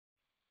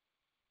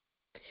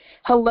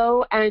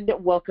Hello and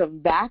welcome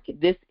back.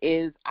 This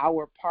is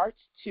our part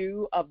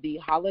 2 of the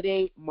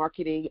holiday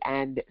marketing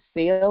and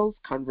sales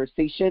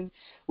conversation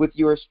with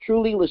yours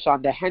truly,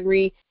 LaShanda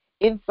Henry,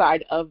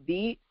 inside of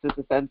the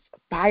SistaSense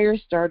Buyer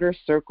Starter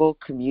Circle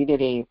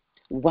community.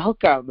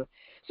 Welcome.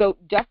 So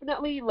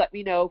definitely let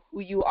me know who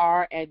you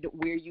are and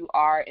where you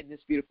are in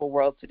this beautiful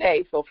world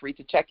today. Feel free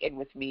to check in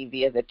with me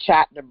via the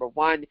chat, number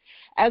one,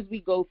 as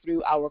we go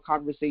through our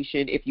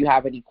conversation. If you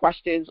have any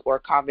questions or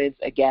comments,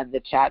 again,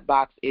 the chat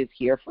box is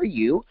here for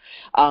you.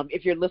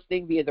 If you're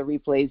listening via the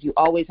replays, you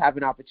always have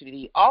an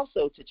opportunity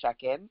also to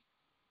check in.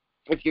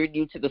 If you're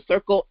new to the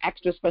circle,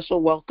 extra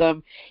special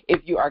welcome.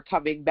 If you are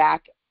coming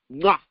back,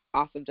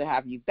 awesome to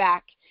have you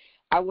back.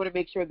 I want to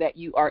make sure that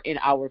you are in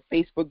our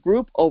Facebook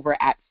group over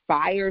at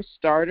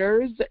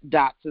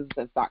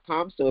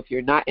firestarters.sistasense.com. So if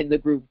you're not in the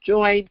group,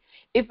 join.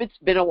 If it's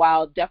been a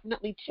while,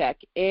 definitely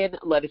check in.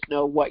 Let us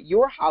know what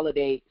your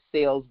holiday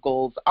sales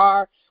goals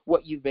are,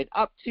 what you've been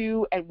up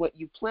to, and what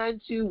you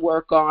plan to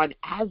work on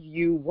as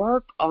you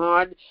work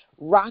on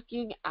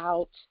rocking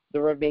out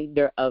the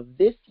remainder of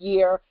this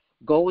year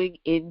going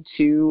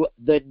into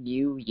the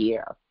new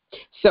year.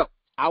 So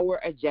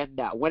our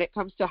agenda when it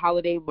comes to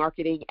holiday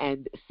marketing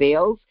and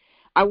sales,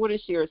 I want to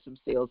share some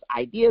sales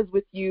ideas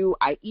with you.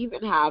 I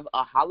even have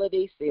a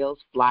holiday sales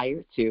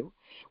flyer too.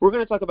 We're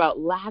going to talk about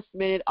last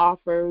minute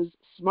offers,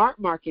 smart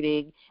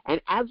marketing, and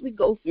as we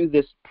go through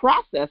this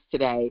process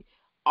today,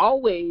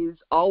 always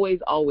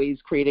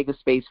creating a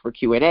space for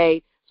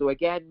Q&A. So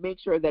again, make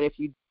sure that if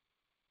you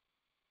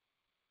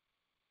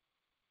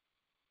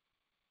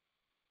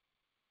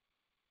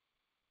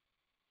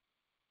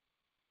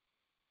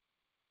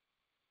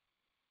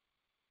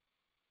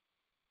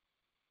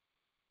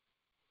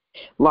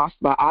lost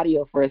my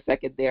audio for a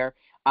second there.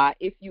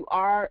 If you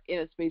are in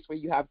a space where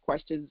you have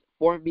questions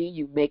for me,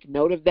 you make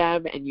note of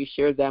them and you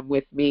share them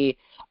with me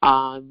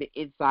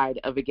inside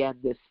of, again,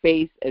 this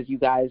space as you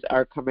guys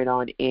are coming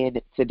on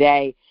in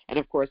today. And,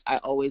 of course, I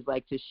always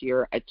like to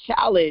share a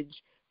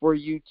challenge for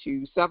you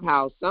to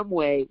somehow, some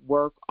way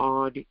work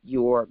on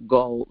your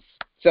goals.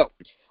 So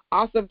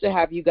awesome to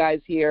have you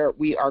guys here.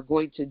 We are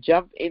going to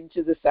jump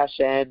into the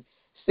session.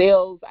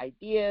 Sales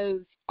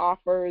ideas,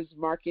 offers,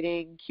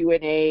 marketing,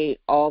 Q&A,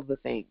 all the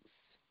things.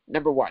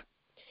 Number one,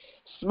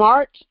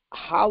 smart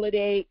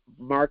holiday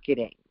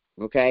marketing,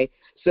 okay?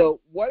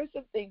 So what are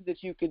some things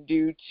that you can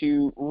do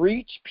to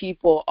reach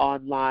people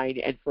online?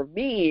 And for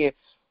me,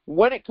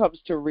 when it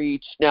comes to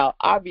reach, now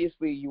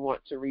obviously you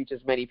want to reach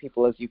as many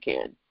people as you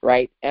can,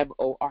 right?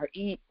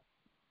 M-O-R-E.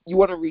 You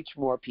want to reach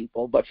more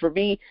people. But for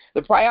me,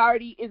 the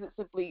priority isn't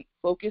simply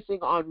focusing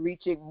on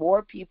reaching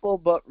more people,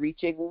 but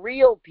reaching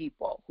real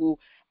people who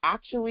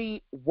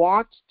actually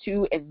want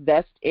to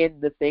invest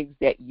in the things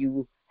that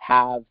you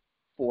have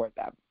for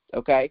them,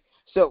 okay?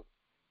 So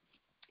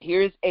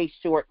here's a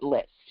short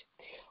list.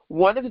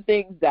 One of the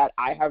things that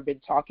I have been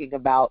talking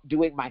about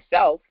doing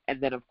myself,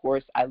 and then, of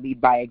course, I lead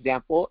by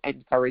example,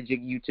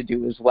 encouraging you to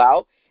do as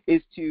well,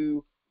 is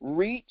to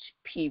reach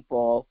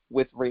people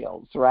with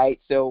reels,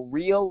 right? So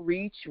real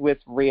reach with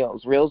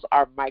reels. Reels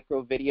are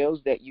micro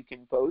videos that you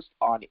can post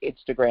on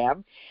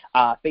Instagram.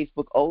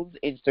 Facebook owns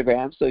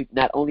Instagram, so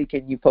not only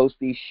can you post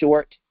these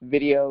short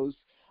videos,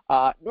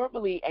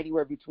 normally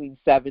anywhere between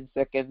 7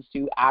 seconds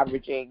to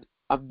averaging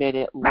a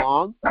minute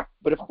long.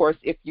 But, of course,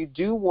 if you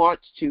do want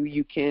to,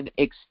 you can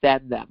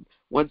extend them.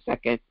 1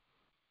 second.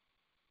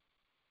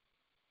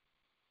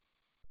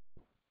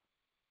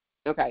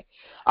 Okay.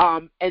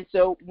 And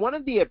so one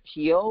of the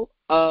appeal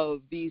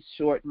of these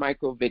short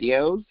micro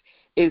videos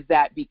is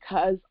that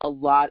because a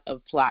lot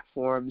of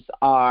platforms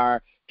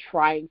are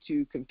trying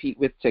to compete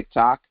with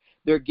TikTok,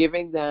 they're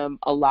giving them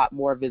a lot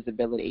more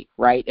visibility,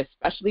 right?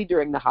 Especially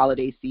during the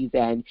holiday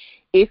season.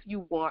 If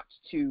you want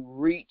to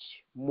reach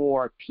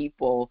more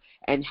people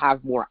and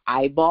have more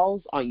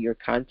eyeballs on your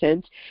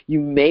content,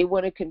 you may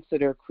want to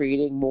consider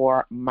creating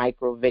more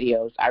micro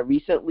videos. I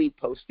recently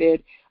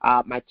posted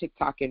my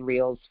TikTok and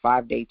Reels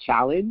 5-day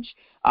challenge.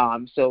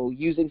 So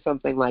using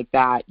something like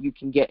that, you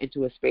can get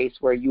into a space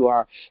where you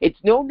are,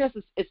 it's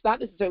not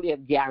necessarily a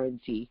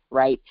guarantee,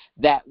 right,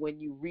 that when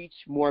you reach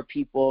more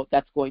people,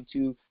 that's going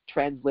to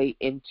translate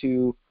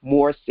into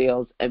more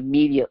sales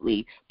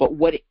immediately. But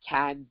what it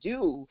can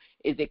do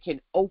is it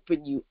can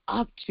open you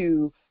up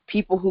to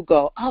people who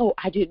go, oh,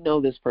 I didn't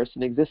know this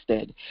person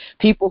existed.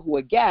 People who,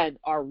 again,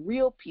 are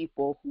real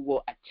people who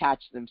will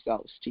attach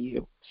themselves to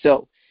you.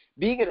 So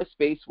being in a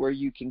space where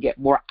you can get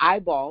more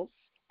eyeballs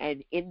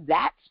and in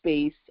that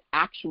space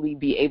actually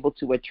be able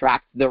to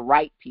attract the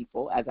right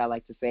people, as I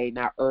like to say,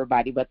 not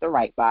everybody, but the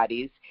right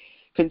bodies,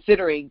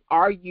 considering,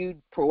 are you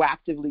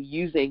proactively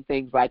using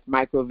things like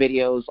micro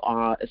videos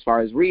as far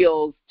as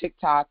Reels,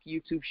 TikTok,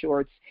 YouTube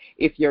Shorts?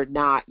 If you're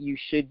not, you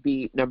should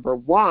be, number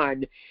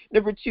one.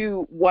 Number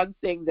two, one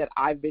thing that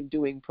I've been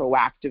doing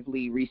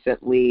proactively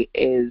recently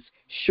is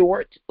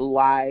short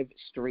live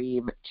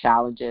stream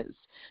challenges.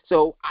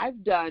 So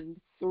I've done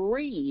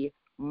 3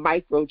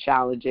 micro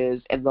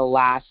challenges in the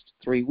last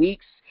 3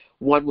 weeks.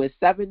 One was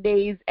 7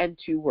 days and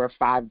 2 were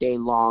 5-day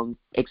long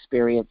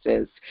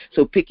experiences.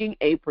 So picking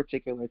a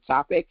particular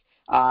topic,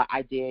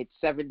 I did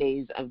 7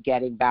 days of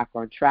getting back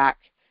on track,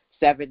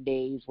 7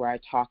 days where I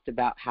talked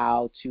about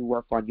how to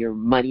work on your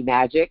money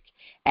magic,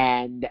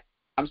 and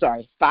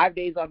 5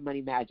 days on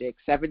money magic,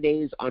 7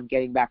 days on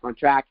getting back on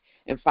track,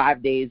 and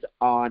 5 days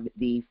on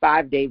the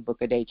 5-day book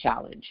a day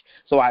challenge.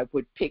 So I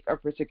would pick a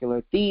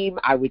particular theme.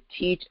 I would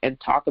teach and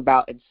talk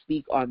about and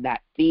speak on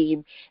that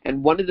theme.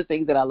 And one of the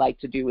things that I like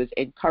to do is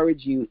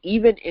encourage you,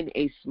 even in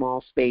a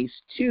small space,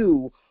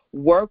 to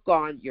work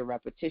on your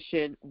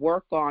repetition,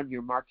 work on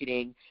your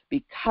marketing,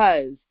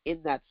 because in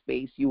that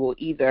space you will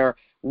either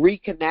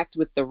reconnect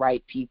with the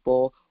right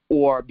people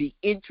or be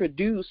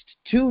introduced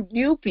to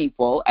new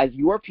people as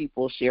your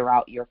people share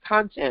out your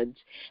content,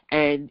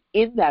 and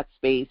in that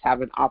space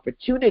have an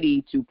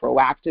opportunity to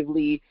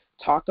proactively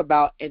talk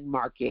about and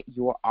market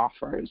your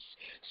offers.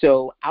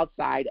 So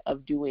outside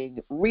of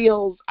doing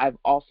reels, I've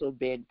also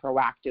been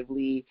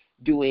proactively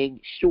doing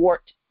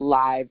short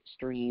live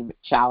stream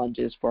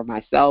challenges for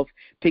myself,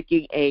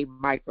 picking a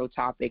micro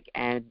topic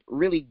and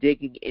really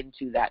digging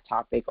into that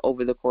topic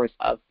over the course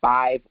of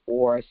 5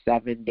 or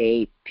 7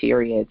 day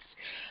periods.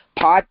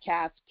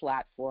 Podcast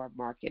platform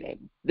marketing.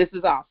 This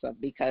is awesome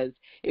because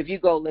if you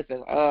go,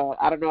 listen,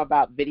 I don't know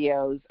about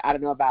videos, I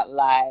don't know about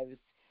lives,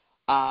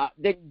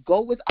 then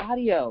go with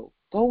audio.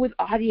 Go with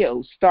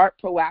audio. Start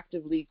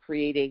proactively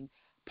creating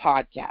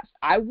podcasts.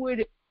 I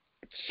would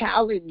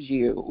challenge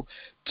you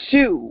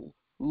to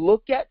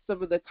look at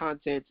some of the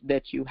content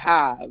that you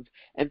have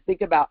and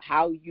think about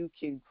how you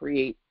can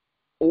create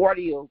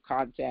audio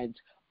content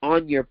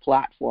on your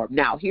platform.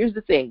 Now, here's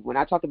the thing. When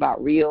I talk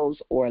about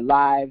reels or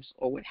lives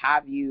or what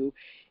have you,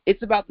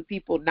 it's about the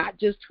people not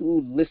just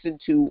who listen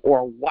to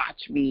or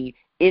watch me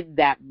in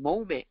that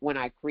moment when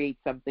I create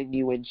something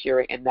new and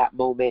share it in that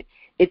moment.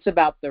 It's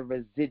about the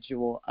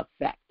residual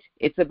effect.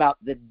 It's about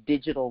the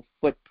digital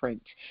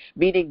footprint,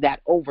 meaning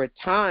that over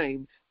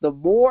time, the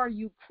more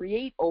you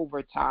create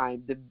over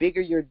time, the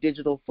bigger your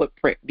digital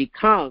footprint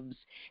becomes.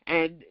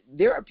 And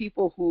there are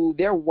people who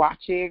they're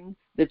watching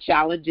the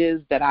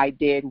challenges that I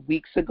did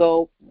weeks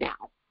ago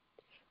now.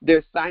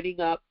 They're signing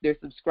up, they're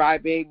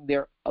subscribing,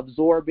 they're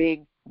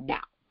absorbing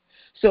now.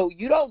 So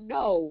you don't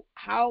know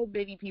how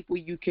many people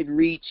you can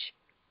reach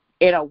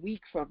in a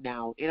week from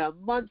now, in a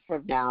month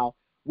from now,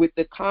 with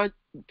the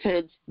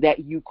content that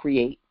you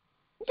create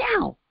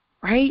now,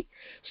 right?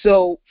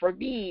 So for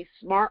me,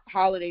 smart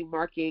holiday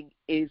marketing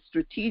is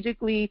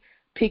strategically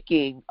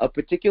picking a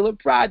particular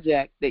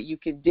project that you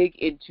can dig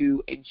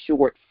into in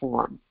short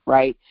form,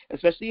 right?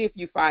 Especially if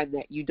you find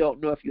that you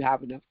don't know if you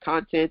have enough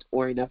content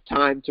or enough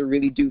time to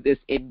really do this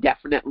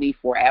indefinitely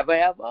forever,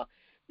 ever.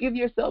 Give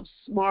yourself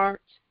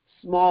smart,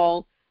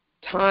 small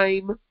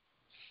time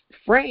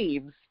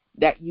frames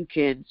that you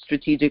can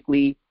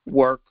strategically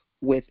work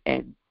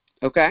within,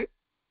 okay?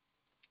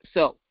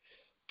 So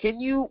can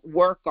you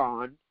work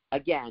on,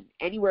 again,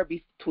 anywhere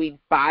between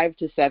 5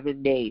 to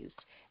 7 days,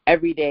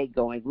 every day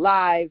going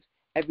live,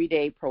 every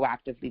day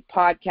proactively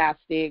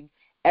podcasting,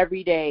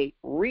 every day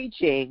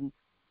reaching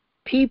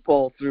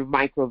people through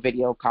micro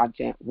video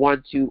content,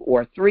 1, 2,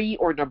 or 3,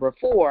 or number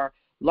 4,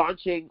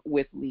 launching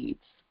with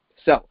leads.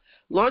 So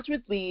Launch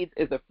with Leads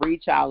is a free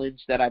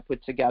challenge that I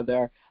put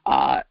together,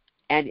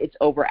 and it's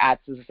over at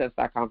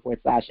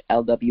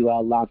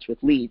SistaSense.com/LWL Launch with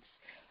Leads.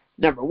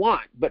 Number 1.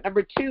 But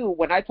number 2,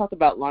 when I talk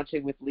about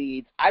launching with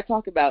leads, I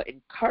talk about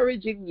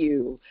encouraging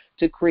you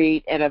to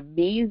create an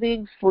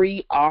amazing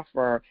free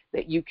offer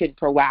that you can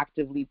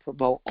proactively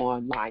promote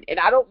online. And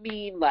I don't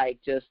mean like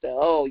just,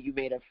 you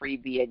made a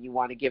freebie and you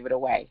want to give it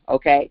away,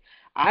 okay?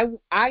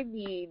 I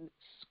mean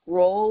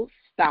scroll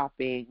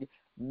stopping,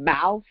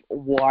 mouth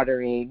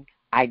watering,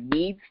 I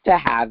needs to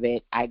have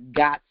it, I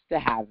got to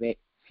have it,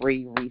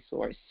 free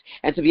resource.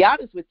 And to be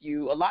honest with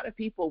you, a lot of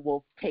people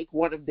will take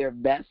one of their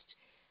best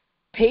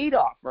paid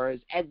offers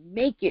and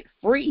make it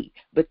free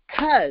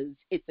because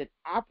it's an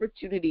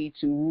opportunity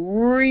to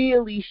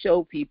really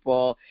show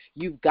people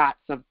you've got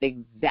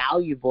something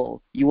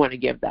valuable you want to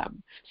give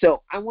them.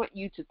 So I want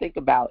you to think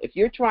about, if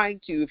you're trying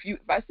to, if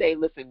I say,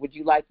 listen, would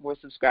you like more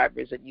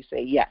subscribers? And you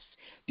say yes.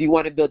 Do you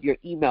want to build your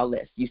email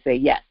list? You say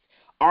yes.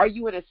 Are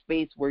you in a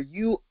space where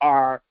you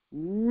are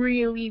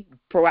really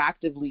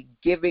proactively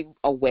giving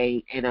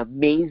away an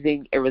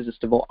amazing,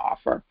 irresistible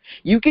offer?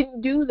 You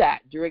can do that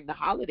during the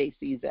holiday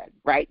season,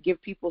 right?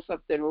 Give people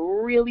something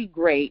really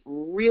great,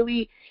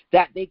 really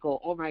that they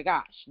go, oh my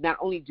gosh, not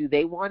only do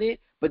they want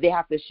it, but they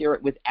have to share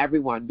it with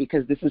everyone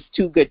because this is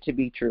too good to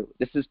be true.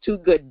 This is too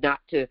good not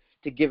to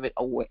give it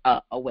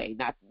away,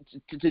 not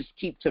to just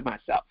keep to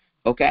myself,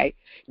 okay?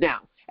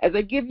 Now, as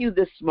I give you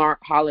this smart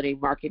holiday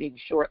marketing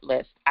short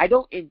list, I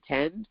don't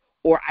intend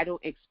or I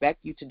don't expect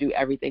you to do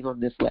everything on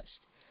this list.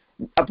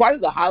 A part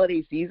of the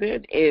holiday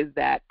season is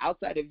that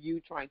outside of you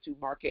trying to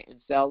market and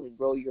sell and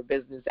grow your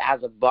business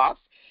as a boss,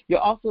 you're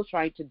also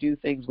trying to do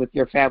things with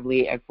your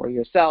family and for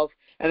yourself.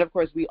 And of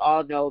course, we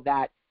all know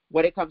that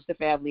when it comes to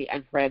family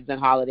and friends and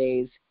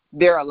holidays,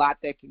 there are a lot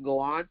that can go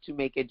on to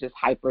make it just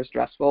hyper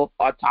stressful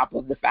on top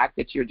of the fact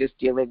that you're just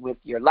dealing with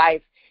your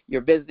life,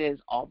 your business,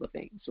 all the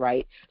things,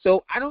 right?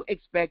 So I don't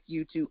expect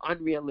you to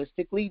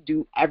unrealistically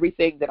do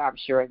everything that I'm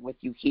sharing with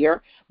you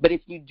here, but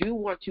if you do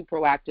want to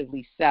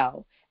proactively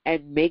sell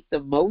and make the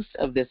most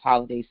of this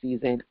holiday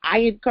season, I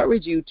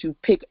encourage you to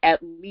pick at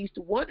least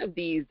one of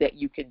these that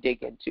you can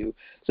dig into.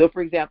 So,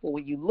 for example,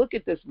 when you look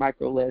at this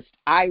micro list,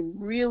 I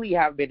really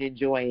have been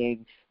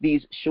enjoying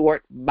these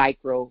short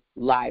micro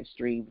live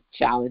stream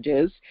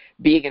challenges,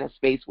 being in a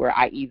space where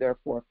I either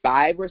for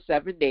 5 or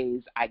 7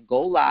 days, I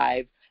go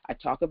live, I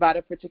talk about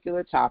a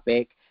particular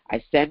topic,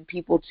 I send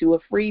people to a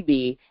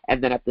freebie,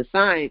 and then at the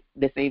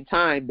same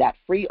time, that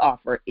free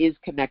offer is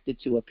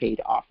connected to a paid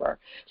offer.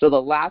 So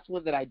the last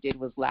one that I did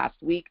was last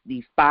week,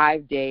 the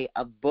 5-day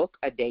A Book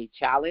a Day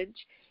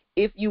challenge.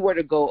 If you were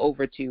to go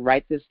over to,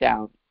 write this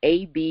down,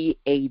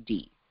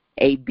 ABAD,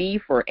 AB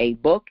for a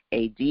book,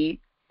 AD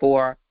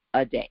for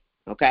a day,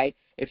 okay?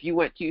 If you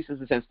went to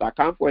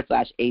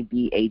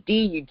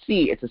SistaSense.com/ABAD, you'd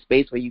see it's a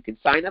space where you can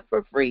sign up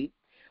for free.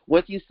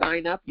 Once you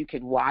sign up, you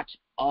can watch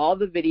all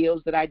the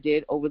videos that I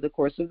did over the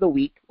course of the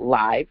week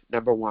live,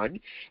 number one.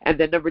 And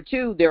then number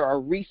two, there are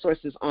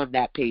resources on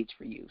that page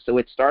for you. So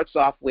it starts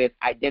off with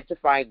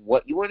identifying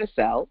what you want to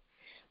sell,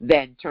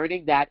 then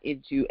turning that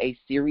into a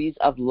series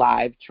of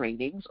live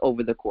trainings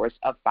over the course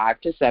of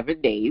 5 to 7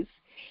 days,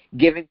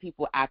 giving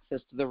people access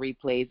to the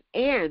replays.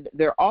 And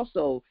there are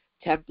also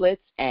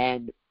templates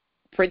and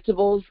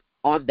printables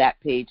on that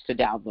page to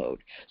download.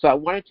 So I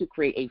wanted to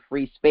create a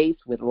free space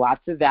with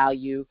lots of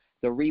value,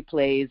 the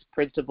replays,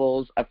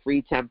 printables, a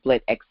free template,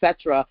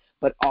 etc.,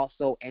 but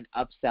also an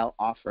upsell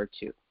offer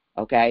too,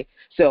 okay?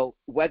 So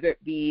whether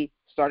it be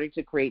starting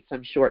to create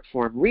some short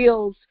form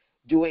reels,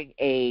 doing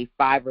a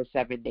 5 or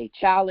 7 day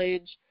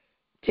challenge,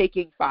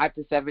 taking 5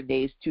 to 7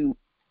 days to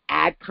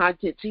add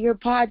content to your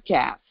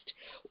podcast,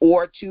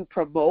 or to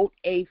promote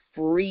a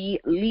free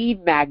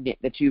lead magnet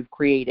that you've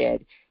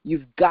created,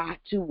 you've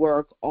got to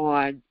work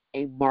on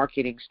a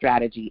marketing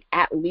strategy,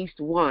 at least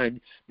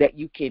one that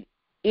you can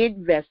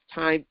invest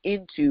time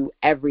into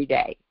every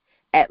day,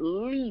 at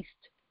least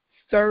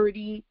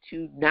 30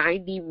 to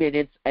 90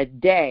 minutes a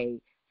day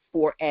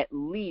for at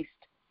least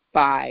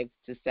 5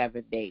 to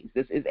 7 days.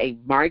 This is a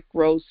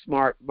micro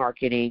smart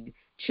marketing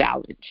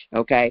challenge,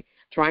 okay?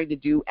 Trying to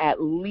do at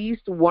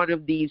least one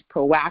of these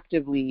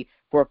proactively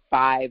for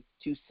 5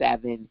 to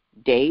 7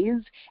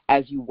 days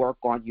as you work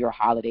on your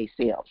holiday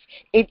sales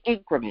in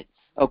increments,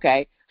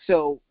 okay?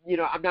 So,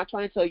 I'm not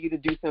trying to tell you to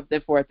do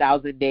something for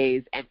 1,000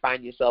 days and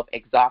find yourself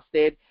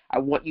exhausted. I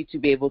want you to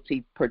be able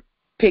to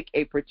pick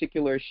a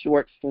particular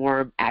short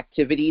form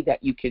activity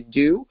that you can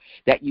do,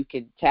 that you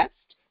can test,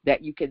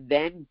 that you can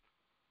then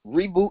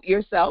reboot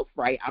yourself,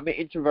 right? I'm an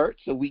introvert,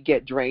 so we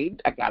get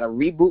drained. I got to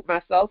reboot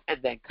myself and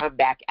then come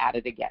back at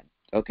it again,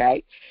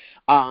 okay?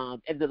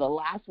 And then the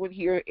last one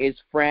here is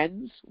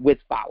friends with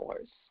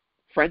followers.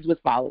 Friends with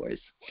followers.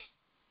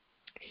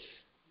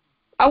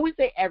 I wouldn't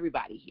say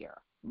everybody here,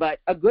 but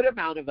a good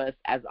amount of us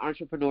as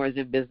entrepreneurs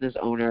and business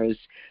owners,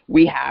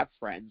 we have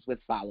friends with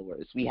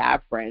followers. We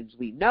have friends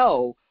we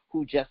know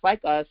who, just like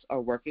us,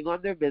 are working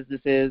on their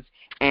businesses,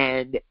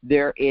 and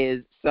there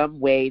is some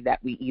way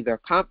that we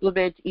either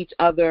complement each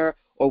other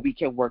or we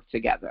can work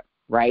together,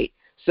 right?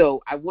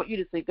 So I want you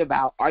to think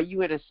about, are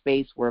you in a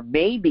space where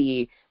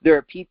maybe there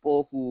are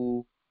people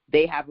who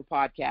they have a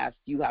podcast,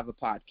 you have a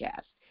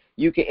podcast.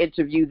 You can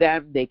interview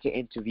them, they can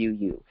interview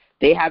you.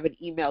 They have an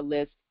email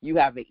list, you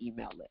have an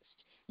email list.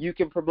 You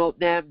can promote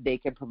them, they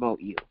can promote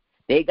you.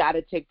 They got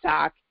a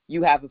TikTok,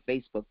 you have a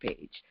Facebook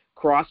page.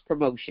 Cross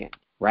promotion,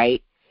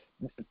 right?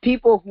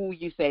 People who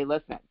you say,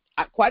 listen,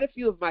 quite a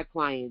few of my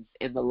clients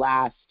in the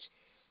last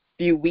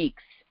few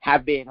weeks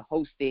have been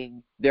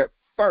hosting their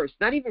first,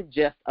 not even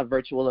just a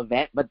virtual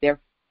event, but their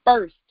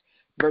first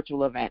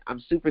virtual event. I'm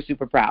super,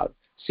 super proud.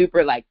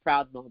 Super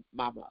proud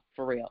mama,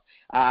 for real.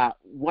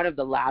 One of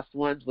the last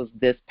ones was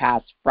this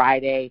past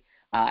Friday.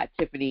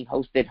 Tiffany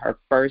hosted her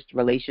first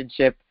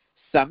relationship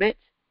summit.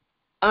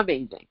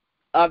 Amazing,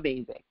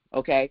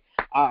 okay?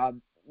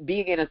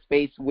 Being in a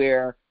space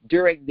where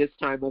during this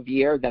time of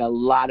year that a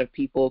lot of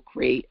people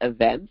create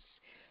events,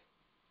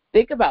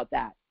 think about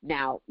that.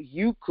 Now,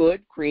 you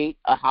could create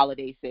a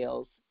holiday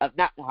sales,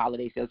 not the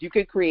holiday sales, you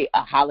could create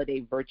a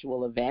holiday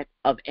virtual event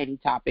of any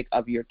topic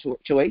of your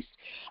choice.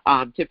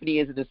 Tiffany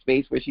is in a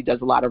space where she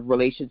does a lot of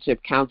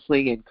relationship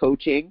counseling and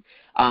coaching,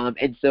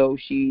 and so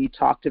she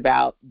talked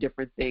about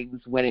different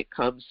things when it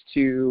comes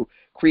to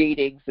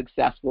creating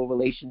successful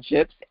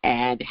relationships,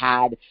 and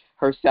had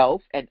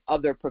herself and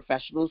other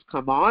professionals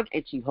come on,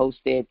 and she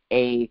hosted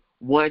a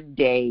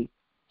one-day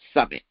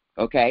summit,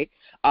 okay?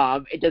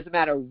 It doesn't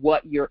matter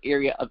what your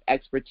area of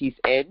expertise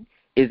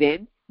is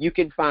in, you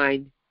can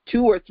find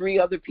 2 or 3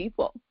 other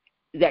people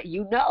that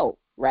you know,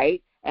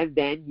 right? And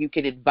then you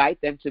can invite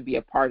them to be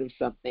a part of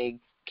something.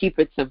 Keep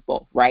it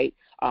simple, right?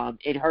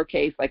 In her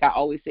case, like I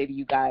always say to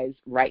you guys,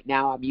 right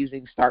now I'm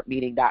using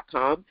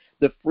startmeeting.com.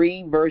 The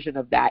free version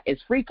of that is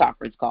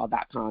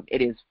freeconferencecall.com.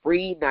 It is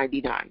free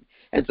 $99.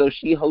 And so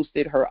she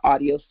hosted her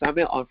audio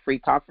summit on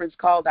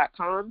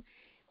freeconferencecall.com.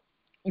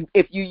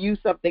 If you use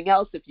something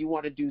else, if you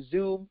want to do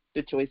Zoom,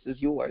 the choice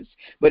is yours.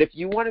 But if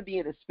you want to be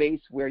in a space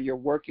where you're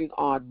working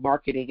on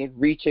marketing and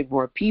reaching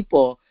more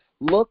people,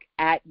 look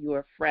at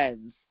your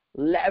friends.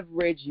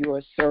 Leverage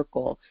your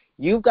circle.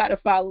 You've got a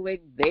following,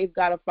 they've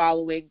got a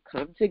following.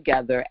 Come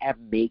together and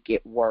make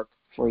it work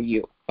for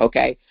you,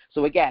 okay?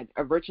 So again,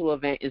 a virtual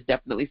event is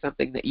definitely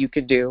something that you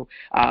can do.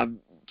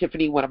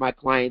 Tiffany, one of my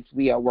clients,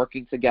 we are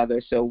working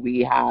together, so we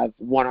have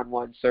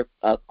one-on-one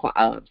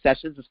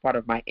sessions as part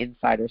of my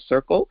insider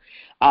circle.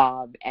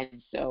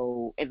 And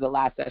so in the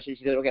last session,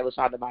 she said, okay,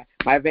 LaShanda,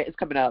 my event is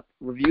coming up.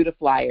 Review the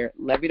flyer.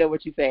 Let me know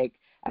what you think.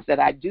 I said,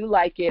 I do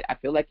like it. I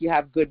feel like you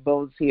have good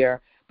bones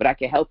here, but I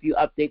can help you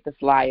update the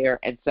flyer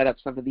and set up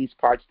some of these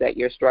parts that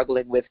you're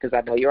struggling with because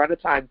I know you're on a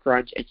time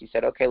crunch. And she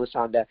said, okay,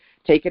 LaShanda,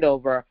 take it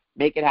over,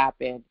 make it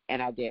happen.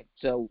 And I did.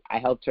 So I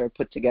helped her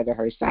put together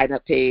her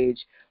sign-up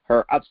page,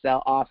 her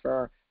upsell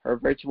offer, her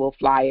virtual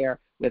flyer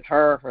with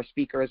her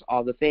speakers,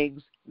 all the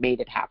things,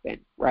 made it happen,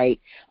 right?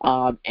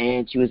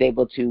 And she was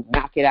able to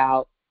knock it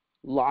out,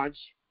 launch,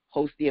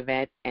 host the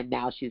event, and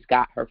now she's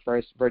got her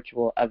first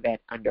virtual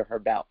event under her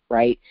belt,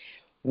 right?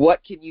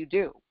 What can you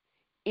do?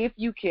 If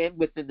you can,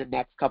 within the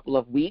next couple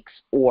of weeks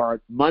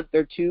or month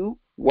or two,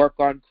 work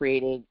on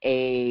creating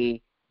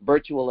a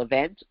virtual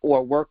event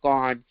or work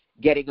on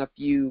getting a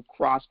few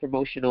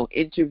cross-promotional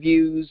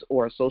interviews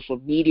or social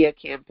media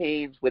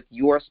campaigns with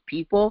your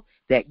people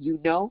that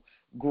you know,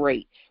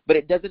 great. But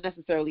it doesn't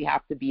necessarily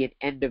have to be an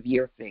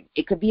end-of-year thing.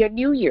 It could be a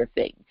new year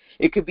thing.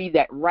 It could be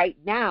that right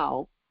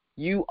now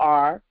you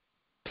are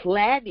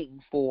planning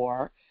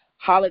for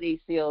holiday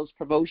sales,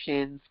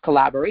 promotions,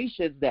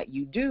 collaborations that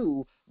you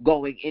do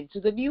going into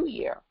the new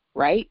year,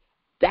 right?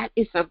 That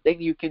is something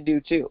you can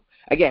do too.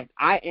 Again,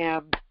 I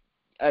am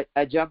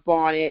a jump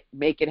on it,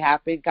 make it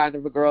happen kind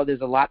of a girl.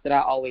 There's a lot that I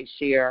always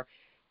share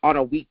on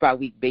a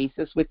week-by-week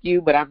basis with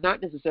you, but I'm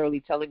not necessarily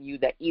telling you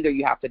that either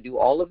you have to do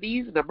all of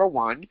these, number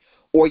one,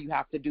 or you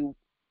have to do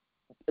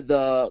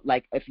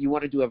if you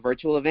want to do a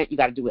virtual event, you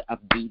got to do it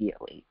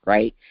immediately,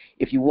 right?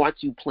 If you want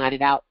to plan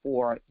it out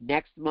for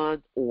next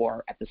month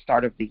or at the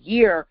start of the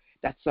year,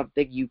 that's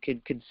something you can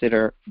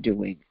consider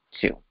doing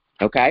too,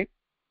 okay?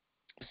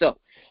 So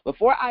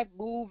before I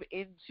move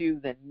into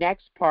the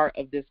next part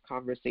of this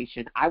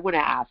conversation, I want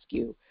to ask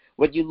you,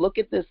 when you look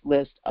at this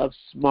list of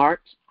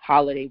smart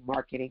holiday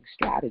marketing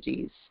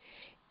strategies,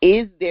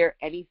 is there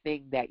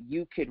anything that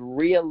you could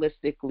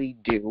realistically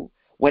do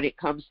when it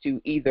comes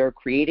to either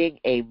creating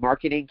a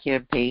marketing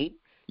campaign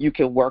you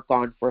can work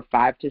on for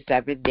 5 to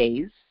 7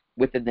 days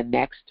within the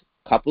next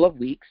couple of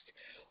weeks,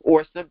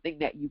 or something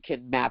that you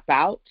can map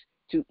out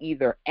to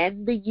either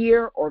end the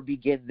year or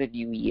begin the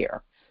new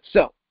year?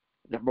 So,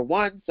 number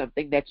one,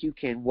 something that you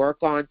can work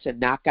on to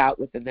knock out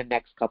within the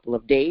next couple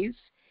of days,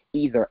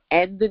 either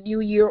end the new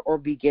year or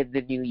begin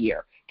the new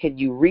year. Can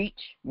you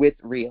reach with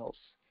Reels?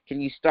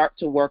 Can you start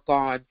to work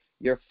on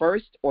your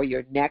first or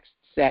your next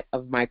set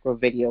of micro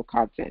video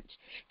content?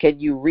 Can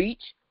you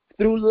reach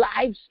through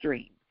live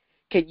stream?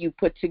 Can you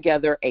put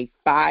together a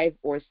 5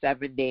 or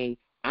 7 day,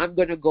 I'm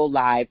going to go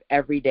live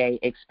every day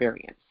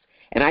experience?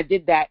 And I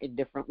did that in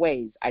different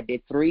ways. I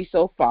did 3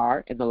 so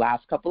far in the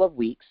last couple of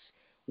weeks.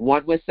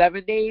 1 was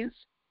 7 days,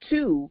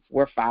 2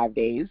 were 5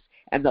 days,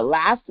 and the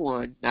last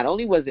one, not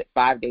only was it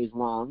 5 days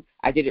long,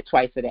 I did it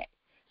twice a day.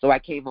 So I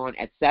came on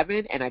at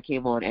 7 and I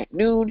came on at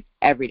noon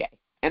every day.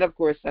 And of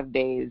course, some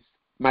days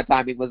my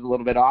timing was a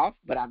little bit off,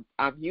 but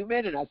I'm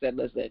human, and I said,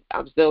 listen,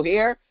 I'm still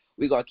here.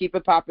 We're going to keep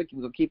it popping.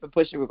 We're going to keep it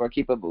pushing. We're going to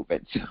keep it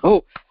moving.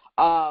 So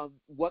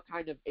what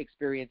kind of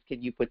experience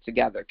can you put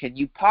together? Can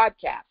you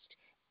podcast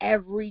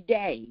every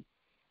day,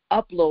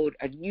 upload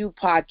a new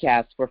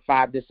podcast for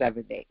 5 to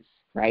 7 days,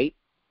 right?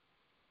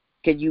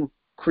 Can you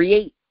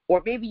create,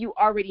 or maybe you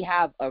already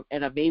have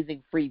an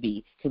amazing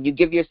freebie. Can you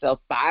give yourself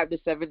 5 to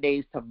 7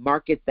 days to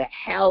market the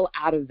hell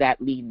out of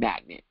that lead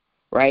magnet,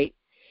 right?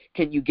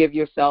 Can you give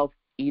yourself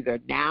either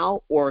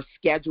now or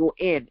schedule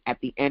in at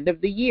the end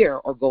of the year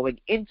or going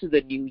into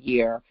the new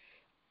year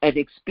an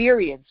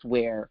experience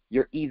where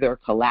you're either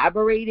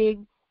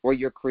collaborating or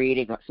you're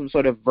creating some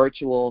sort of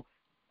virtual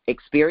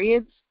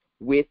experience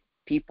with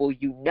people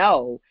you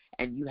know,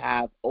 and you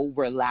have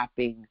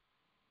overlapping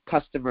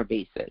customer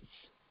bases,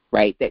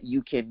 right, that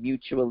you can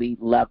mutually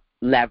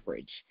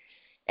leverage.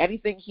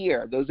 Anything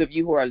here, those of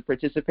you who are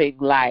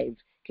participating live,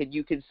 can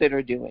you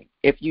consider doing?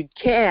 If you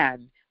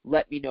can,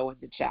 let me know in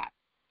the chat.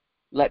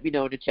 Let me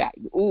know in the chat.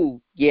 Ooh,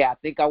 yeah, I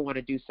think I want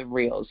to do some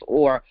reels.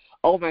 Or,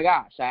 oh my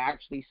gosh, I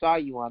actually saw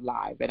you on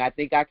live, and I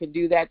think I can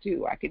do that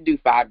too. I can do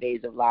 5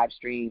 days of live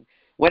stream.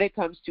 When it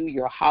comes to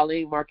your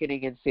holiday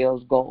marketing and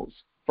sales goals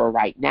for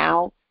right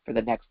now, for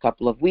the next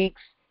couple of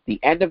weeks, the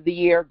end of the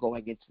year,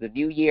 going into the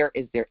new year,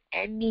 is there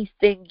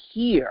anything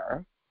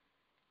here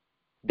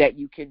that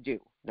you can do?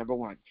 Number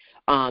one.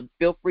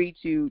 Feel free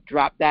to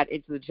drop that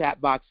into the chat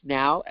box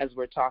now as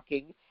we're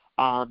talking.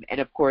 And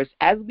of course,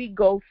 as we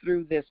go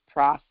through this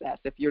process,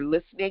 if you're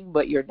listening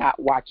but you're not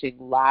watching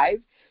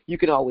live, you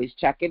can always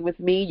check in with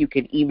me. You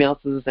can email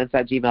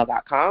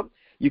SistaSense@gmail.com.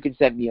 You can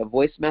send me a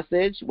voice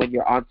message when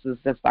you're on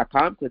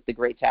SistaSense.com. Click the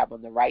gray tab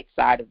on the right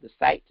side of the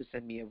site to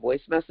send me a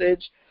voice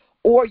message.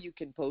 Or you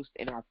can post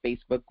in our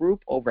Facebook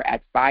group over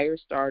at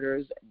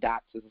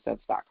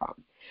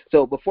firestarters.sistasense.com.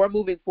 So before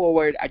moving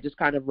forward, I just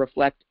kind of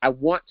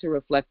want to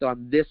reflect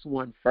on this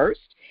one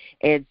first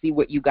and see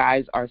what you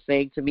guys are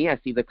saying to me. I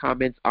see the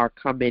comments are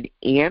coming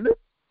in.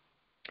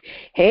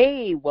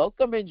 Hey,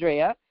 welcome,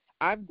 Andrea.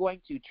 I'm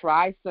going to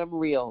try some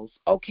reels.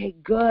 Okay,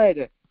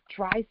 good.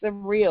 Try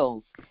some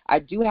reels. I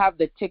do have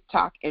the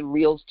TikTok and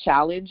Reels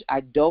challenge. I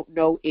don't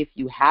know if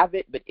you have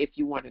it, but if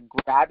you want to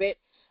grab it,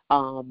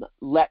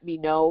 let me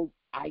know.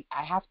 I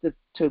have to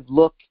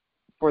look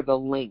for the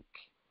link.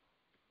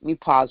 Let me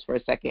pause for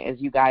a second as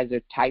you guys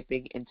are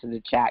typing into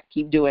the chat.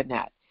 Keep doing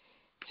that.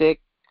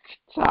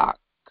 TikTok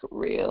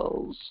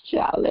Reels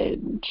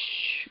challenge.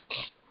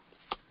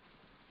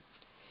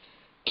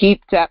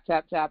 Keep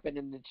tapping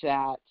in the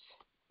chat.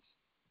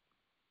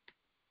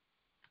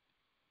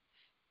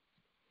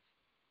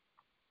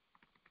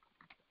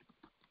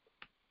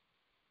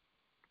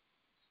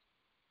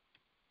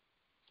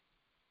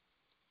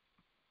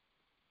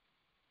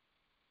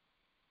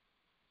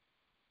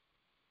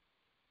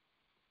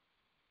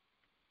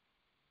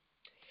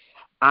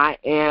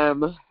 Let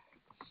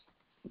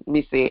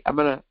me see.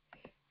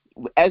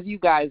 As you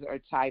guys are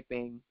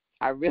typing,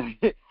 I'm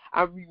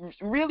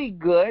really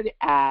good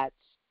at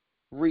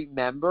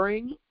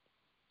remembering.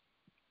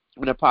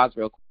 I'm going to pause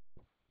real quick.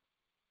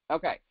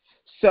 Okay.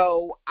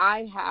 So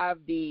I have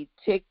the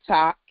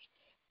TikTok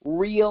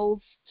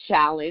Reels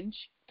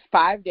challenge,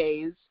 5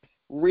 days,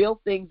 real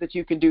things that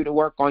you can do to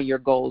work on your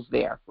goals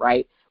there,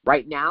 right?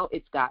 Right now,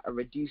 it's got a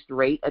reduced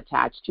rate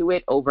attached to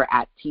it over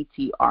at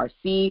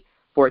TTRC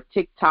for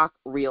TikTok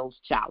Reels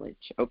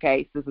Challenge,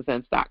 okay?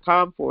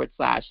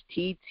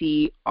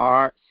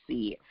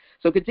 SistaSense.com/TTRC.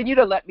 So continue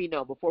to let me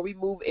know before we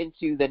move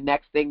into the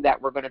next thing that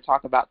we're going to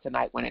talk about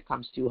tonight when it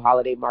comes to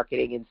holiday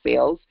marketing and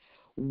sales.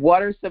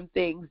 What are some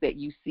things that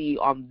you see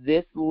on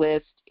this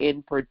list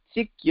in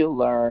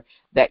particular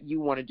that you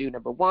want to do,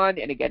 number one?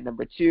 And again,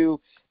 number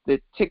two, the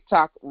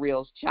TikTok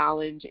Reels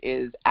Challenge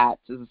is at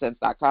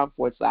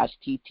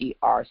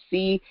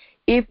SistaSense.com/TTRC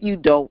if you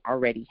don't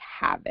already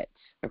have it,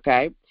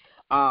 okay?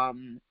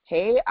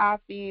 Hey,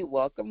 Afi,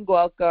 welcome.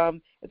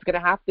 It's going to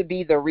have to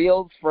be the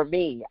Reels for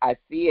me. I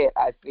see it.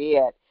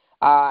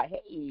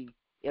 Hey,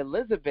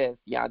 Elizabeth,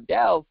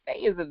 Yandel,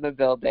 Faye is in the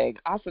building.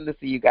 Awesome to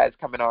see you guys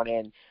coming on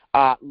in.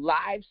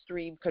 Live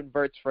stream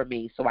converts for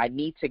me, so I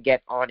need to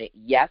get on it.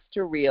 Yes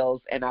to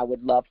Reels, and I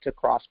would love to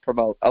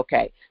cross-promote.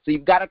 Okay, so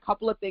you've got a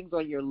couple of things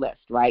on your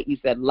list, right? You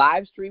said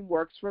live stream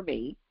works for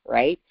me,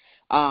 right?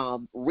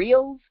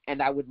 Reels,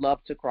 and I would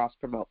love to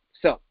cross-promote.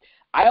 So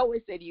I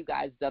always say to you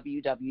guys,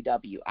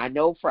 www. I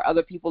know for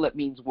other people it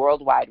means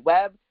World Wide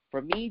Web.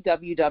 For me,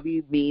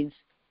 www means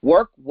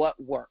work what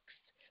works.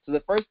 So the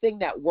first thing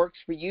that works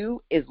for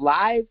you is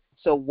live.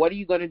 So what are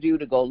you going to do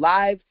to go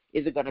live?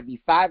 Is it going to be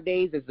 5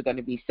 days? Is it going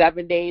to be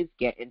 7 days?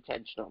 Get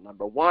intentional,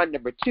 number one.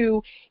 Number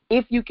two,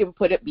 if you can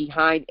put it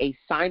behind a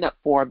sign-up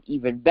form,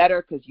 even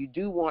better, because you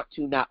do want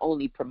to not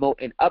only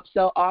promote an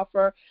upsell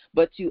offer,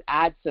 but to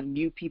add some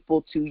new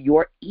people to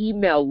your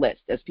email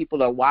list. As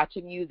people are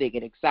watching you, they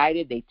get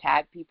excited, they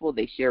tag people,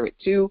 they share it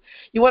too.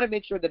 You want to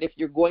make sure that if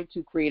you're going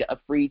to create a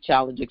free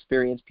challenge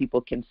experience, people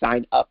can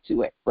sign up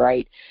to it,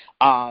 right?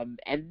 And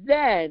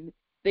then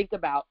think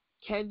about,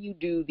 can you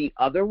do the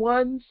other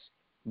ones,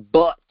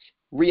 but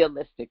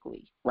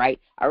realistically, right?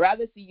 I'd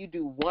rather see you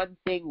do one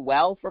thing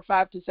well for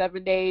 5 to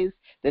 7 days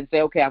than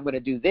say, okay, I'm going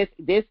to do this,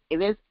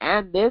 and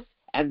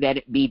then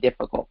it be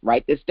difficult.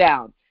 Write this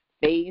down.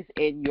 Phase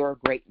in your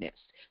greatness.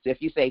 So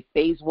if you say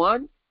phase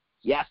one,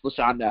 yes,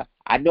 LaShanda,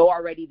 I know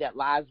already that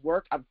lives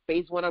work.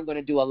 Phase one, I'm going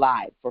to do a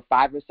live for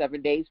 5 or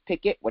 7 days.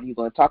 Pick it. What are you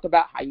going to talk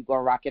about? How are you going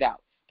to rock it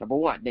out? Number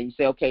one. Then you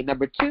say, okay,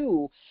 number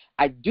two,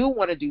 I do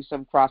want to do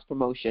some cross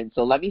promotion.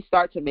 So let me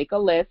start to make a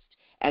list.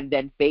 And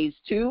then phase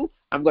two,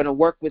 I'm going to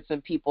work with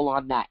some people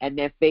on that. And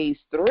then phase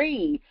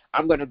three,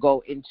 I'm going to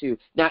go into.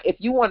 Now, if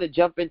you want to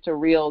jump into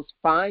Reels,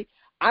 fine.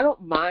 I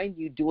don't mind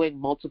you doing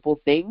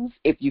multiple things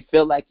if you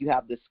feel like you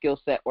have the skill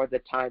set or the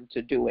time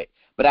to do it.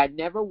 But I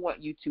never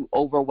want you to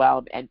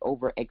overwhelm and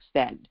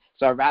overextend.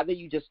 So I'd rather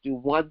you just do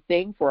one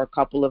thing for a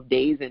couple of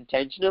days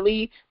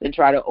intentionally than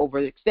try to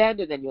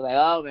overextend, and then you're like,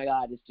 oh my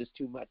God, it's just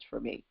too much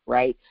for me,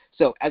 right?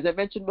 So as I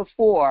mentioned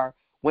before,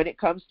 when it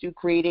comes to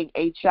creating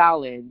a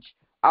challenge,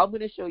 I'm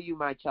going to show you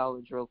my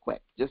challenge real quick,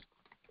 just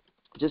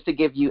to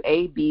give you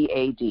A, B,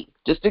 A, D.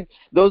 Just to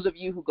those of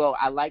you who go,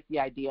 I like the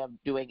idea of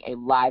doing a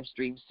live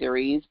stream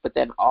series, but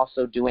then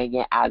also doing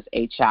it as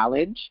a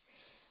challenge.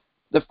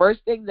 The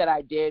first thing that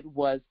I did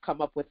was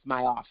come up with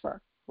my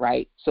offer,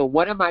 right? So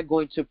what am I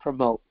going to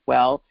promote?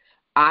 Well,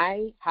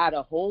 I had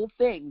a whole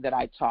thing that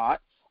I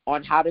taught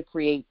on how to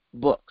create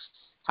books,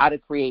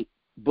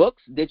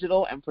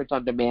 digital and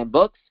print-on-demand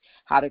books,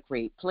 how to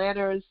create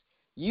planners,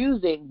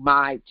 using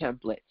my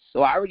templates.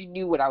 So I already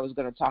knew what I was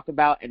going to talk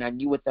about, and I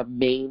knew what the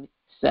main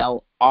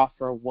sell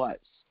offer was.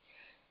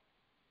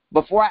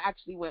 Before I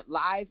actually went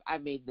live, I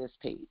made this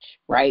page,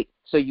 right?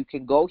 So you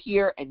can go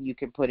here and you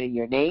can put in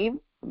your name,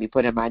 Let me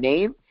put in my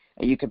name,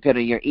 and you can put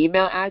in your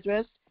email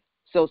address.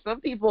 So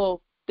some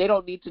people, they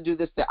don't need to do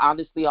this. They're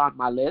honestly on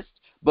my list,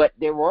 but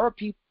there were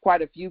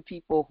quite a few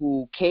people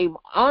who came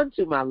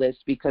onto my list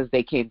because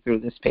they came through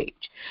this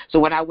page. So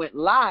when I went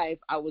live,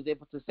 I was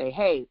able to say,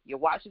 hey, you're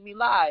watching me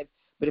live,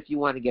 but if you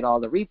want to get all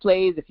the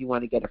replays, if you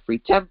want to get a free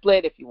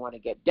template, if you want to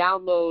get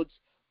downloads,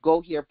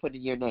 go here, put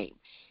in your name.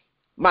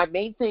 My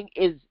main thing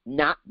is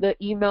not the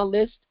email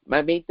list.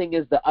 My main thing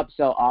is the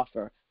upsell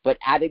offer, but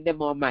adding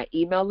them on my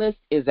email list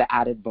is an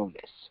added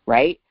bonus,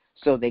 right?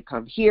 So they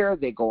come here,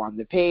 they go on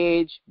the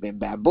page, bim,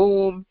 bam,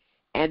 boom,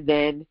 and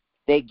then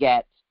they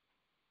get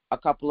a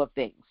couple of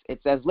things. It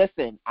says,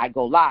 listen, I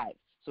go live.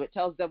 So it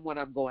tells them when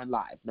I'm going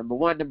live. Number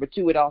one. Number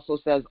two, it also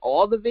says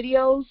all the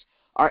videos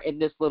are in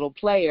this little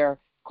player.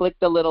 Click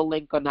the little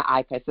link on the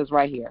icon. It says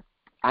right here.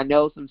 I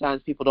know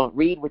sometimes people don't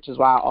read, which is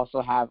why I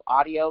also have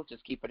audio,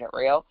 just keeping it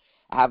real.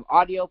 I have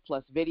audio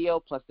plus video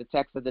plus the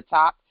text at the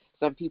top.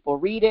 Some people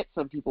read it.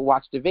 Some people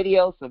watch the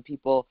video. Some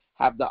people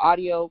have the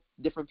audio.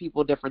 Different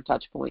people, different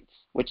touch points,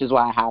 which is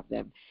why I have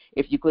them.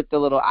 If you click the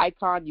little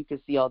icon, you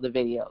can see all the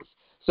videos.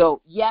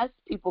 So, yes,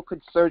 people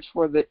could search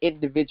for the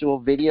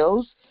individual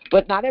videos,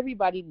 but not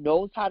everybody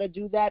knows how to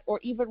do that or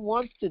even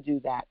wants to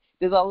do that.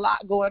 There's a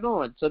lot going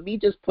on. So me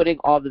just putting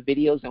all the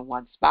videos in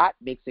one spot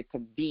makes it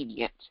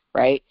convenient,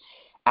 right?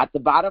 At the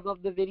bottom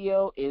of the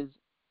video is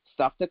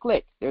stuff to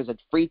click. There's a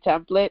free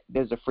template.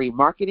 There's a free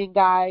marketing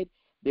guide.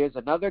 There's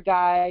another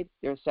guide.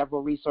 There's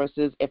several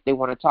resources. If they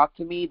want to talk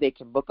to me, they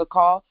can book a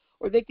call,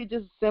 or they could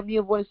just send me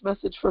a voice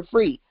message for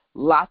free.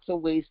 Lots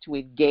of ways to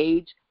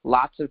engage,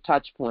 lots of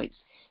touch points.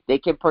 They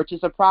can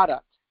purchase a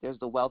product. There's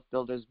the Wealth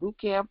Builders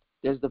Bootcamp.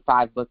 There's the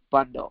 5-book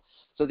bundle.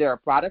 So there are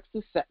products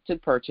to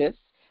purchase.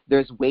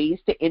 There's ways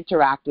to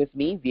interact with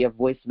me via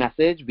voice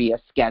message, via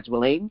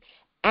scheduling,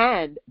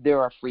 and there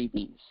are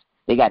freebies.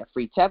 They got a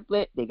free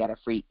template. They got a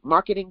free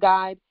marketing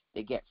guide.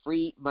 They get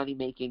free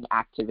money-making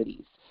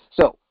activities.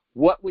 So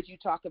what would you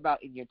talk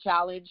about in your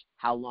challenge?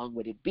 How long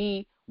would it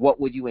be? What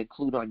would you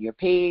include on your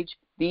page?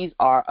 These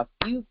are a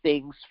few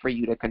things for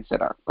you to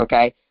consider,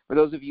 okay? For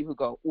those of you who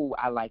go, ooh,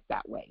 I like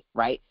that way,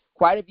 right?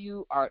 Quite a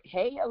few are,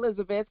 hey,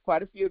 Elizabeth,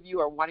 quite a few of you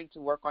are wanting to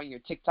work on your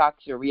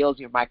TikToks, your Reels,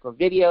 your micro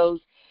videos.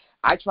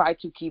 I try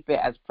to keep it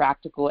as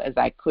practical as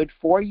I could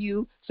for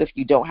you. So if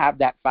you don't have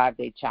that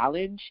 5-day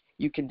challenge,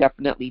 you can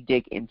definitely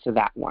dig into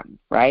that one,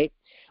 right?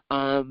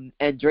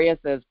 Andrea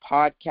says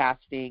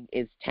podcasting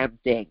is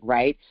tempting,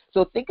 right?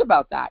 So think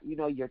about that. You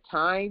know, your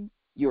time,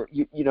 you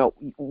know,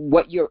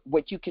 what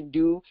you can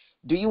do.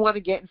 Do you want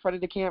to get in front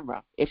of the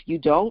camera? If you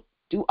don't,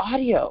 do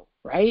audio,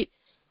 right?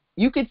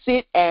 You could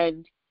sit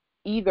and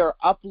either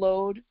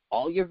upload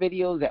all your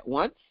videos at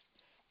once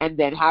and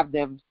then have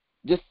them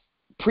just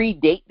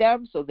predate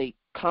them so they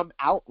come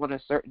out on a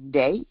certain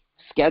day,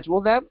 schedule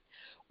them,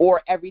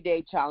 or every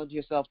day challenge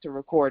yourself to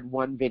record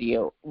one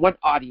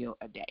audio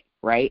a day,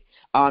 right?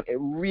 It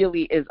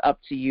really is up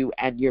to you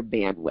and your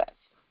bandwidth,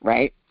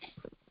 right?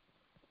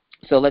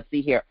 So let's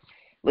see here.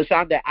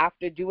 LaShanda,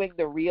 after doing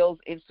the Reels,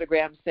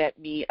 Instagram sent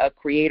me a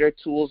creator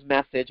tools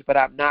message, but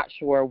I'm not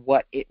sure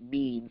what it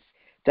means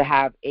to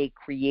have a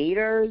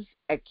creator's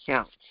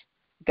account.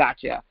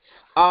 Gotcha.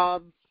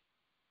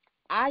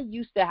 I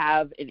used to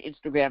have an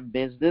Instagram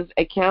business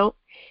account,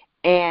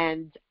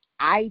 and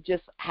I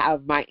just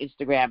have my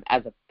Instagram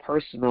as a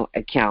personal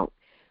account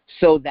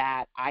so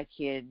that I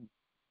can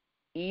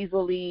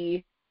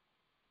easily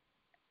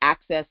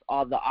access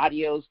all the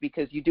audios,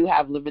 because you do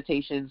have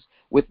limitations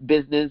with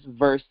business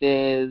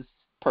versus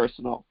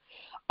personal.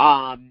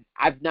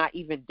 I've not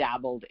even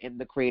dabbled in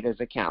the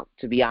creator's account,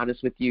 to be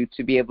honest with you,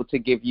 to be able to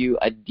give you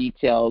a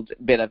detailed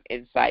bit of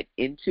insight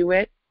into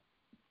it.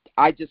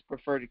 I just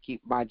prefer to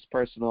keep mine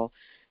personal,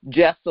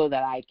 just so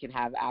that I can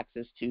have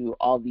access to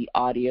all the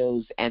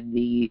audios and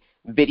the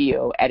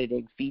video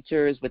editing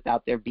features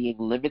without there being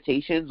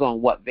limitations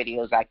on what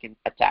videos I can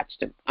attach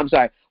to.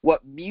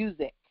 What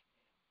music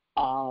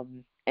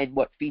and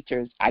what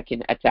features I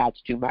can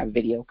attach to my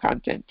video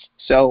content.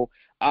 So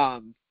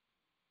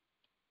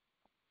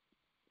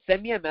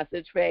send me a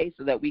message, Faye,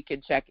 so that we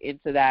can check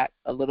into that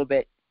a little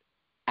bit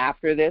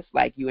after this,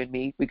 like you and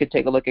me. We could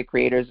take a look at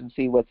creators and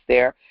see what's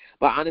there.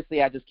 But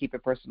honestly, I just keep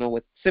it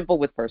simple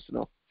with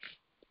personal.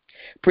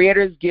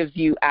 Creators gives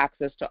you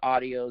access to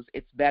audios.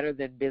 It's better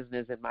than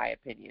business, in my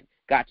opinion.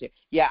 Gotcha.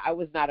 Yeah, I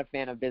was not a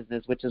fan of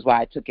business, which is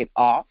why I took it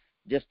off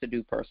just to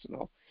do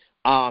personal.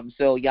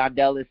 So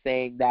Yandel is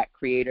saying that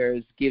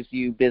creators gives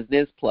you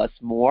business plus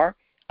more.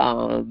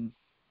 And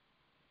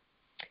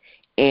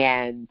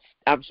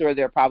I'm sure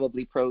there are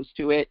probably pros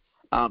to it.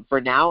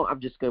 For now, I'm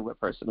just good with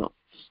personal.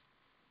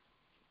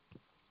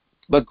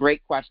 But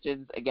great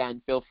questions.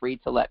 Again, feel free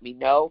to let me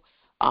know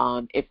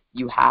if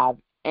you have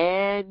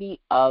any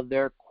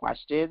other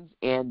questions,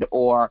 and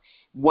or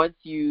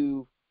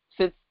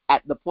since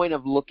at the point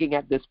of looking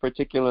at this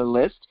particular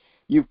list,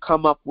 you've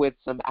come up with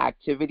some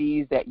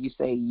activities that you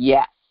say,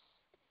 yes,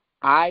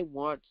 I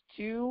want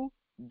to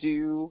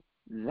do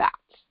that.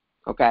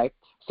 Okay?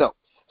 So,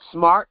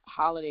 smart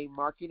holiday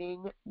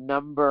marketing,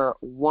 number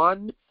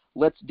 1,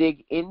 let's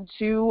dig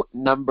into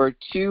number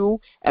 2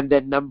 and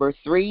then number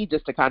 3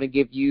 just to kind of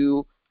give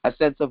you a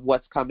sense of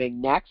what's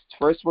coming next.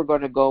 First, we're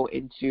going to go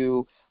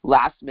into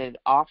last minute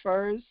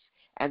offers,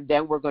 and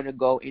then we're going to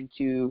go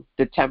into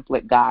the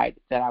template guide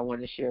that I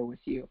want to share with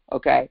you,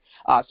 okay?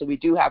 So we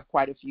do have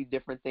quite a few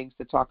different things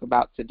to talk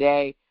about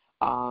today.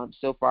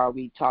 So far,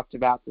 we talked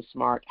about the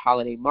smart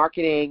holiday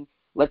marketing.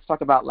 Let's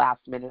talk about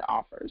last minute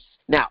offers.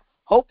 Now,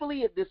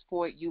 hopefully at this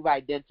point, you've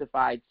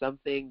identified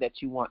something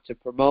that you want to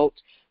promote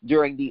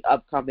during the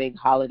upcoming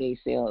holiday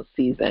sales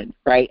season,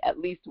 right? At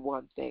least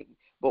one thing.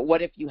 But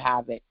what if you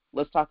haven't?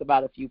 Let's talk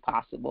about a few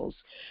possibles.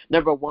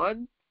 Number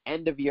 1,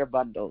 end of year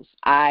bundles.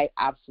 I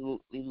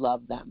absolutely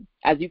love them.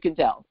 As you can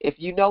tell, if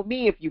you know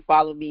me, if you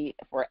follow me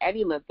for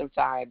any length of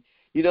time,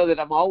 you know that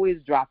I'm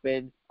always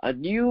dropping a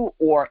new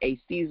or a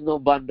seasonal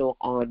bundle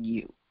on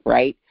you,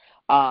 right?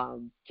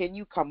 Can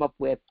you come up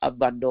with a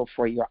bundle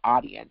for your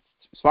audience?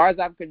 As far as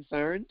I'm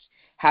concerned,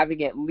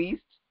 having at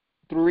least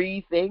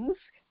 3 things,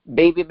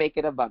 baby, make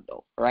it a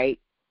bundle, right?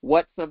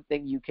 What's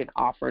something you can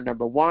offer,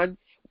 number 1,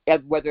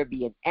 whether it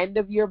be an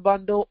end-of-year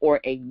bundle or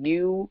a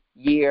new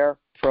year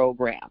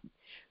program.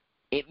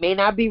 It may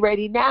not be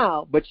ready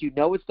now, but you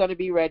know it's going to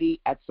be ready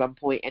at some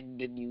point in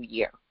the new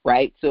year,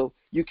 right? So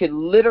you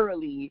can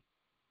literally,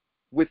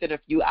 within a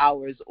few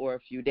hours or a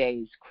few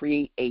days,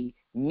 create a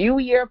new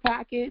year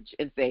package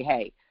and say,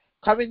 hey,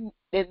 coming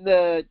in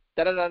the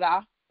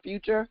da-da-da-da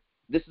future,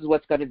 this is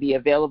what's going to be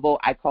available.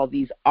 I call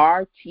these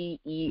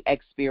RTE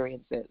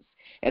experiences.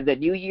 And the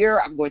new year,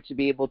 I'm going to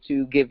be able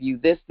to give you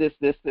this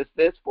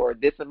for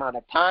this amount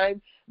of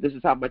time. This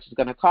is how much it's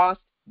going to cost.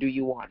 Do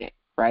you want it,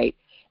 right?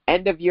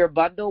 End of year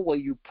bundle where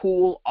you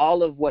pool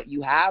all of what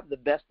you have, the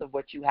best of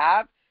what you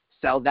have,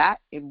 sell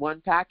that in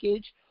one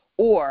package.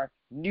 Or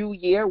new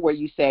year where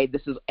you say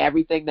this is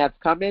everything that's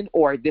coming,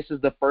 or this is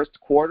the first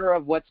quarter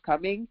of what's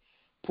coming,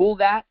 pull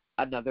that,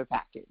 another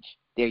package.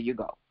 There you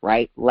go,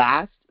 right?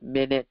 Last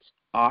minute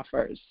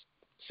offers.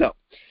 So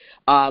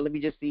let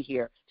me just see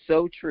here.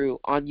 So true.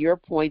 On your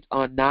point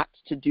on not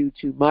to do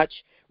too much,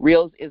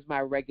 Reels is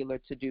my regular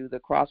to do. The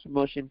cross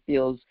promotion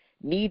feels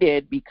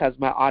needed because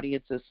my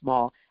audience is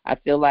small. I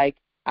feel like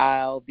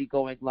I'll be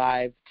going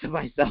live to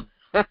myself.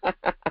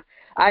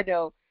 I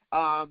know.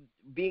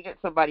 Being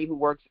somebody who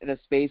works in a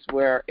space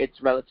where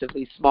it's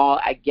relatively small,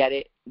 I get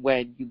it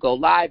when you go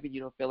live and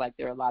you don't feel like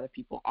there are a lot of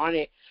people on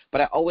it.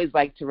 But I always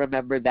like to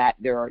remember that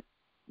there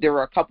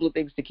are a couple of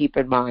things to keep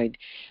in mind.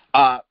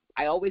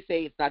 I always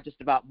say it's not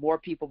just about more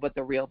people, but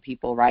the real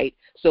people, right?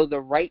 So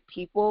the right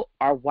people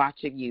are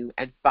watching you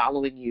and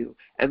following you,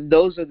 and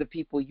those are the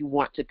people you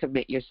want to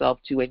commit yourself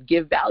to and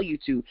give value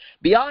to.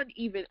 Beyond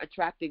even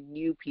attracting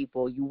new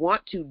people, you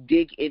want to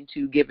dig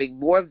into giving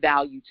more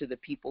value to the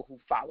people who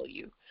follow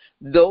you.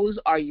 Those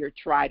are your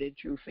tried and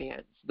true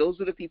fans.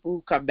 Those are the people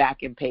who come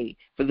back and pay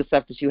for the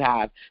stuff that you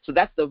have. So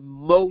that's the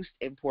most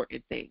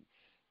important thing.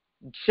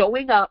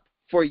 Showing up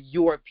for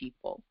your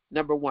people,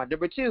 number 1.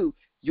 Number 2,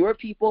 your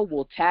people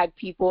will tag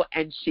people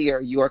and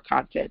share your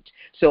content.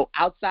 So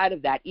outside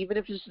of that, even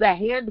if it's just a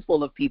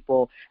handful of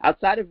people,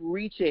 outside of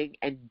reaching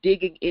and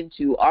digging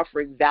into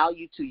offering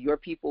value to your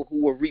people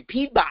who will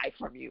repeat buy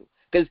from you,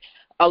 because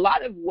a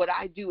lot of what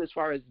I do as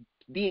far as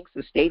being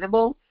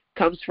sustainable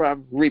comes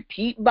from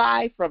repeat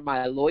buy from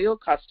my loyal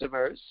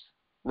customers,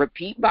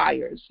 repeat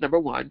buyers, number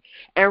 1,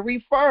 and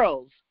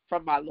referrals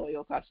from my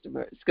loyal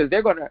customers, because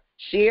they're going to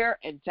share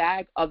and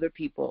tag other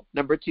people,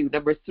 number 2.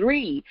 Number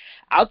 3,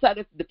 outside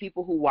of the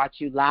people who watch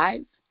you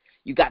live,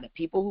 you got the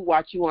people who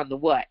watch you on the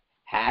what?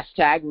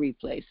 Hashtag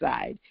replay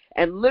side.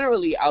 And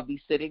literally, I'll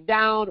be sitting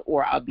down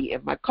or I'll be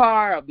in my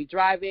car, I'll be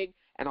driving,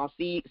 and I'll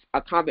see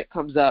a comment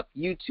comes up,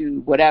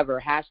 YouTube,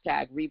 whatever,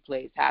 hashtag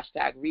replays,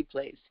 hashtag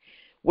replays.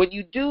 When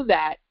you do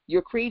that,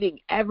 you're creating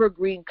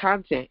evergreen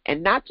content,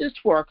 and not just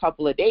for a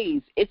couple of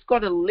days, it's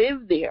going to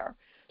live there.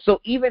 So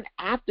even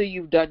after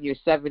you've done your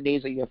 7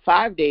 days or your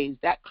 5 days,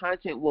 that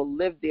content will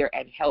live there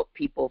and help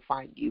people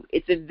find you.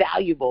 It's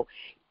invaluable,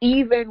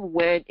 even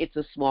when it's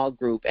a small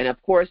group. And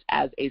of course,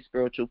 as a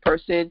spiritual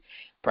person,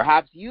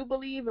 perhaps you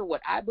believe in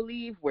what I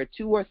believe, where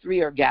 2 or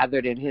 3 are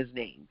gathered in his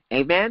name.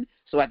 Amen?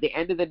 So at the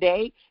end of the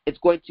day, it's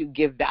going to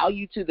give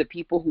value to the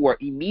people who are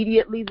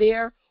immediately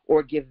there,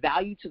 or give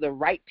value to the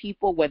right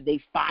people when they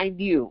find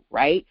you,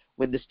 right?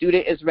 When the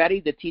student is ready,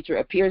 the teacher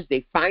appears,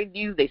 they find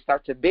you, they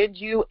start to binge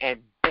you, and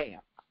bam.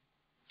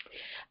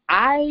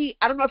 I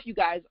don't know if you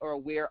guys are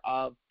aware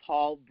of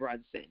Paul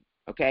Brunson,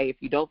 okay? If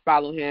you don't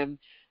follow him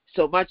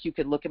so much, you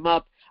can look him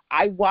up.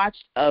 I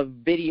watched a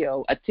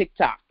video, a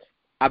TikTok,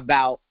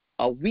 about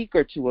a week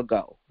or 2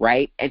 ago,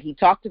 right? And he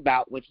talked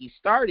about when he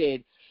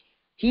started,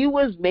 he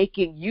was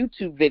making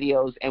YouTube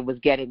videos and was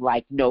getting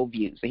like no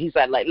views. And he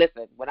said, like,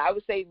 listen, when I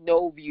would say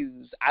no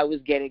views, I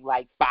was getting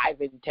like 5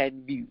 and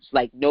 10 views,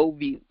 like no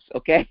views,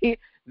 okay?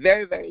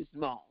 Very, very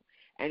small.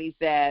 And he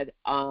said,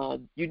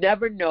 you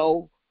never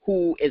know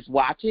who is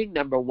watching,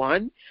 number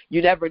 1.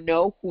 You never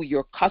know who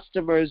your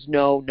customers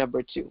know,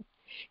 number 2.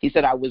 He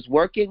said, I was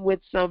working with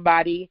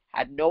somebody,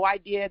 had no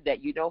idea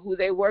that you know who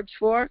they worked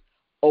for?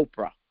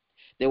 Oprah.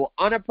 They were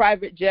on a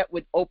private jet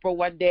with Oprah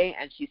one day,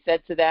 and she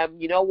said to them,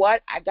 you know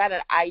what? I got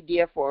an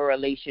idea for a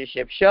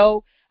relationship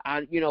show.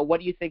 What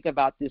do you think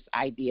about this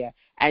idea?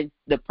 And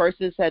the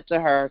person said to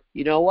her,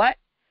 you know what?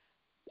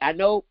 I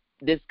know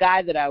this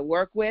guy that I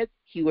work with,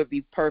 he would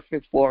be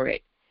perfect for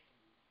it.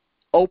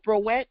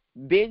 Oprah went,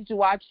 binge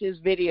watched his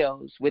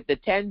videos with the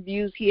 10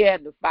 views here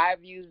and the 5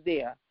 views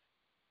there.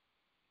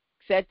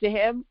 Said to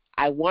him,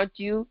 I want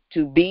you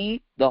to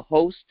be the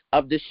host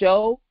of the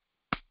show.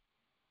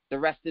 The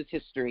rest is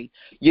history.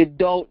 You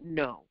don't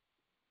know.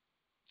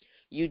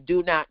 You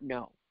do not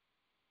know.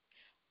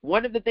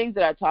 One of the things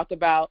that I talk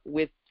about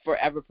with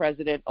Forever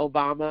President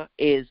Obama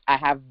is I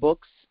have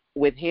books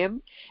with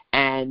him,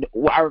 and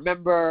I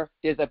remember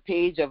there's a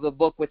page of the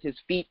book with his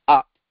feet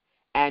up,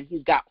 and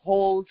he's got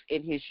holes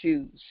in his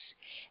shoes.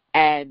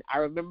 And I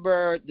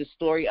remember the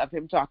story of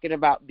him talking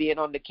about being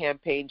on the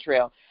campaign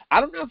trail. I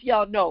don't know if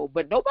y'all know,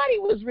 but nobody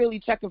was really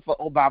checking for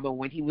Obama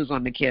when he was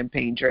on the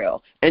campaign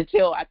trail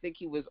until I think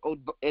he was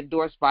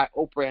endorsed by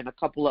Oprah and a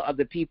couple of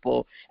other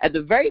people. At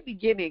the very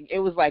beginning, it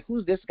was like,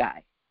 who's this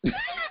guy?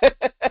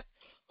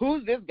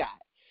 Who's this guy?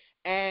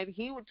 And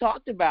he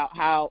talked about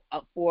how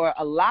for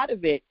a lot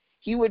of it,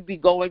 he would be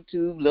going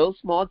to little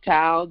small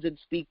towns and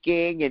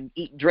speaking and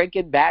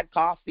drinking bad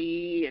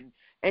coffee,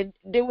 and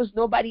there was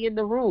nobody in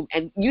the room.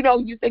 And,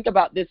 you think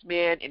about this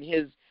man and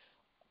his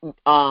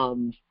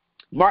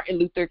Martin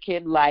Luther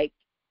King-like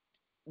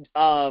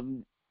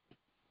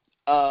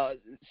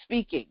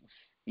speakings,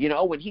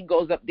 when he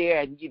goes up there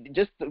and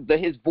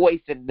his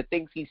voice and the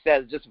things he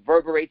says just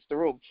reverberates the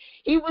room.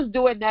 He was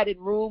doing that in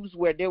rooms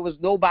where there was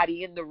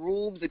nobody in the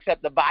rooms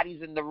except the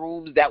bodies in the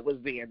rooms that was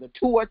there, the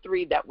 2 or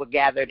 3 that were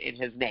gathered in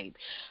his name.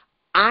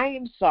 I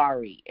am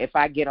sorry if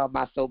I get on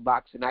my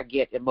soapbox and I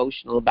get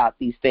emotional about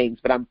these things,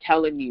 but I am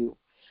telling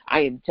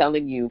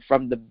you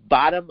from the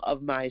bottom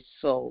of my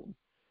soul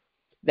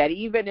that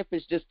even if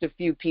it's just a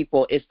few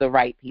people, it's the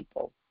right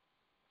people.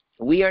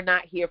 We are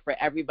not here for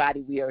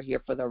everybody. We are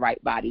here for the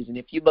right bodies. And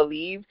if you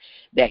believe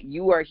that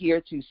you are here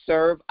to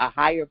serve a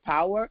higher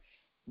power,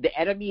 the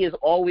enemy is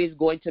always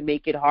going to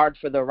make it hard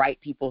for the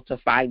right people to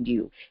find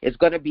you. It's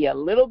going to be a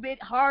little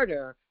bit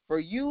harder for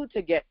you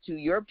to get to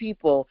your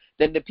people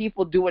than the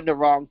people doing the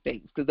wrong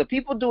things. Because the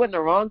people doing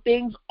the wrong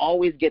things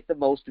always get the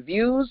most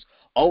views,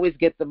 always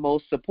get the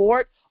most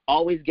support,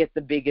 always get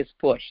the biggest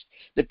push.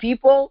 The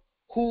people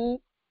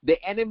who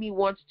the enemy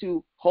wants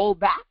to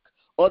hold back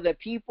are the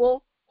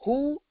people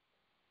who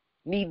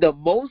need the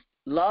most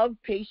love,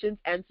 patience,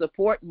 and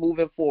support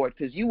moving forward,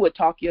 because you would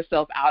talk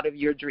yourself out of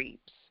your dreams.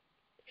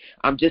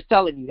 I'm just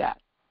telling you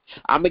that.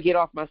 I'm going to get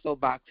off my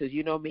soapbox because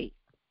you know me.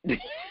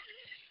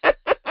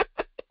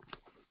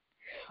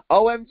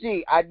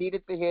 OMG, I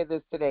needed to hear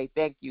this today.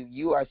 Thank you.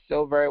 You are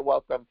so very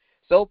welcome.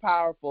 So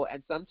powerful,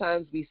 and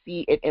sometimes we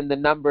see it in the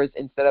numbers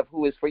instead of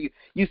who is for you.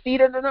 You see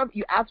it in the numbers.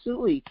 You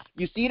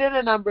see it in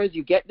the numbers.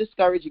 You get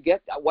discouraged. You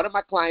get one of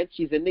my clients.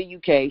 She's in the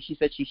UK. She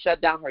said she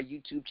shut down her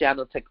YouTube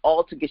channel. She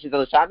said,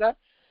 LaShanda,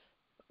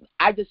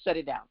 I just shut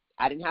it down.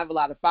 I didn't have a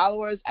lot of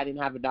followers. I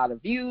didn't have a lot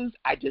of views.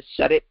 I just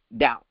shut it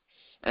down.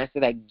 And I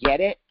said, I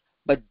get it,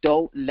 but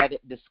don't let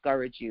it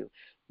discourage you.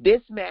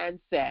 This man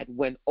said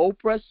when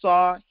Oprah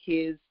saw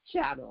his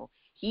channel,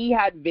 he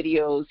had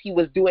videos. He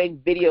was doing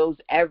videos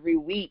every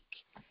week,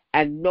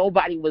 and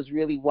nobody was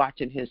really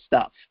watching his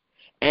stuff.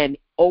 And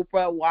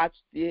Oprah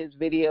watched his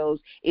videos.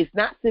 It's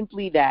not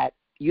simply that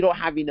you don't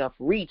have enough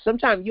reach.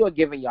 Sometimes you are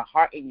giving your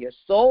heart and your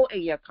soul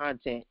and your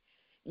content.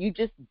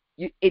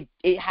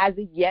 It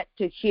hasn't yet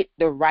to hit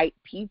the right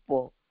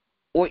people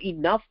or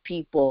enough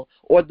people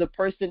or the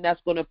person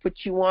that's going to put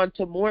you on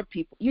to more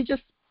people. You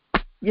just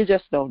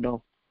don't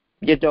know.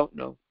 You don't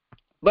know.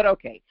 But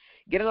okay,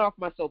 getting off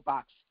my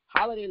soapbox.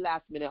 Holiday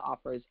last-minute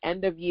offers,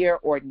 end of year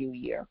or new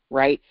year,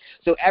 right?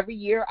 So every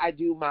year I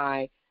do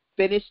my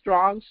finish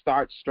strong,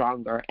 start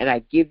stronger, and I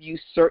give you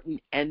certain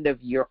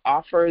end-of-year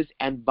offers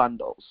and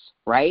bundles,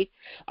 right?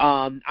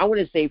 I want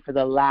to say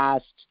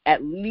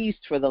at least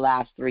for the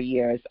last 3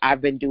 years, I've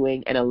been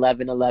doing an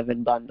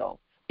 11/11 bundle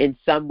in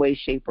some way,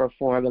 shape, or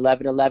form,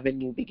 11/11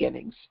 new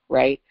beginnings,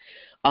 right?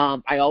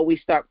 I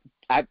always start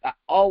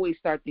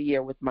the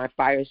year with my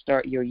Fire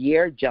Start Your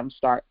Year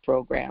Jumpstart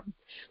program.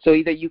 So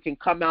either you can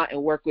come out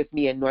and work with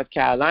me in North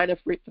Carolina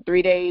for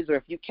 3 days, or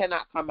if you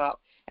cannot come out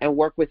and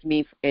work with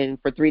me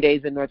for 3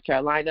 days in North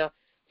Carolina,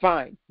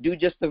 fine, do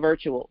just the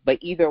virtual, but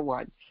either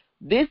one.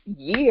 This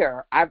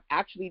year, I've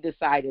actually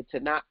decided to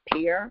not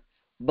pair,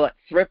 but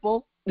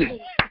triple. The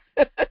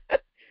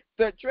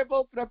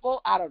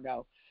triple, I don't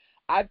know.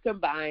 I've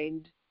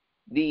combined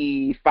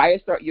the Fire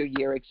Start Your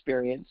Year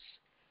experience,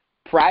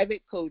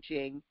 private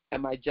coaching,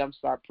 and my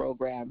Jumpstart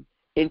program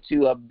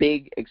into a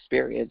big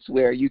experience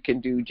where you can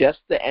do just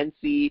the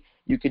NC,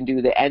 you can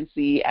do the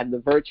NC and the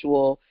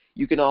virtual.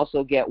 You can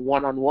also get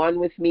one-on-one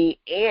with me,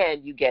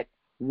 and you get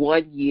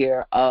 1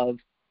 year of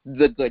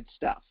the good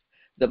stuff.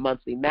 The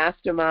monthly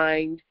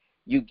mastermind,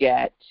 you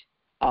get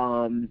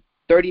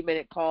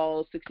 30-minute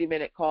calls,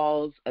 60-minute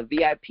calls, a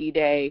VIP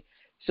day.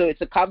 So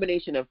it's a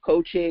combination of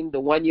coaching, the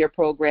 1 year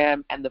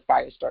program, and the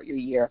Fire Start Your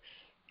Year.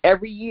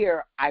 Every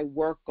year I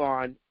work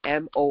on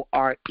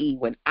MORE.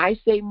 When I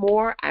say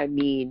more, I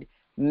mean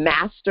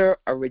master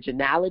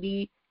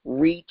originality,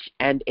 reach,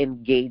 and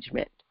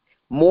engagement.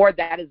 More,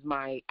 that is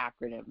my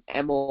acronym,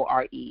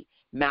 MORE.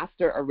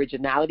 Master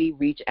originality,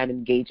 reach, and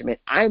engagement.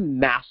 I'm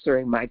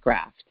mastering my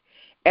craft.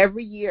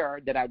 Every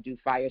year that I do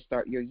Fire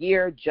Start Your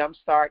Year,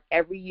 Jumpstart,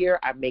 every year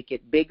I make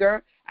it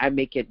bigger, I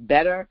make it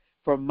better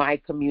for my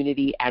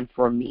community and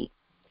for me.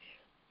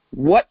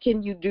 What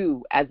can you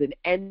do as an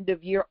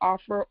end-of-year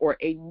offer or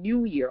a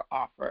new year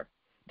offer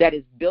that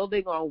is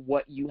building on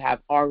what you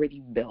have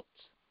already built?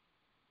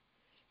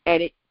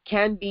 And it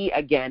can be,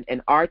 again,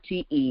 an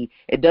RTE.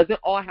 It doesn't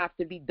all have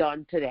to be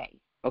done today,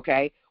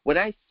 okay? When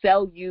I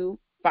sell you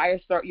Fire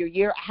Start Your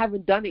Year, I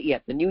haven't done it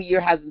yet. The new year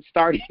hasn't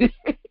started.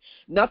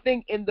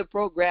 Nothing in the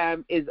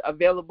program is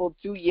available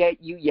to you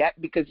yet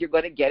because you're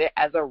going to get it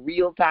as a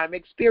real-time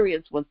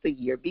experience once the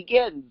year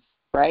begins,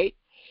 right?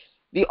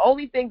 The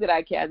only thing that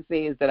I can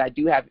say is that I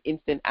do have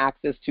instant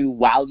access to,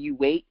 while you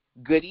wait,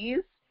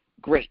 goodies.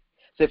 Great.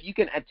 So if you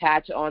can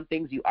attach on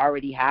things you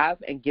already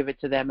have and give it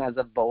to them as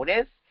a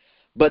bonus,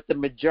 but the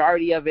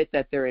majority of it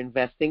that they're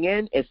investing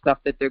in is stuff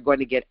that they're going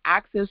to get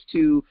access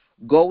to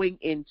going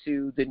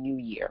into the new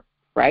year,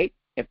 right?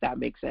 If that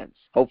makes sense,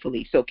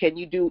 hopefully. So can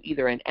you do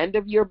either an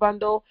end-of-year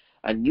bundle,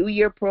 a new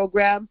year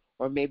program,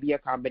 or maybe a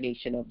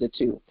combination of the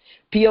two?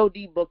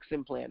 POD books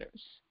and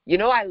planners. You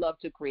know, I love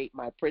to create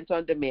my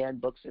print-on-demand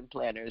books and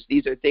planners.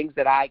 These are things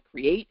that I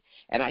create,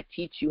 and I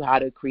teach you how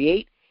to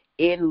create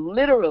in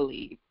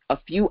literally a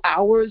few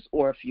hours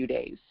or a few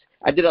days.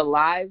 I did a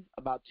live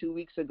about 2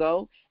 weeks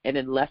ago, and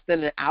in less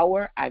than an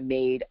hour, I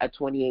made a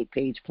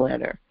 28-page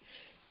planner.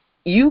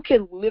 You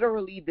can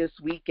literally this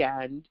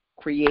weekend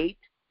create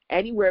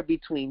anywhere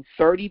between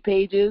 30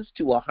 pages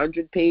to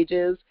 100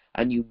 pages,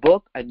 a new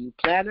book, a new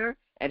planner,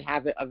 and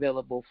have it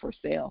available for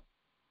sale.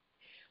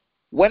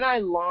 When I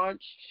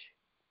launched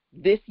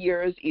this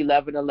year's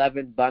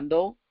 11/11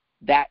 bundle,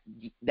 that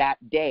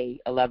day,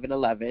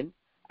 11/11,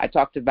 I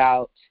talked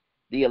about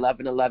the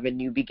 11/11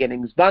 New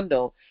Beginnings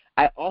bundle.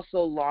 I also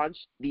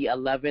launched the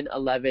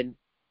 11/11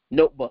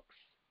 notebooks,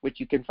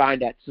 which you can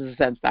find at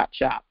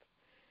SistaSense.shop.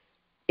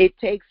 It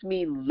takes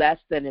me less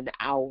than an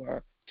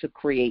hour to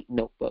create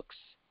notebooks,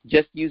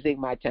 just using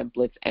my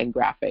templates and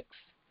graphics.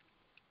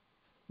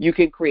 You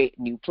can create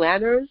new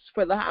planners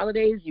for the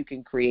holidays. You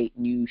can create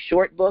new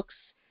short books,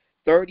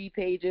 30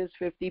 pages,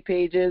 50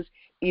 pages,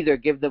 either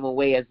give them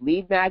away as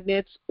lead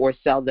magnets or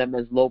sell them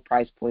as low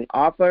price point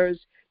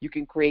offers. You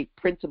can create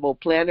printable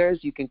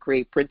planners. You can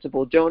create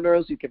printable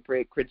journals. You can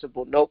create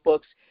printable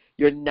notebooks.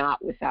 You're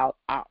not without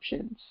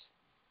options.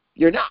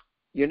 You're not.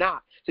 You're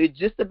not. So it's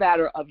just a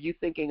matter of you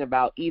thinking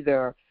about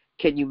either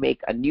can you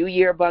make a new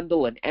year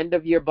bundle, an end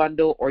of year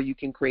bundle, or you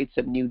can create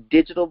some new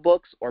digital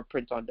books or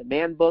print on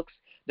demand books,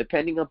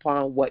 depending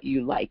upon what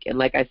you like. And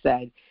like I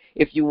said,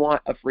 if you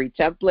want a free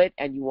template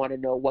and you want to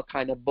know what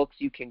kind of books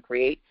you can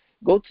create,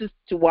 go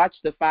to watch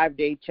the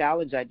 5-day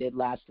challenge I did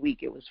last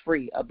week. It was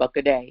free, $1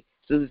 a day,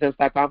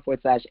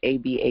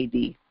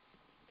 SistaSense.com/ABAD.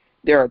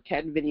 There are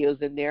 10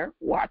 videos in there.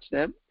 Watch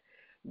them.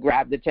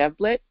 Grab the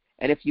template.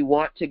 And if you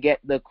want to get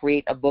the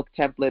Create a Book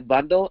Template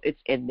bundle,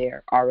 it's in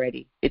there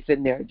already. It's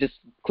in there. Just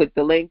click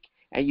the link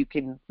and you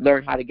can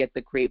learn how to get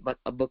the Create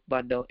a Book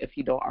bundle if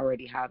you don't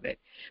already have it.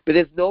 But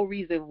there's no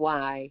reason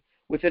why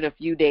within a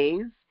few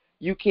days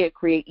you can't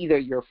create either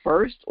your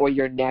first or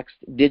your next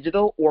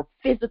digital or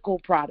physical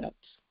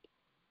products.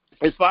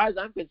 As far as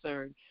I'm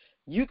concerned,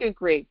 you can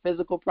create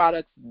physical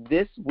products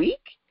this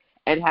week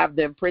and have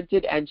them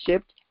printed and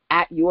shipped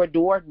at your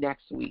door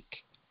next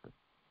week.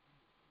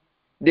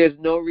 There's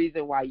no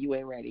reason why you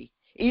ain't ready.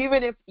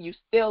 Even if you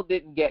still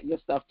didn't get your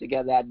stuff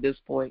together at this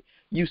point,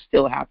 you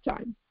still have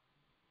time.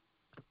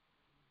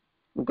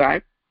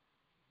 Okay?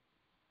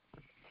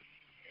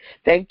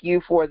 Thank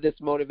you for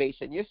this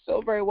motivation. You're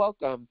so very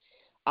welcome.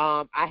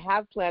 I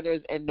have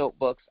planners and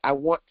notebooks I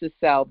want to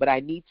sell, but I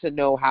need to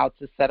know how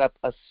to set up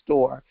a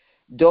store.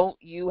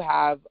 Don't you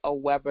have a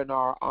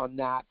webinar on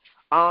that?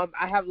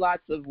 I have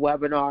lots of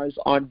webinars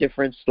on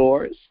different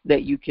stores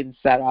that you can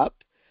set up.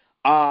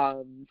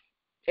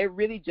 It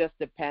really just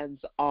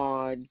depends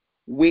on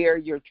where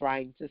you're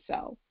trying to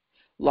sell.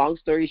 Long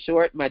story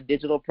short, my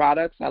digital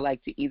products I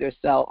like to either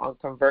sell on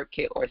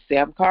ConvertKit or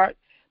Samcart.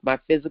 My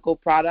physical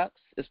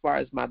products, as far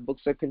as my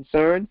books are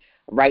concerned,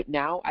 right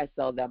now I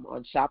sell them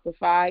on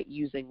Shopify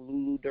using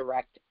Lulu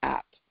Direct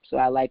app. So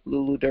I like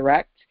Lulu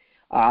Direct.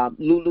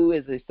 Lulu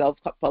is a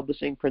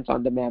self-publishing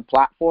print-on-demand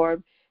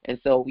platform. And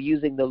so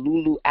using the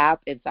Lulu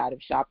app inside of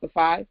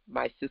Shopify,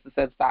 my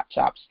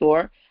SistaSense.shop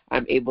store,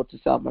 I'm able to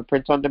sell my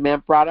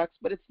print-on-demand products,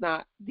 but it's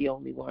not the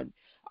only one.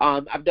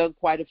 I've done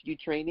quite a few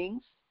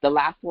trainings. The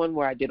last one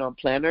where I did on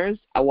planners,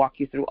 I walk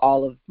you through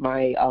all of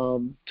my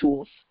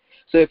tools.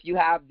 So if you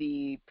have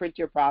the Print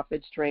Your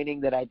Profits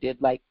training that I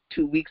did like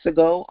 2 weeks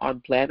ago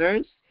on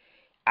planners,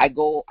 I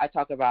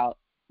talk about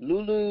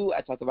Lulu,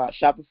 I talk about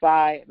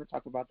Shopify, and I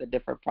talk about the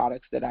different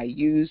products that I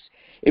use.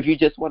 If you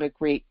just want to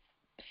create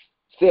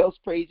sales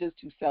pages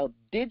to sell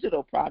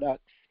digital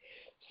products,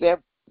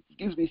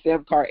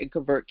 Samcart and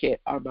ConvertKit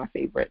are my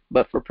favorite.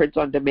 But for print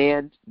on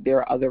demand, there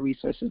are other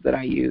resources that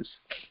I use.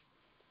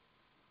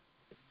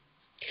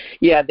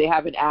 Yeah, they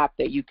have an app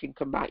that you can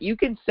combine. You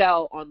can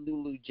sell on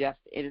Lulu just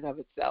in and of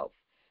itself,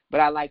 but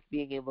I like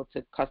being able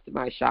to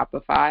customize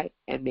Shopify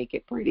and make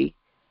it pretty,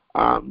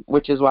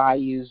 which is why I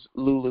use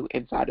Lulu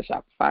inside of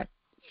Shopify.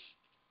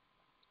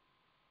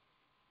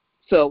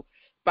 So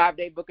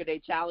 5-day book a day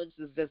challenge,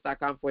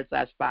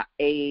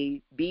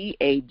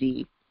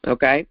 SistaSense.com/ABAD,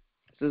 okay?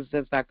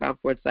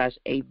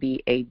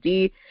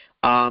 SistaSense.com/ABAD.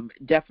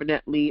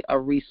 Definitely a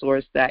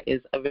resource that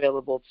is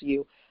available to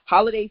you.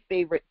 Holiday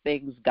favorite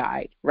things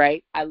guide,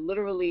 right? I'm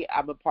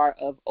a part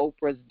of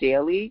Oprah's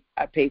Daily.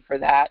 I pay for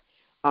that.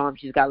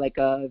 She's got like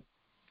a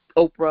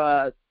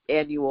Oprah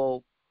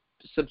annual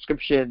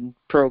subscription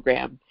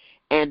program.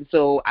 And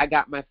so I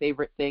got my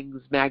favorite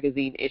things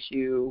magazine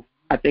issue,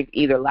 I think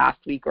either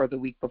last week or the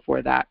week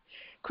before that.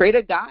 Create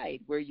a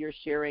guide where you're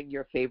sharing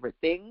your favorite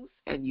things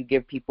and you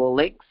give people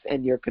links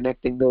and you're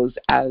connecting those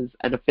as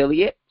an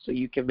affiliate so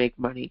you can make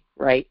money,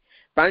 right?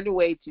 Find a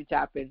way to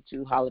tap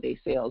into holiday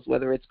sales,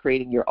 whether it's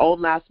creating your own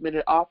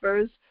last-minute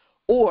offers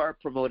or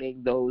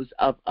promoting those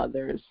of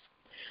others.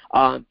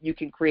 You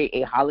can create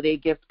a holiday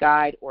gift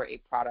guide or a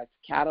product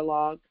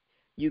catalog.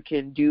 You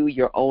can do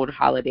your own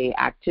holiday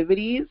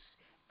activities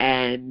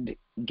and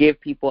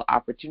give people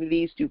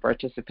opportunities to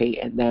participate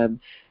in them.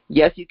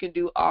 Yes, you can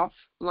do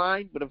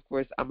offline, but of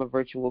course I'm a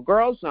virtual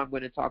girl, so I'm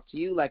going to talk to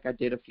you like I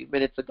did a few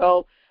minutes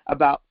ago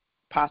about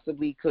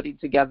possibly putting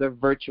together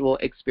virtual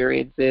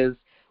experiences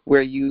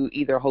where you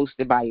either host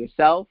it by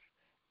yourself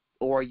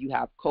or you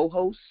have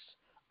co-hosts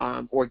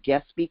or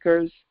guest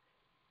speakers.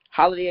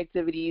 Holiday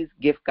activities,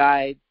 gift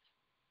guides,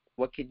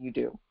 what can you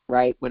do,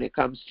 right, when it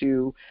comes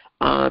to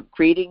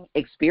creating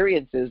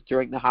experiences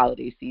during the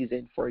holiday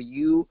season for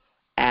you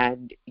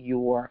and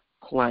your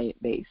client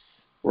base,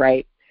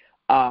 right?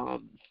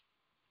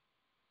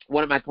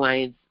 One of my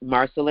clients,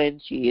 Marceline,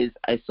 she is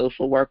a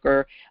social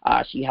worker.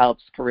 She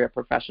helps career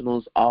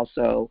professionals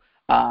also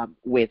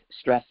with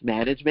stress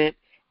management.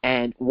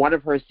 And one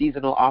of her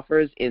seasonal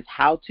offers is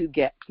How to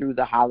Get Through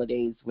the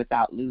Holidays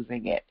Without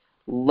Losing It.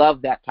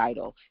 Love that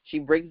title. She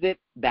brings it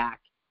back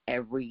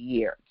every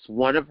year. It's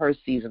one of her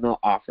seasonal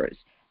offers.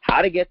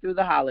 How to get through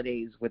the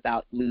holidays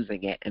without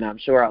losing it. And I'm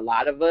sure a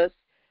lot of us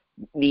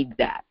need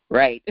that,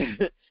 right?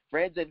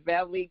 Friends and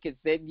family can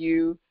send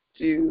you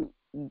to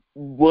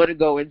want to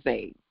go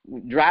insane,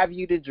 drive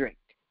you to drink.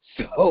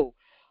 So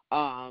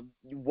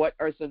what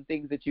are some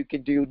things that you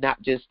can do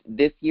not just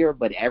this year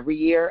but every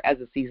year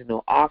as a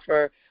seasonal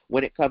offer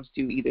when it comes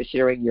to either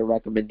sharing your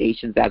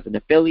recommendations as an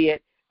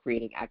affiliate,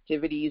 creating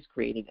activities,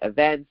 creating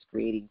events,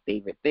 creating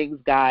favorite things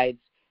guides?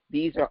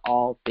 These are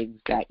all things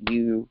that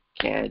you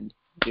can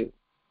do,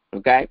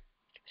 okay?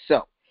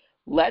 So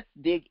let's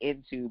dig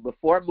into,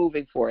 before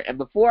moving forward, and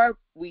before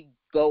we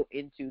go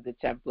into the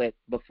template,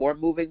 before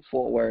moving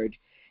forward,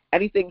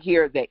 anything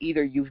here that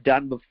either you've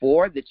done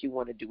before that you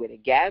want to do it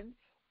again,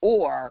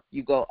 or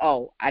you go,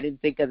 oh, I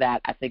didn't think of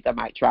that, I think I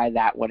might try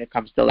that when it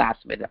comes to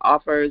last minute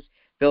offers,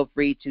 feel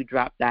free to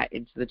drop that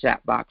into the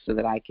chat box so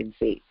that I can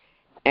see.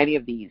 Any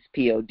of these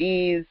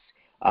PODs,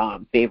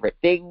 favorite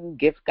thing,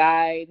 gift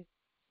guide,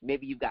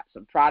 maybe you've got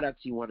some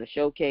products you want to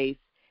showcase,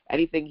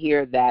 anything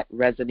here that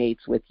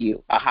resonates with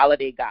you. A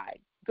holiday guide.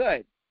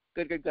 Good.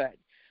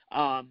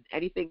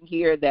 Anything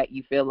here that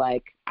you feel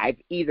like I've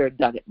either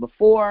done it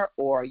before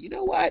or, you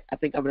know what, I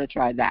think I'm going to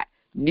try that.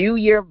 New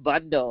Year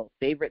bundle,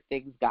 favorite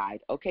things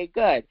guide. Okay,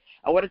 good.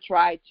 I want to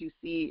try to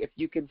see if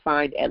you can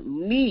find at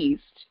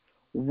least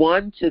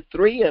 1 to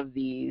 3 of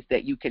these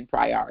that you can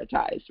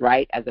prioritize,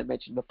 right? As I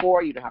mentioned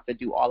before, you don't have to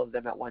do all of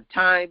them at one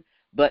time,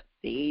 but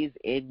phase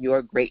in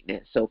your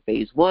greatness. So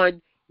phase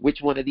 1,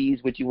 which one of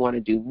these would you want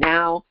to do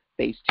now?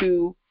 Phase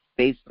 2,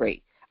 phase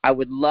 3. I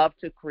would love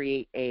to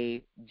create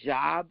a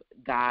job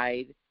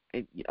guide.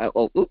 And, I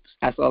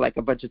saw like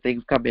a bunch of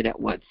things come in at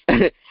once.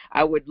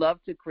 I would love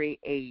to create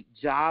a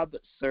job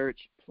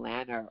search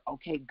planner.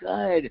 Okay,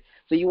 good.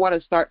 So you want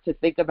to start to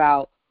think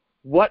about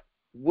what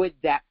would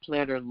that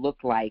planner look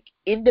like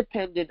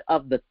independent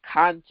of the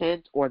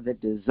content or the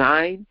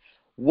design.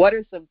 What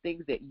are some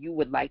things that you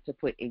would like to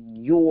put in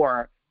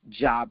your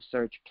job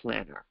search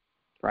planner,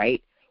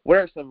 right? What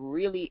are some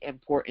really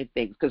important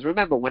things? Because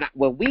remember,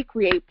 when we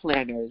create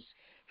planners,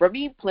 for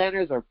me,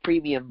 planners are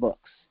premium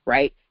books,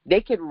 right?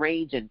 They can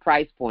range in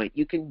price point.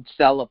 You can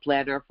sell a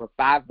planner for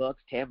 $5,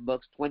 $10,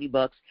 $20,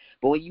 but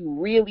when you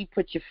really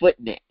put your foot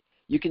in it,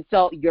 you can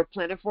sell your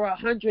planner for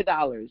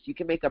 $100. You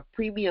can make a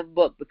premium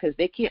book because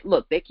they can't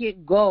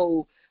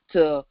go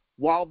to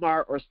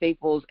Walmart or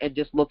Staples and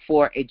just look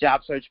for a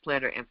job search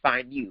planner and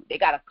find you. They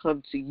got to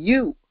come to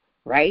you,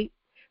 right?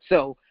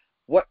 So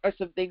what are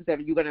some things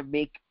that you're going to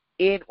make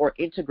in or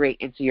integrate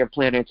into your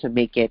planner to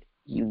make it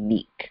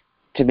unique?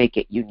 And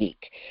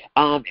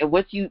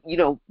once you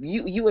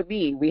and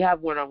me, we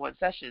have one-on-one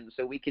sessions,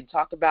 so we can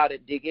talk about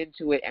it, dig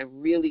into it,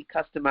 and really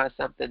customize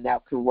something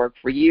that could work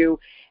for you.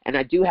 And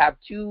I do have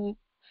 2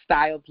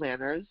 style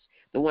planners,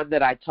 the one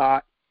that I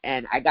taught,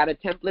 and I got a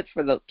template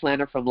for the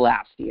planner from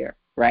last year,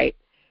 right?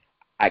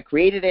 I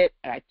created it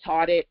and I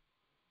taught it.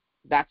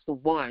 That's the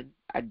one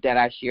that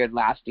I shared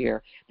last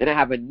year. Then I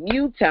have a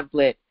new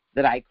template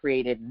that I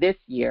created this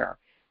year.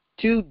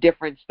 2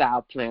 different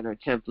style planner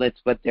templates,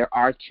 but there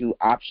are 2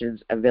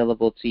 options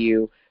available to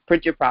you.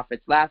 Print Your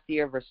Profits last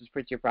year versus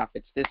Print Your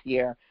Profits this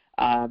year.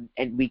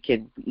 And we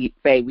can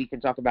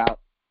talk about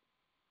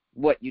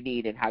what you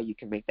need and how you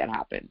can make that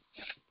happen.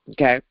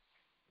 Okay?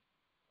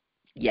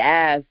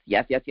 Yes.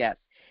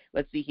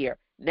 Let's see here.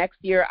 Next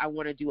year, I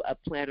want to do a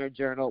planner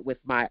journal with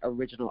my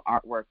original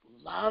artwork.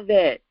 Love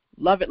it.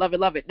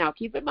 Now,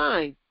 keep in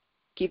mind,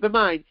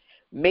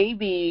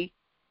 maybe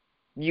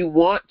you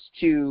want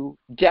to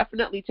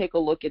definitely take a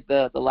look at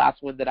the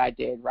last one that I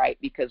did, right?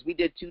 Because we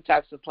did 2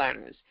 types of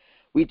planners.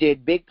 We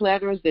did big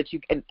planners that you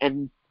can,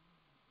 and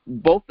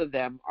both of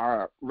them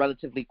are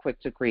relatively quick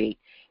to create.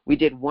 We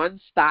did one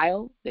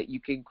style that you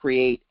can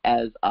create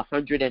as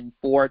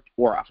 104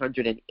 or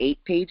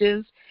 108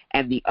 pages,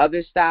 and the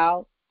other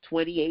style,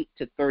 28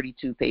 to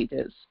 32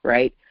 pages,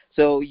 right?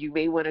 So you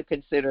may want to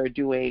consider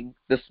doing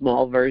the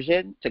small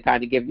version to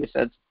kind of give you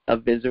a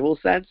visual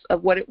sense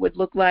of what it would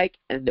look like,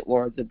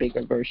 or the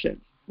bigger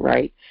version,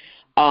 right?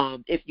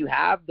 If you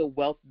have the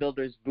Wealth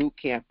Builders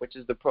Bootcamp, which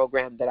is the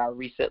program that I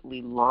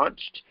recently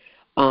launched,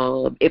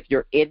 if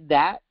you're in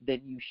that,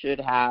 then you should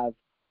have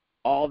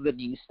all the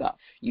new stuff.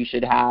 You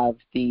should have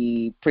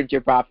the Print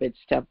Your Profits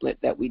template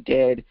that we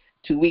did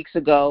 2 weeks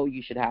ago.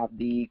 You should have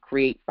the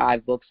Create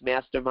 5 Books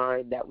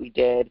Mastermind that we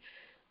did.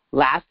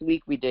 Last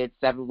week we did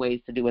 7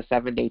 ways to do a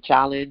 7-day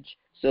challenge.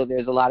 So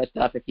there's a lot of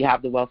stuff. If you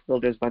have the Wealth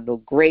Builders bundle,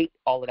 great.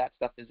 All of that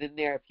stuff is in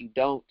there. If you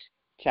don't,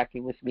 check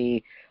in with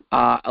me.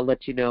 I'll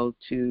let you know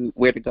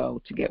where to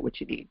go to get what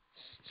you need.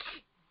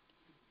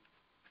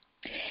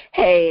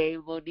 Hey,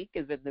 Monique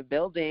is in the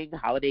building.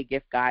 Holiday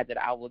gift guide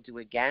that I will do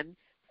again.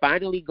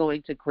 Finally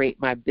going to create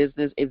my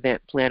business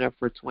event planner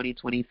for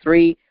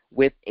 2023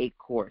 with a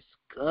course.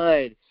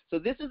 Good. So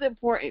this is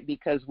important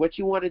because what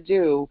you want to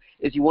do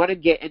is you want to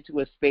get into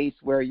a space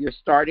where you're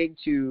starting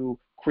to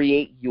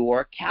create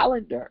your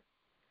calendar.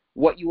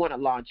 What you want to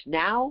launch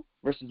now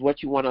versus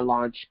what you want to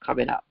launch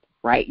coming up,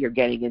 right? You're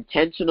getting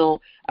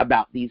intentional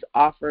about these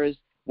offers,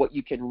 what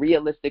you can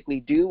realistically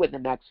do in the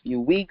next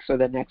few weeks or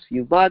the next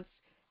few months,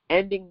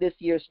 ending this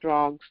year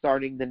strong,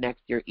 starting the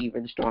next year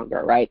even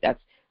stronger, right?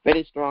 That's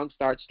finish strong,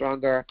 start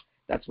stronger.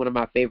 That's one of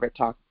my favorite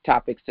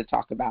topics to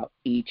talk about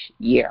each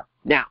year.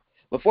 Now,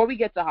 before we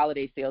get to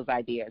holiday sales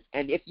ideas,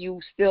 and if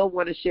you still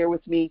want to share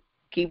with me,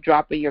 keep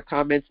dropping your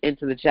comments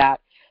into the chat.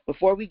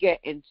 Before we get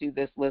into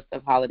this list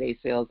of holiday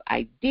sales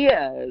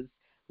ideas,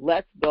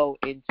 let's go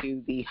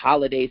into the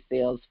holiday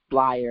sales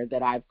flyer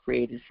that I've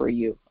created for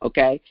you,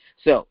 okay?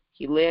 So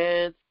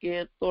let's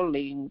get the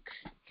link.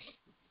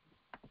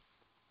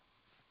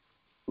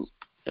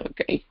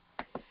 Okay.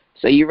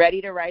 So you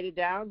ready to write it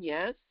down?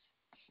 Yes?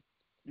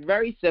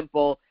 Very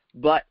simple,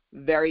 but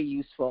very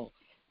useful.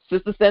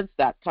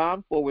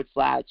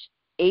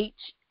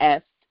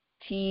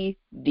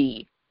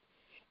 SistaSense.com/HSTD.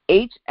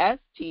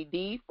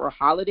 HSTD for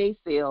holiday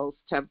sales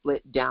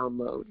template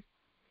download.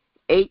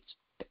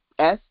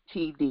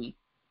 HSTD.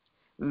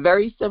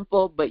 Very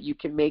simple, but you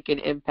can make an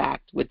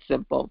impact with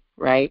simple,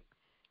 right?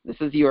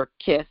 This is your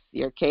KISS,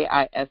 your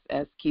KISS,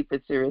 Keep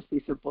It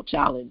Seriously Simple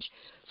Challenge.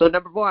 So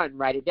number 1,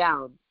 write it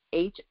down.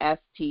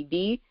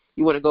 HSTD.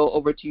 You want to go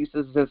over to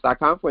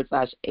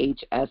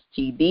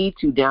SistaSense.com/HSTD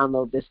to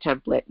download this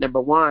template. Number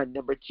 1.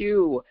 Number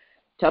 2,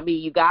 tell me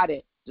you got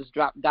it. Just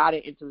drop got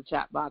it into the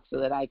chat box so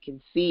that I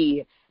can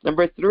see.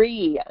 Number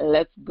 3,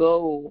 let's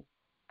go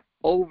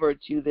over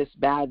to this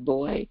bad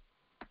boy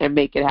and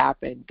make it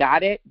happen.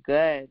 Got it?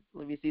 Good.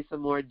 Let me see some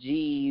more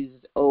G's,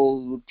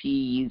 O's,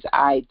 P's,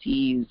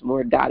 IT's,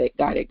 more got it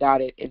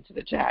into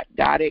the chat.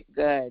 Got it?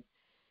 Good.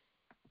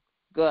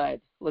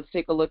 Good. Let's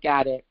take a look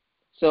at it.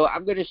 So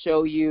I'm going to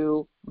show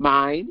you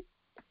mine.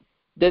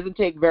 Doesn't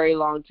take very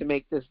long to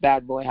make this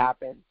bad boy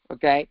happen,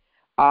 okay?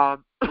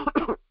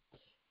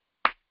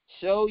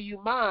 Show you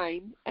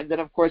mine, and then,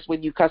 of course,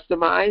 when you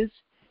customize,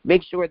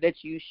 make sure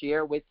that you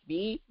share with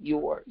me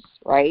yours,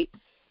 right?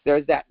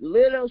 There's that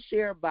little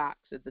share box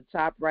at the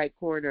top right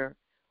corner,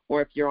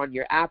 or if you're on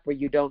your app where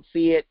you don't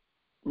see it,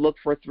 look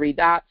for 3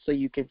 dots so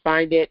you can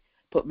find it.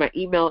 Put my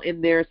email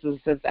in there,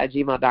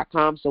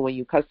 sistasense@gmail.com, so when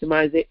you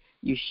customize it,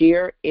 you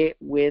share it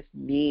with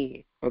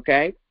me,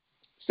 okay?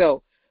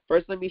 So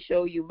first let me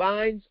show you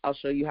mine. I'll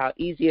show you how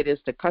easy it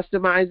is to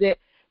customize it.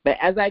 But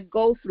as I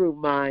go through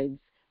mine,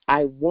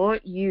 I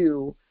want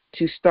you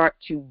to start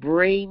to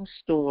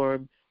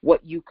brainstorm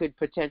what you could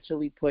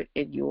potentially put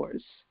in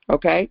yours,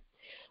 okay?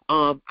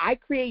 I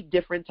create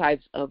different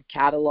types of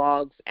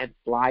catalogs and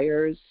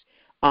flyers,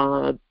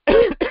 and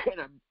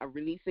I'm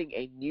releasing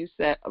a new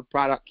set of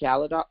product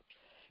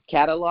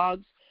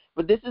catalogs,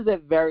 but this is a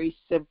very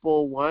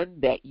simple one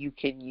that you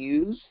can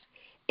use.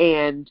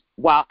 And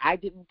while I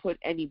didn't put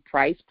any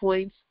price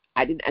points,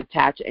 I didn't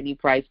attach any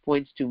price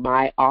points to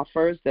my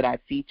offers that I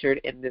featured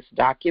in this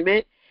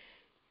document.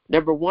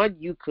 Number 1,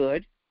 you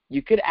could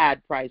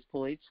add price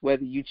points,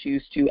 whether you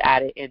choose to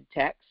add it in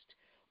text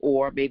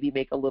or maybe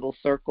make a little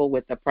circle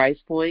with the price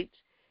point.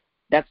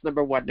 That's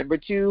number 1. Number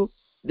 2,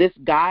 This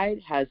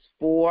guide has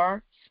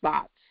 4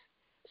 spots.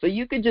 So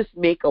you can just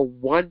make a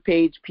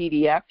 1-page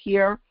PDF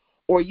here,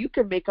 or you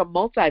can make a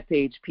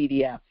multi-page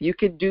PDF. You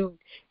can do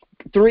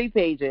 3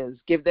 pages,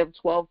 give them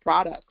 12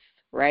 products,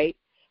 right?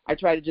 I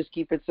try to just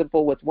keep it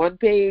simple with 1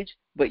 page,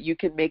 but you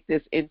can make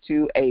this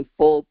into a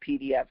full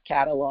PDF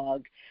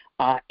catalog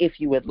if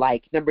you would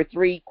like. Number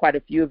 3, quite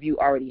a few of you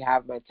already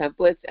have my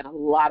templates, and a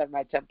lot of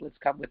my templates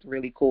come with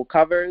really cool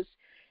covers.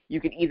 You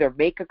can either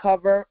make a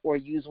cover or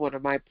use one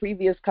of my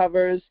previous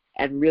covers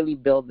and really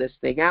build this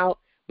thing out.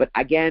 But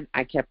again,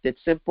 I kept it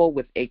simple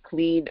with a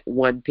clean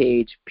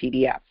 1-page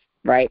PDF,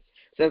 right?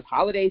 It says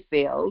holiday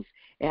sales.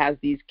 It has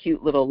these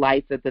cute little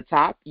lights at the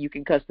top. You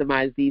can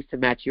customize these to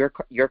match your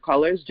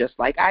colors, just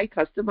like I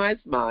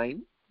customized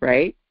mine,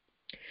 right?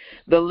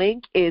 The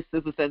link is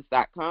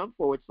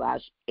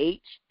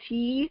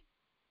sistasense.com/HT.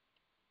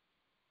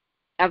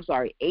 I'm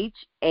sorry,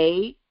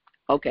 HA.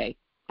 Okay,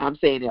 I'm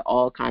saying it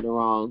all kind of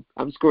wrong.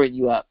 I'm screwing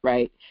you up,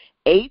 right?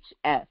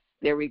 HS.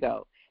 There we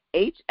go.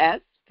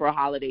 HS for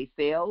holiday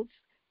sales.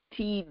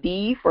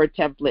 TD for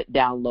template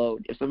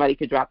download. If somebody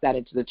could drop that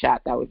into the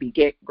chat, that would be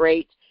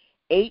great.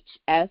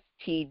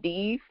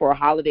 HSTD for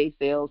holiday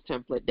sales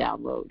template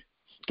download.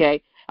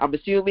 Okay, I'm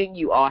assuming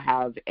you all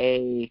have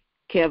a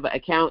Canva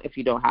account. If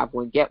you don't have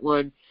one, get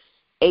one.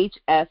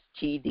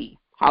 HSTD,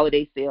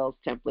 holiday sales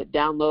template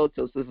download.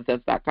 So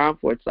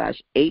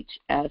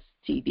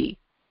sistasense.com/HSTD.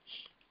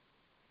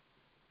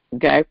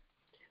 Okay,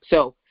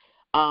 so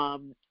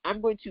I'm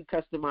going to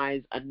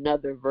customize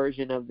another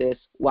version of this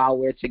while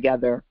we're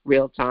together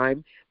real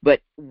time.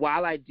 But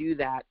while I do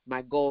that,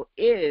 my goal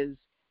is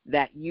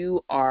that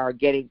you are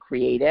getting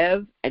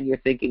creative and you're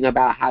thinking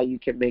about how you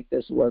can make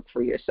this work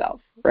for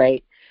yourself,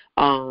 right?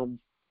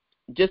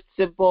 Just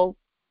simple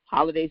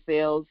holiday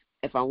sales.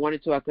 If I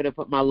wanted to, I could have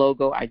put my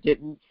logo. I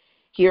didn't.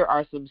 Here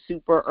are some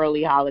super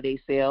early holiday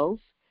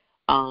sales.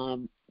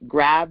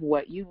 Grab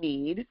what you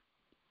need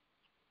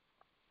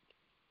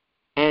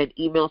and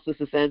email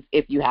SistaSense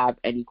if you have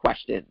any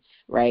questions,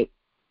 right?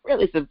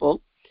 Really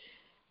simple.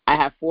 I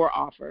have 4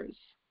 offers.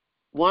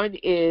 One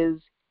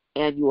is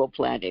annual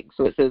planning.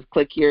 So it says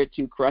click here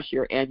to crush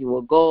your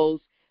annual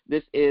goals.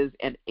 This is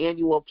an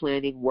annual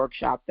planning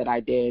workshop that I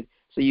did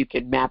so you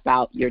can map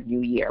out your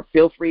new year.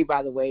 Feel free,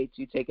 by the way,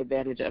 to take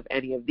advantage of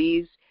any of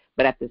these,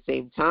 but at the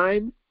same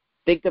time,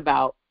 think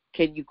about,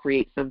 can you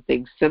create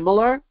something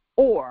similar,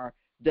 or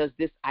does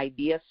this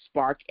idea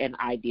spark an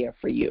idea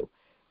for you?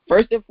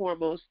 First and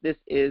foremost, this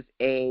is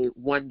a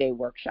 1-day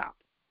workshop.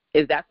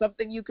 Is that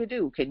something you could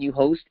do? Can you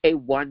host a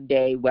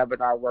 1-day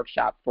webinar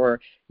workshop for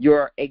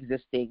your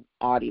existing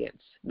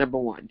audience? Number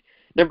 1.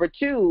 Number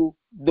 2,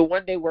 the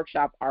 1-day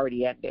workshop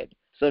already ended.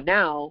 So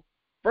now,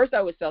 first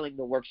I was selling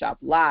the workshop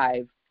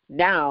live.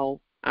 Now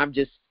I'm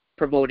just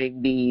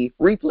promoting the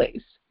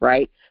replays,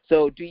 right?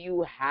 So do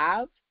you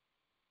have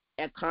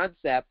a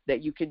concept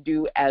that you can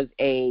do as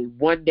a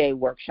 1-day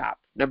workshop?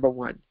 Number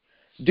 1.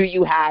 Do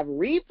you have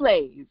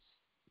replays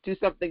to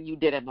something you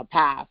did in the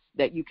past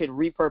that you can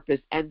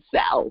repurpose and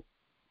sell?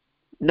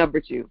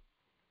 Number 2.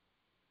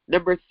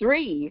 Number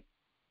 3,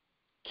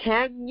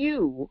 can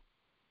you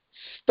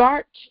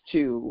start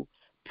to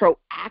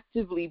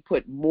proactively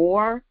put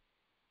more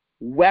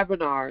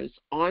webinars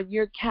on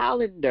your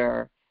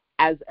calendar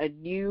as a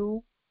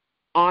new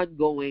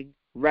ongoing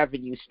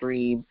revenue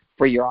stream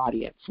for your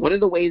audience? One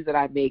of the ways that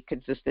I make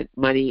consistent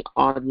money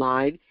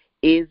online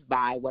is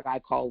by what I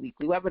call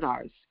weekly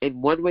webinars.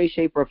 In one way,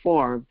 shape, or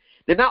form,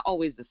 they're not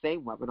always the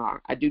same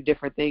webinar. I do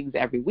different things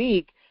every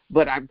week,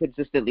 but I'm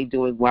consistently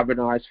doing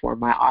webinars for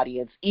my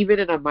audience. Even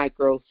in a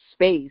micro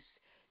space,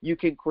 you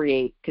can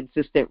create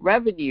consistent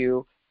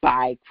revenue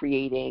by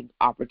creating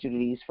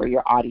opportunities for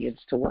your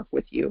audience to work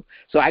with you.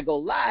 So I go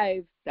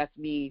live, that's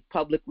me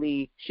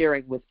publicly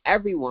sharing with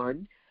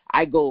everyone.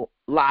 I go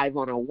live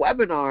on a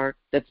webinar,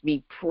 that's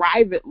me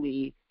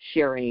privately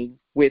sharing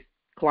with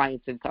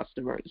clients and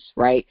customers,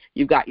 right?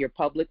 You've got your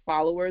public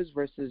followers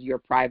versus your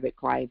private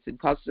clients and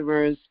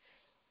customers.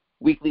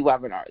 Weekly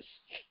webinars.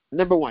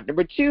 Number 1.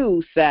 Number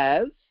 2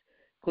 says,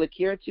 click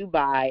here to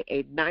buy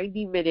a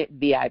 90-minute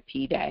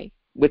VIP day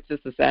with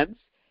SistaSense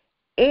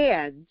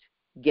and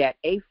get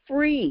a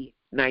free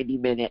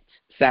 90-minute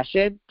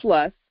session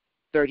plus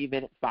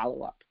 30-minute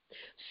follow-up.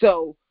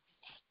 So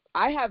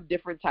I have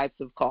different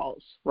types of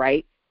calls,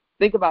 right?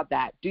 Think about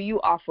that. Do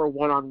you offer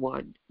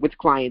one-on-one with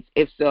clients?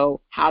 If so,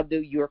 how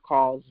do your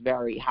calls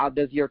vary? How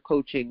does your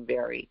coaching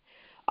vary?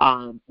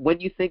 When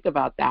you think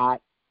about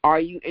that, are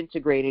you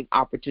integrating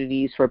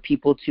opportunities for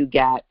people to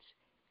get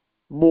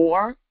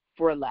more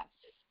for less,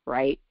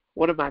 right?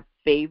 One of my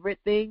favorite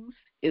things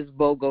is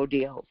BOGO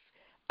deals.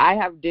 I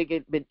have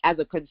been, as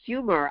a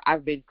consumer,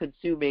 I've been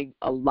consuming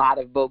a lot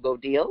of BOGO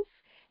deals.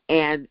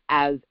 And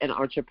as an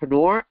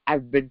entrepreneur,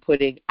 I've been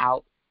putting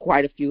out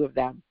quite a few of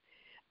them.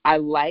 I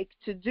like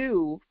to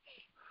do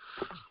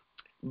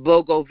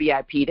BOGO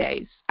VIP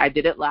days. I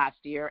did it last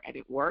year and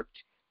it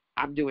worked.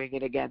 I'm doing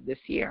it again this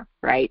year,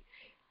 right?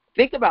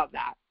 Think about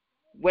that.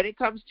 When it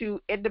comes to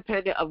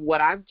independent of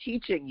what I'm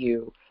teaching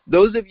you,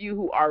 those of you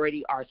who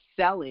already are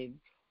selling,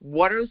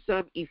 What are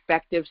some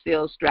effective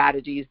sales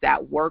strategies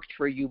that worked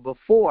for you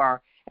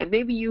before, and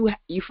maybe you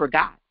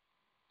forgot?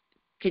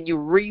 Can you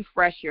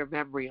refresh your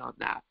memory on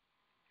that?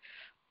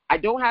 I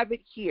don't have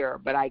it here,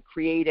 but I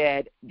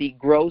created the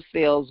Grow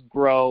Sales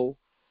Grow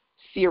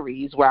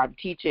series where I'm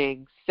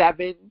teaching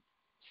 7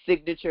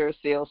 signature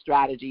sales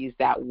strategies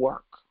that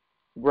work.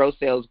 Grow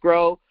Sales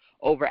Grow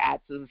over at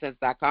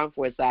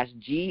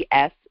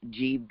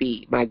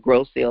SistaSense.com/GSGB, my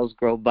Grow Sales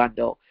Grow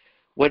bundle.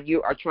 When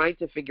you are trying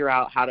to figure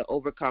out how to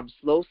overcome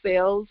slow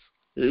sales,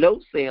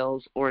 low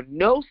sales, or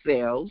no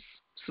sales,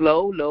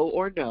 slow, low,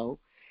 or no,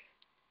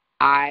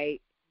 I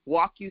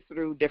walk you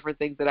through different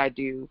things that I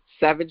do,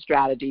 7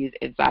 strategies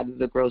inside of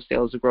the Grow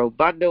Sales Grow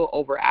bundle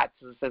over at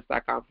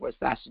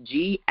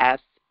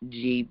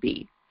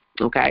SistaSense.com/GSGB.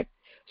 Okay?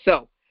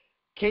 So,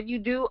 can you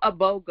do a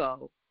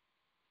BOGO?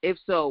 If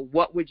so,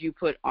 what would you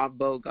put on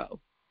BOGO,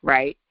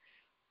 right?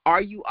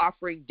 Are you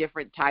offering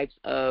different types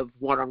of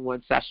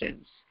one-on-one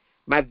sessions?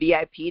 My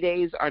VIP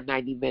days are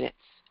 90 minutes.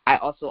 I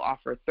also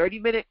offer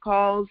 30-minute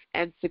calls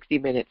and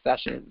 60-minute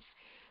sessions.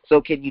 So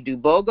can you do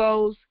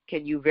BOGOs?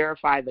 Can you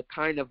verify the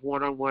kind of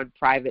one-on-one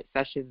private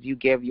sessions you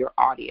give your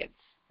audience,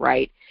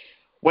 right?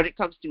 When it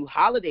comes to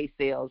holiday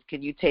sales,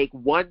 can you take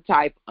one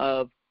type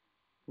of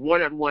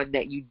one-on-one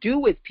that you do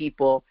with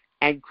people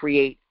and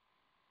create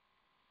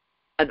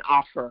an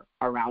offer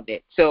around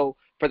it? So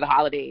for the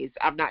holidays,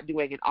 I'm not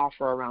doing an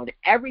offer around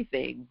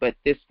everything, but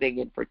this thing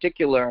in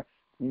particular,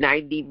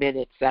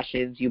 90-minute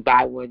sessions, you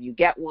buy one, you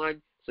get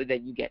one, so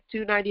then you get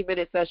 2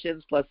 90-minute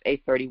sessions plus a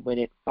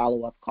 30-minute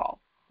follow-up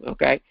call,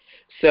 okay?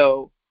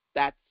 So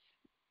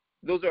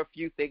those are a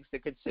few things to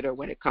consider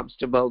when it comes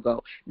to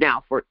BOGO.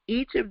 Now, for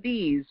each of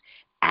these,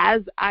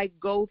 as I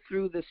go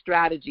through the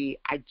strategy,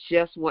 I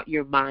just want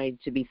your mind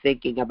to be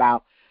thinking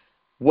about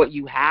what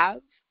you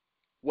have,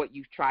 what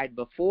you've tried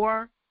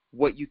before,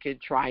 what you can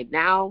try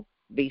now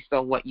based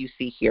on what you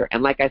see here.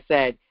 And like I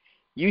said,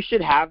 you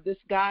should have this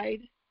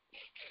guide.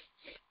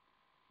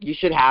 You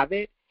should have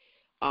it.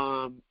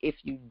 If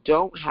you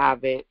don't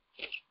have it,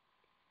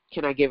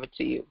 can I give it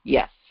to you?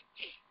 Yes.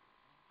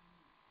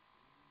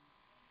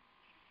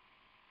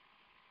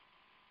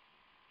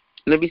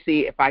 Let me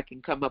see if I can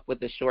come up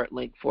with a short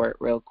link for it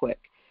real quick.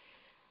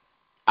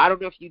 I don't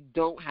know if you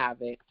don't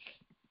have it,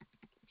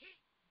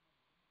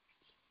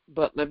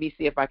 but let me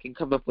see if I can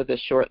come up with a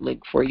short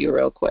link for you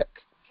real quick.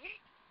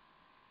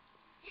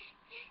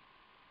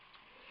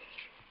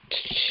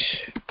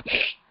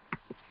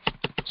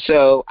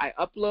 So I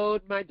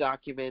upload my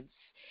documents.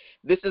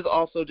 This is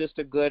also just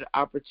a good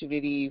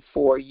opportunity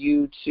for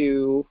you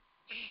to,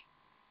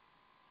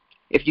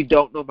 if you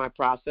don't know my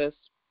process,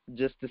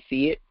 just to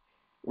see it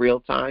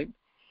real time.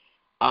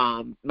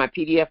 My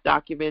PDF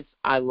documents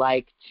I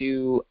like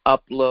to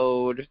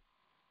upload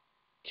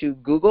to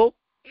Google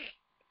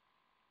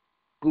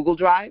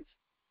Drive,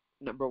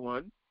 number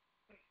one.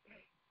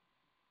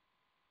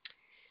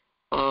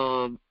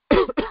 And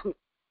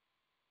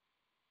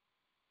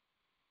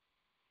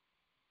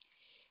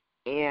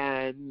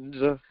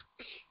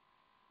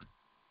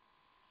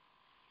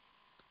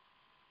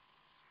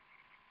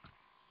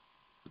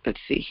let's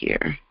see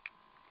here.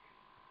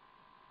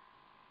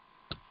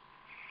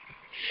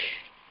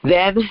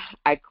 Then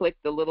I click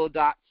the little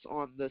dots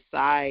on the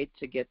side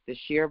to get the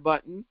share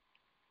button.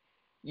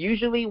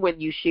 Usually when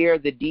you share,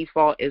 the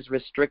default is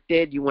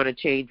restricted. You want to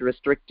change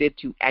restricted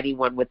to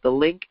anyone with the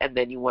link, and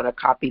then you want to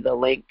copy the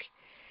link.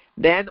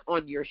 Then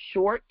on your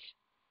short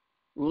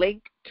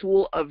link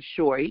tool of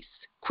choice,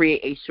 create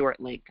a short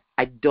link.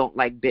 I don't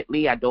like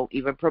Bitly. I don't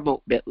even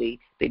promote Bitly.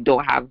 They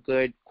don't have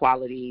good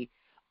quality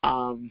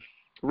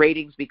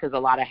ratings because a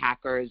lot of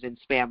hackers and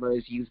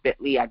spammers use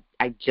Bitly.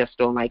 I just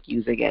don't like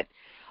using it.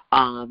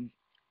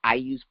 I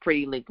use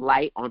Pretty Link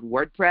Lite on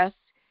WordPress.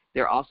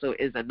 There also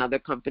is another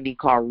company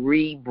called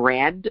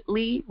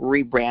Rebrandly.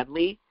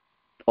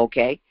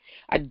 Okay.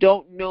 I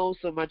don't know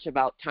so much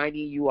about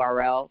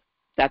TinyURL.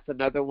 That's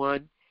another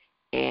one.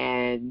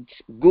 And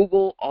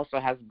Google also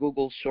has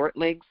Google short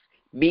links.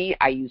 Me,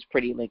 I use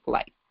Pretty Link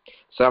Lite.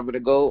 So I'm going to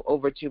go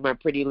over to my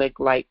Pretty Link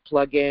Lite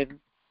plugin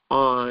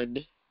on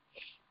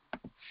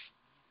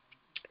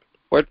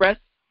WordPress.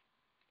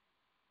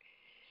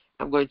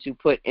 I'm going to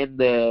put in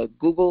the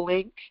Google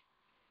link.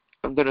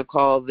 I'm going to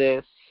call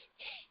this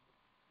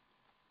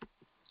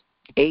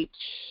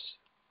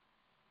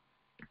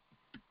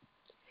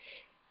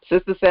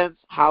SistaSense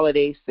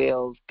Holiday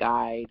Sales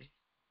Guide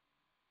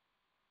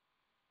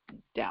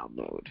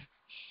download.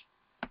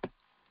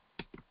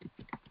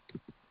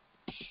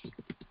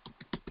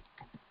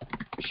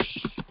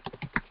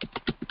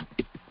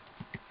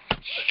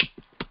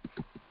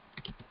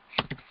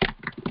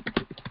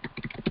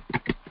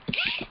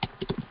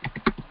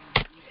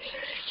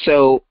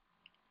 So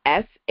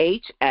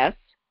SHS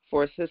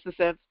for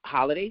SistaSense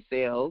Holiday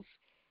Sales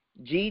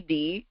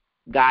GD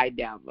Guide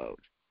Download.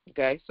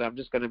 Okay, so I'm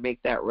just going to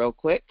make that real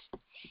quick.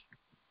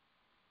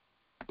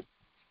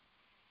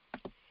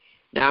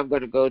 Now I'm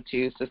going to go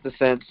to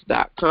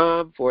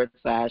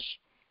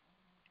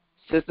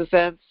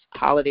SistaSense.com/SistaSense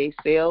Holiday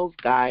Sales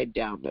Guide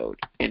Download.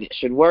 And it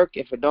should work.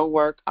 If it don't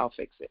work, I'll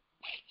fix it.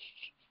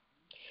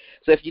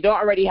 So if you don't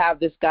already have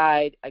this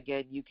guide,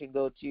 again, you can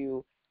go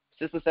to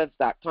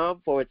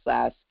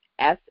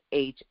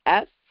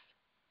SistaSense.com/SHS,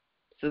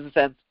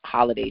 SistaSense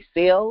Holiday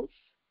Sales,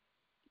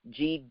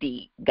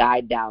 GD,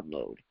 Guide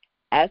Download,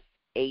 SHSGD,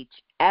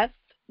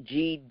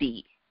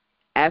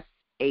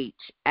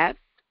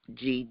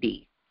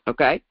 SHSGD,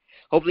 okay?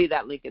 Hopefully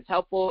that link is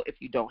helpful. If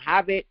you don't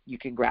have it, you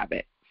can grab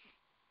it.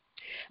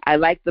 I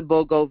like the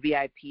BOGO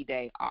VIP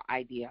Day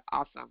idea.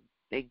 Awesome.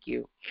 Thank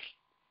you.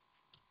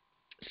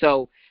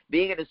 So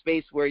being in a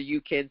space where you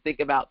can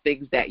think about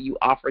things that you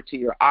offer to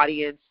your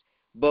audience,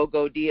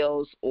 BOGO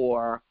deals,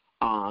 or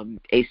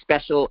a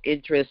special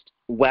interest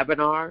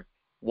webinar,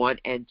 1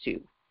 and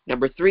 2.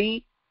 Number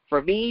 3,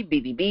 for me,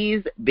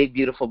 BBBs, Big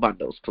Beautiful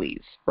Bundles,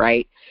 please,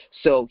 right?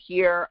 So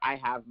here I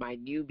have my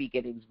New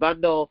Beginnings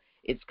bundle.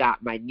 It's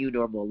got my New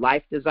Normal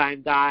Life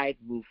Design Guide,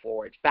 Move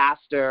Forward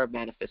Faster,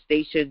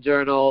 Manifestation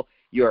Journal,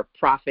 your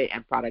Profit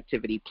and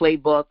Productivity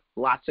Playbook,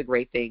 lots of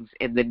great things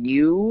in the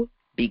New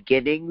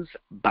Beginnings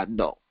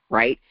bundle,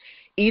 right?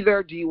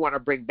 Either do you want to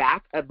bring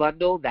back a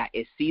bundle that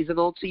is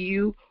seasonal to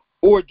you,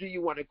 or do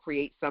you want to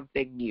create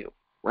something new,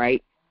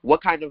 right?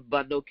 What kind of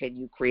bundle can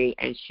you create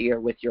and share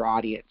with your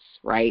audience,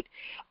 right?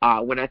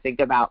 When I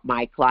think about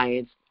my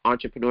clients,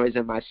 entrepreneurs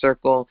in my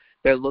circle,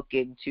 they're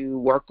looking to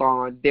work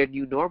on their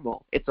new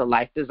normal. It's a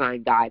life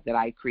design guide that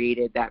I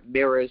created that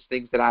mirrors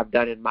things that I've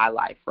done in my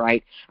life,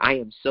 right? I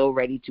am so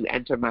ready to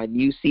enter my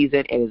new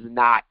season. It is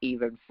not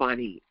even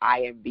funny. I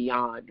am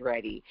beyond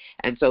ready.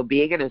 And so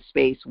being in a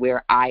space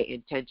where I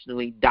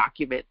intentionally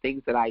document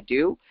things that I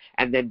do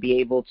and then be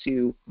able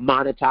to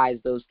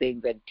monetize those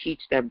things and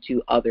teach them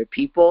to other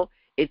people,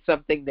 it's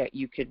something that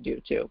you can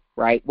do too,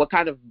 right? What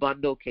kind of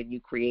bundle can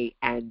you create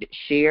and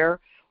share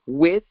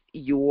with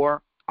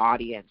your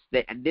audience?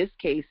 In this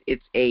case,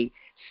 it's a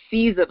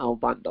seasonal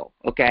bundle,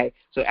 okay?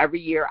 So every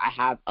year I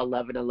have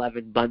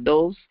 11/11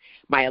 bundles.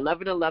 My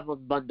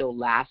 11/11 bundle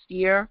last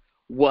year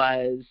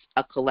was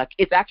a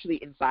it's actually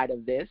inside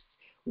of this,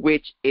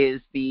 which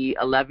is the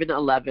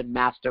 11/11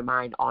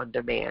 Mastermind on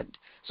Demand.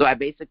 So I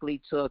basically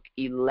took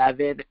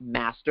 11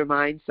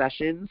 mastermind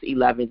sessions,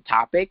 11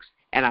 topics,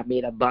 and I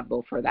made a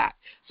bundle for that.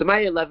 So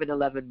my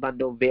 11/11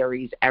 bundle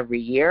varies every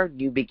year.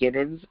 New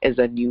Beginnings is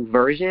a new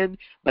version,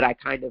 but I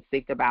kind of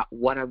think about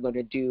what I'm going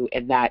to do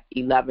in that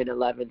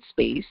 11/11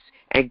 space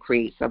and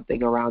create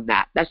something around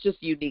that. That's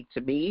just unique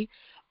to me,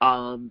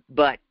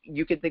 but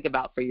you can think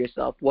about for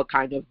yourself what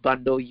kind of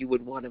bundle you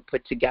would want to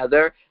put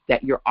together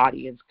that your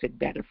audience could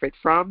benefit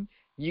from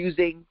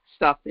using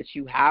stuff that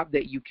you have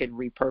that you can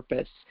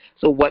repurpose.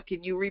 So what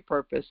can you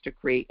repurpose to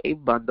create a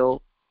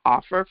bundle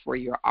offer for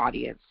your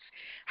audience?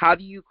 How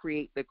do you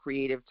create the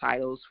creative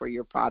titles for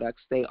your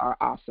products? They are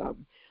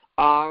awesome.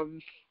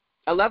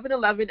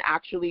 11/11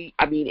 actually,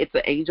 I mean, it's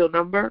an angel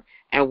number,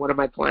 and one of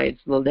my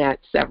clients,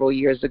 Lynette, several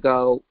years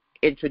ago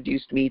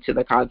introduced me to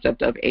the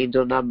concept of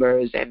angel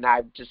numbers, and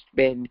I've just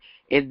been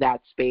in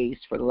that space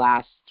for the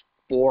last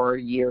 4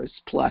 years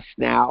plus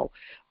now.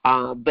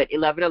 But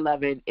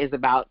 11/11 is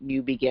about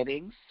new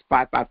beginnings.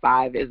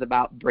 555 is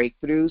about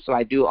breakthrough, so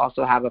I do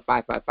also have a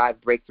 555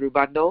 breakthrough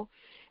bundle.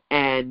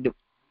 And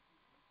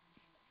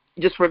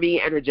just for me,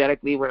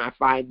 energetically, when I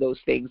find those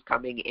things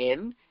coming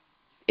in,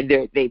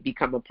 they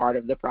become a part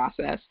of the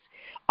process.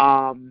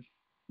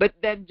 But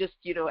then just,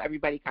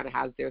 everybody kind of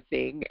has their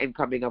thing, and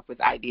coming up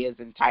with ideas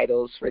and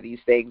titles for these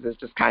things is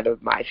just kind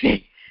of my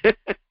thing.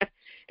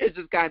 It's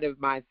just kind of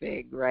my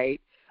thing,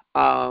 right?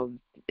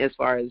 As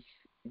far as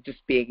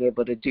just being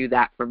able to do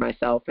that for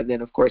myself, and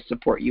then, of course,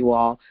 support you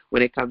all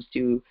when it comes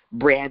to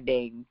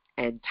branding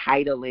and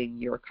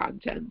titling your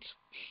content.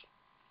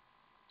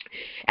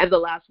 And the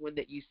last one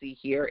that you see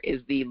here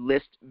is the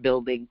list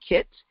building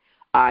kit.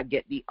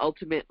 Get the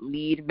ultimate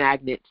lead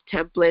magnet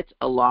template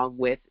along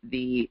with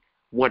the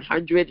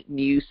 100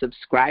 new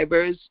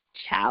subscribers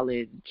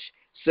challenge.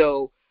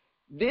 So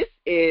this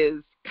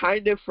is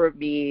kind of, for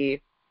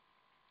me,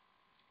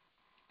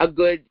 a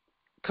good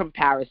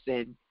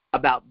comparison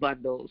about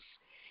bundles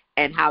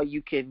and how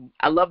you can,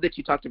 I love that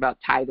you talked about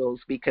titles,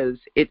 because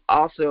it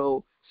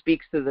also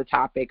speaks to the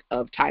topic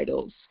of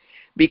titles,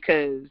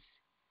 because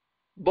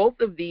both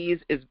of these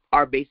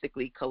are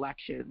basically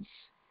collections.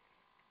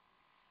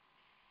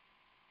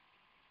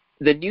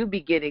 The New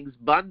Beginnings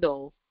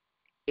bundle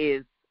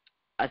is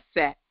a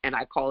set, and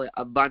I call it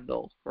a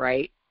bundle,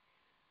 right?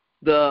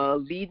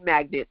 The Lead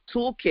Magnet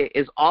Toolkit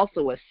is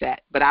also a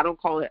set, but I don't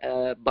call it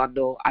a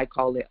bundle. I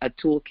call it a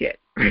toolkit,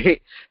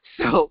 right?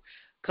 So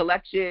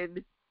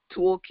collection,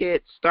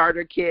 toolkit,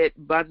 starter kit,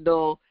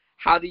 bundle,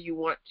 how do you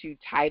want to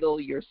title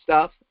your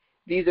stuff?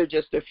 These are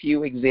just a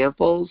few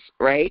examples,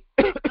 right,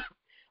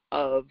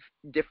 of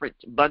different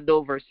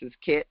bundle versus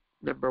kit,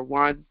 number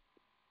one.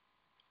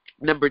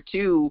 Number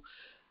two,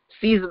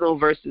 seasonal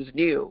versus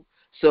new.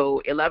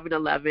 So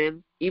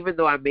 11/11, even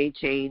though I may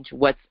change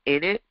what's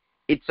in it,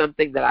 it's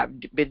something that I've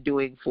been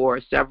doing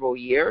for several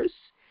years.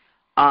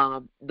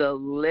 The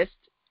List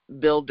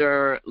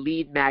Builder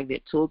Lead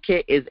Magnet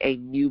Toolkit is a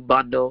new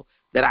bundle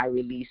that I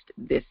released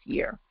this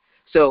year.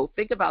 So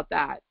think about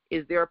that.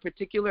 Is there a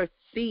particular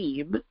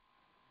theme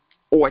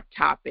or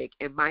topic,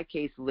 in my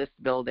case, list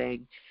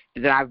building,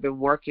 that I've been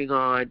working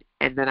on,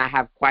 and then I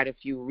have quite a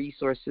few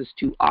resources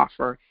to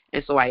offer,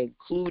 and so I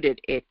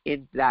included it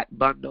in that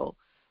bundle,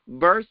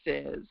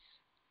 versus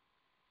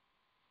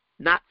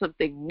not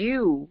something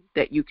new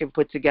that you can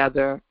put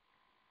together,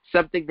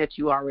 something that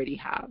you already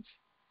have,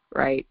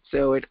 right?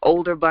 So an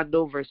older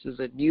bundle versus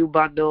a new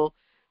bundle,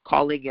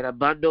 calling it a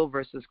bundle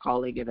versus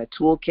calling it a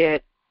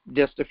toolkit,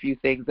 just a few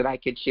things that I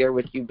could share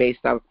with you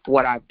based on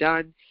what I've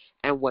done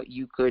and what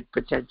you could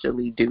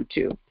potentially do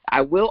too.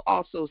 I will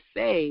also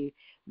say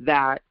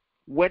that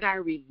when I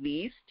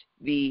released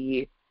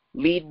the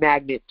lead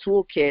magnet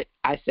toolkit,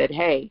 I said,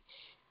 hey,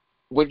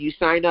 when you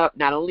sign up,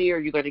 not only are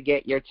you going to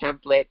get your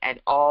template and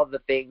all the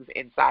things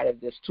inside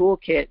of this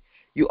toolkit,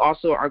 you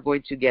also are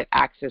going to get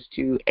access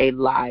to a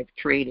live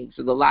training.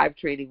 So the live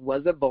training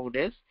was a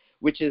bonus,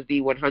 which is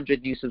the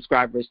 100 New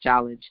Subscribers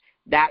Challenge.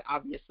 That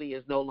obviously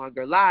is no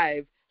longer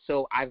live,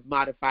 so I've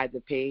modified the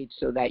page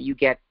so that you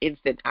get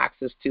instant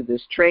access to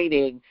this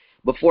training.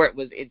 Before, it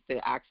was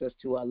instant access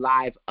to a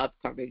live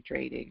upcoming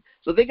training.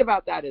 So think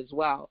about that as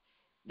well.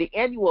 The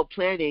annual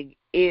planning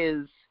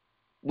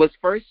was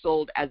first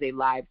sold as a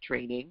live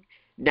training.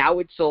 Now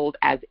it's sold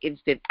as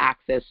instant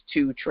access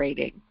to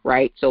training,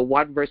 right? So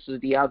one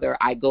versus the other,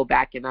 I go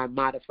back and I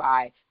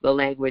modify the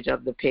language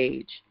of the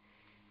page.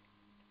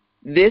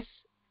 This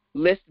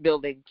list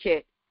building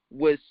kit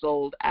was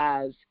sold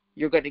as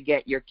you're going to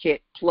get your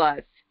kit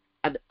plus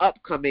an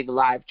upcoming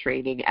live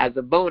training as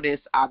a bonus.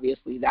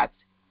 Obviously, that's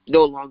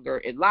no longer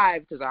in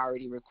live because I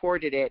already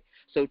recorded it,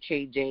 so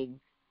changing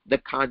the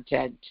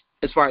content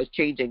as far as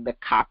changing the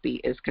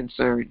copy is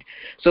concerned.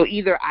 So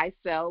either I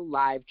sell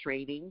live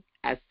training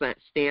as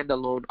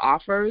standalone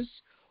offers,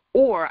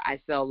 or I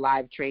sell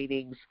live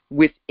trainings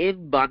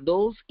within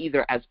bundles,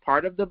 either as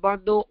part of the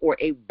bundle or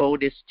a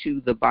bonus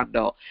to the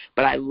bundle.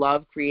 But I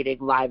love creating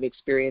live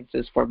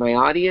experiences for my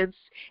audience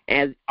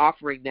and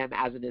offering them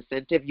as an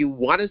incentive. You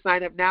want to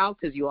sign up now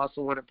because you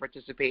also want to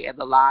participate in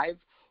the live,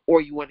 or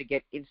you want to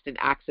get instant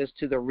access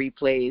to the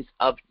replays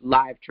of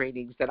live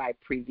trainings that I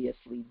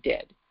previously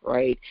did,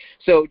 right?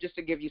 So just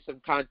to give you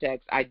some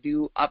context, I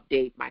do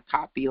update my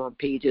copy on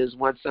pages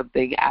once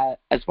something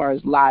as far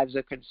as lives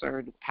are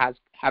concerned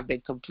have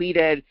been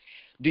completed.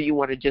 Do you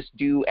want to just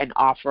do an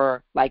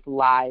offer like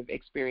live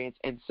experience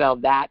and sell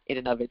that in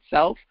and of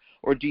itself?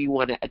 Or do you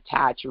want to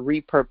attach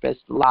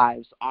repurposed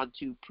lives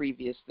onto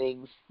previous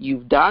things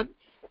you've done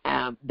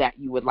that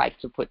you would like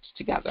to put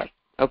together?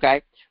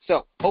 Okay,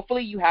 so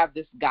hopefully you have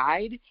this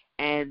guide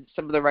and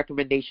some of the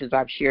recommendations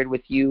I've shared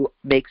with you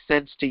make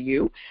sense to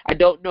you. I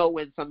don't know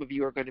when some of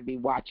you are going to be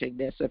watching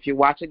this. So if you're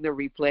watching the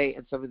replay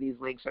and some of these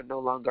links are no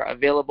longer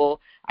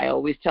available, I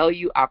always tell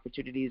you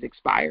opportunities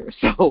expire.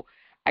 So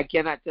I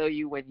cannot tell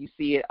you when you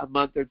see it a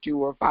month or 2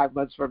 or 5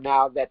 months from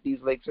now that these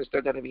links are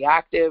still going to be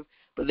active,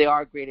 but they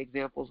are great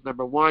examples,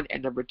 number one.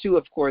 And number two,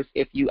 of course,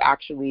 if you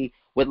actually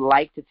would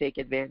like to take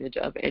advantage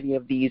of any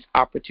of these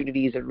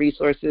opportunities and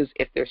resources,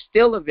 if they're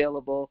still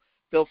available,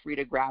 feel free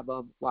to grab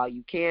them while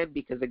you can,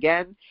 because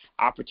again,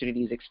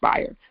 opportunities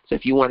expire. So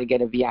if you want to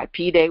get a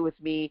VIP day with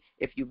me,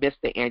 if you missed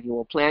the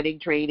annual planning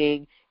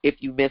training, if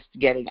you missed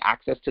getting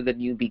access to the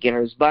new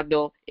beginners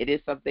bundle, it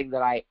is something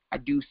that I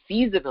do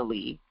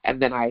seasonally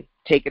and then I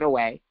take it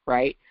away,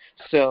 right?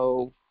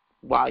 So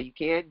while you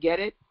can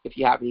get it, if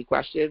you have any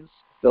questions,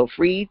 feel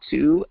free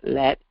to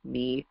let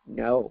me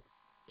know.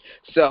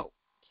 So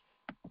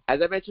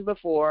as I mentioned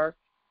before,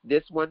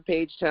 this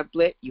one-page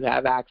template you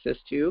have access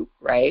to,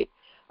 right?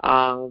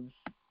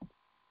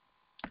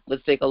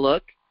 Let's take a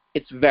look.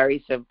 It's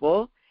very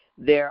simple.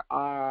 There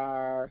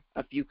are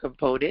a few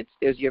components.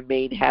 There's your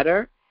main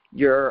header,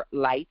 your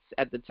lights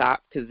at the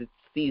top because it's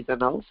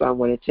seasonal, so I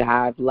wanted to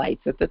have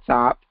lights at the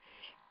top.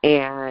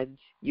 And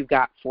you've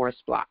got 4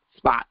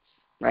 spots,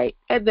 right?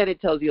 And then it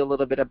tells you a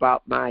little bit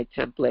about my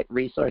template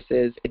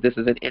resources. This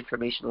is an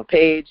informational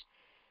page.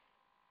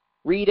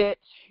 Read it,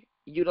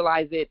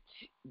 utilize it,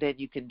 then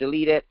you can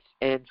delete it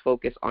and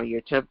focus on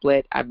your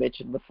template. I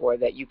mentioned before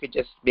that you could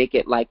just make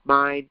it like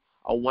mine,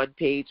 a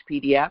one-page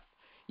PDF.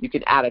 You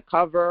can add a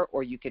cover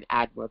or you can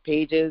add more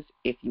pages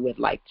if you would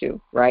like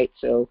to, right?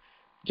 So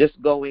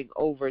just going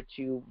over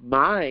to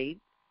mine,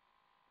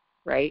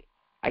 right,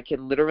 I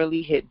can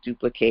literally hit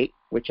duplicate,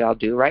 which I'll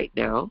do right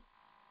now.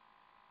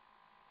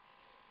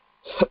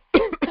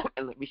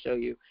 And let me show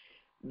you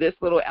this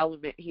little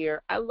element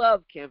here. I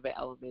love Canva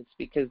elements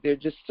because there are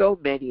just so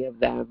many of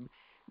them,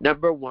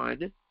 number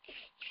one.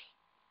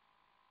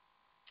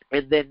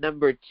 And then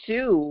number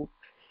two,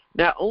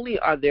 not only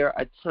are there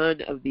a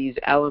ton of these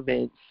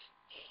elements,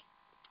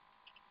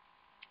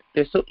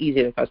 they're so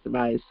easy to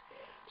customize.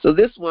 So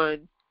this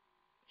one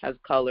has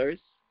colors,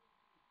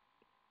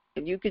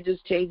 and you can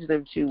just change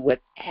them to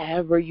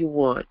whatever you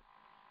want,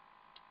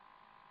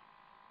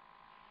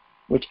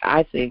 which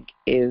I think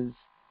is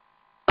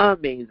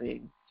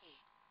amazing,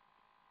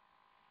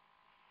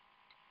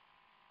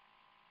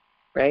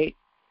 right?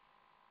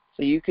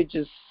 So you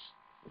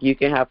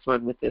can have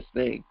fun with this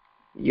thing.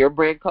 Your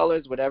brand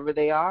colors, whatever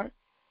they are,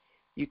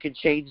 you can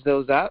change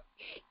those up.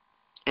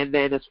 And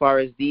then as far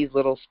as these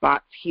little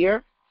spots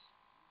here,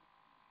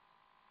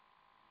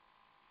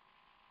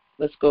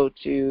 let's go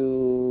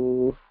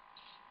to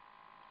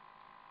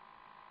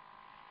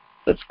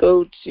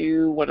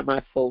one of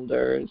my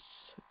folders.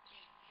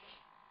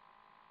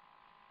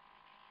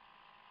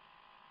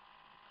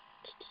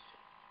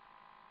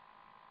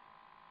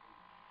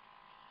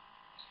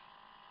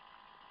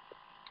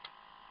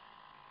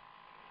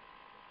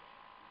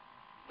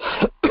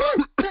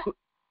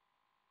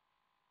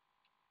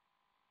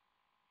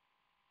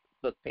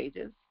 Book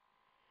pages.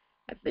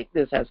 I think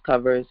this has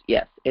covers.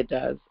 Yes, it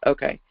does.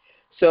 Okay.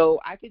 So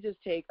I could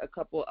just take a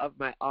couple of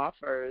my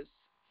offers,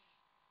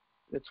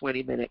 the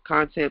 20-minute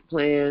content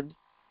plan,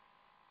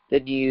 the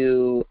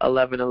new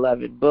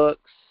 1111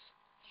 books,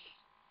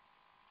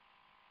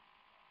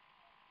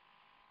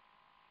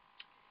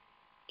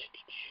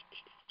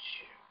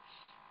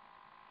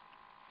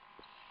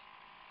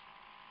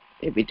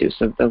 maybe do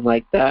something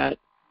like that.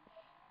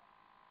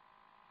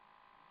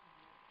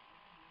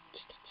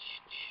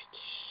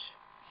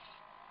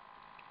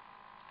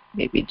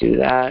 Maybe do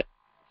that.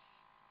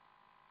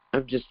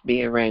 I'm just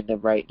being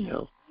random right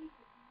now.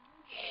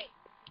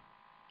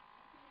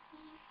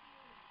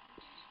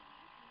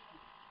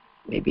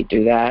 Maybe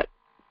do that.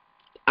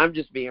 I'm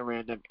just being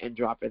random and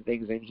dropping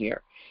things in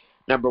here.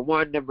 Number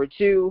one. Number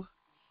two,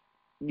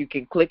 you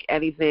can click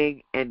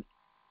anything and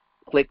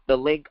click the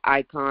link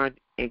icon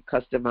and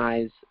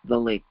customize the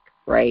link,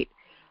 right?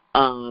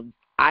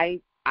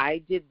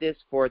 I did this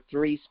for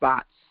 3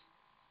 spots.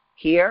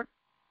 Here,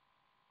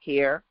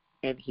 here,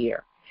 and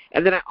here.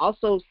 And then I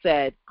also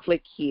said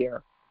click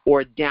here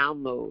or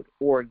download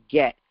or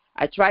get.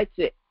 I tried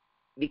to,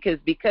 because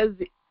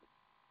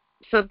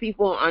some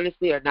people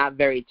honestly are not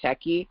very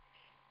techy,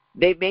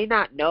 they may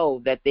not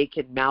know that they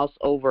can mouse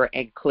over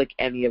and click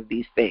any of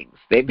these things.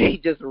 They may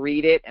just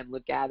read it and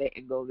look at it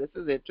and go, this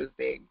is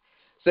interesting.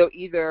 So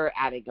either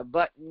adding a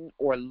button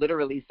or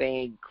literally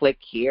saying click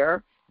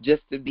here,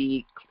 just to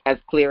be as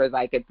clear as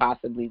I could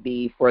possibly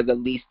be for the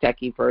least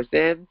techie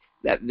person,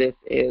 that this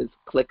is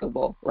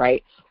clickable,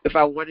 right? If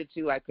I wanted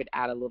to, I could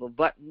add a little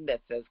button that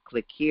says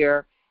click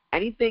here.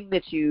 Anything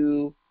that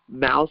you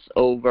mouse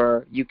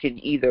over, you can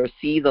either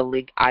see the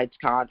link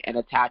icon and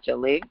attach a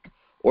link,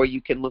 or you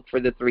can look for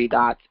the 3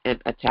 dots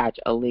and attach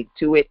a link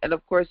to it. And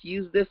of course,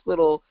 use this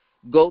little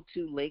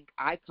go-to link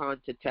icon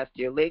to test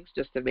your links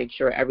just to make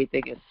sure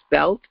everything is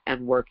spelled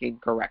and working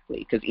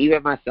correctly. Because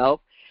even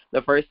myself,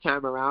 the first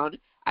time around,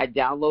 I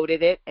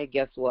downloaded it, and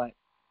guess what?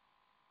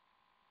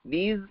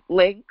 These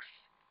links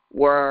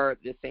were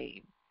the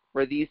same.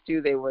 For these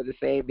two, they were the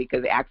same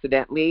because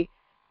accidentally,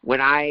 when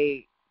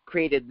I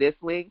created this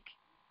link,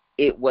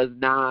 it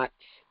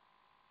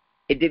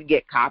didn't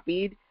get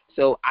copied.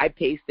 So I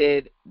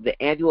pasted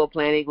the annual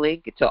planning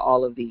link to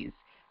all of these.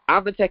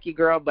 I'm a techie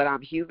girl, but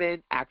I'm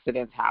human.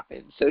 Accidents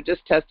happen. So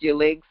just test your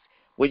links.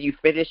 When you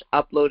finish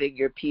uploading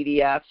your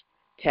PDF,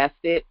 test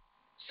it,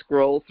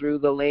 scroll through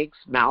the links,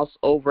 mouse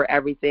over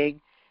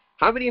everything.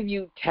 How many of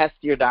you test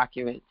your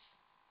documents?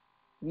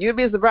 You'd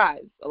be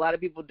surprised. A lot of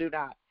people do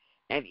not.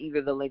 And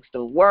either the links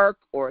don't work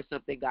or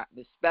something got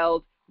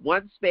misspelled.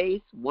 One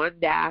space, one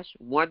dash,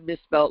 one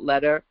misspelled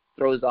letter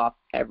throws off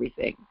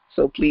everything.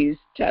 So please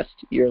test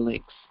your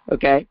links,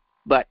 okay?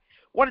 But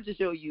wanted to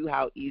show you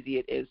how easy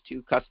it is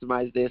to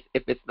customize this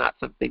if it's not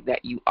something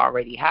that you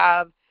already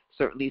have,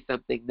 certainly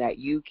something that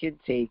you can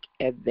take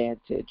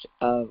advantage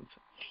of.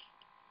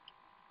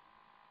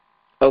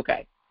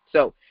 Okay,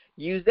 so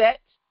use it,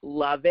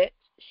 love it,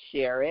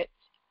 share it,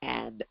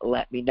 and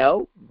let me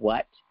know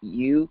what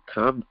you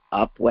come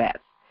up with.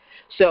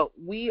 So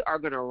we are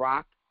going to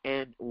rock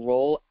and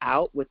roll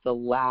out with the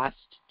last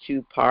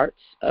 2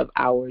 parts of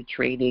our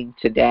training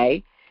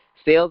today.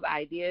 Sales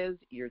ideas,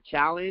 your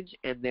challenge,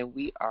 and then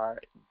we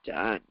are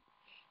done.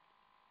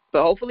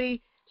 So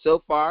hopefully,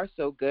 so far,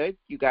 so good.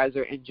 You guys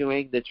are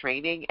enjoying the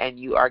training and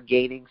you are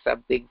gaining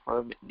something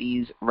from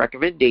these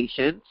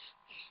recommendations.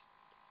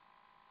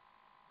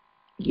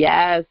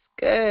 Yes,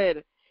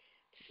 good.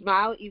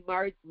 Smile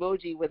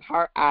emoji with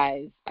heart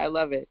eyes. I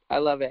love it. I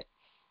love it.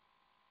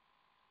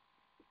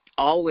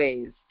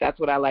 Always.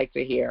 That's what I like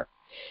to hear.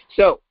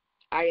 So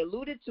I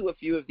alluded to a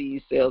few of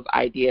these sales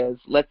ideas.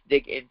 Let's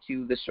dig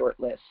into the short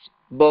list.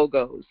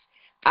 BOGOs.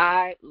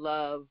 I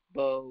love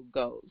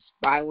BOGOs.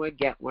 Buy one,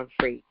 get one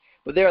free.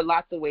 But there are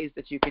lots of ways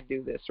that you can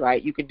do this,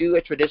 right? You can do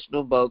a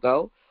traditional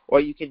BOGO, or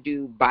you can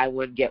do buy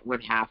one, get one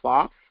half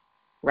off,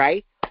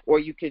 right? Or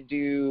you can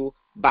do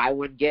buy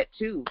one, get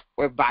 2,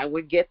 or buy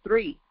one, get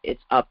 3.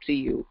 It's up to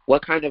you.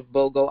 What kind of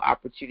BOGO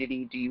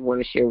opportunity do you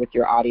want to share with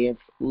your audience?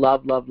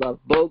 Love, love, love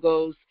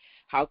BOGOs.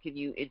 How can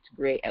you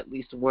integrate at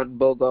least one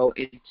BOGO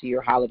into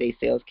your holiday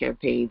sales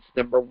campaigns?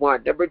 Number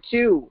 1. Number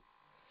 2,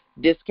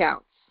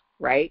 discounts,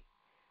 right?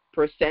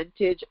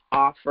 Percentage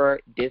offer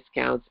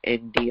discounts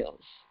and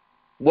deals.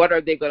 What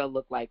are they going to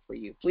look like for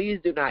you? Please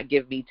do not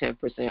give me 10%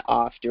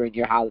 off during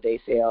your holiday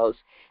sales.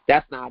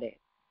 That's not it.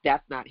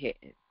 That's not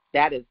hitting.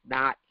 That is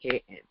not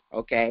hitting,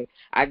 okay?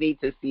 I need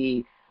to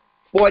see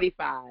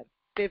 45,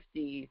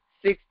 50,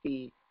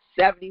 60,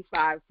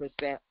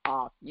 75%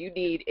 off. You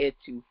need it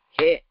to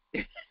hit.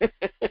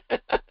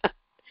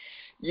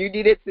 You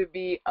need it to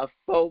be a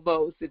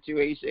FOMO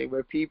situation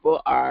where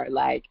people are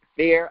like,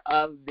 fear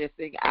of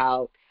missing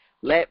out.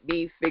 Let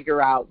me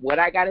figure out what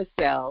I got to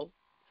sell,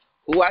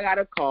 who I got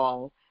to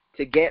call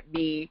to get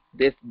me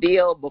this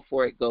deal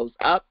before it goes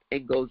up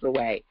and goes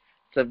away.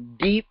 Some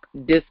deep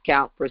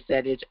discount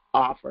percentage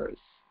offers,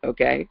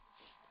 okay?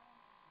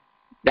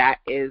 That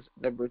is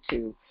number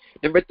 2.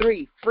 Number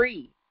 3,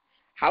 free.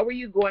 How are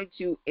you going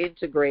to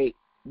integrate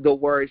the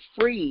word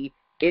free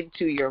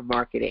into your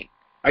marketing?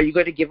 Are you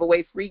going to give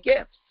away free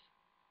gifts,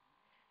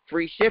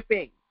 free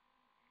shipping,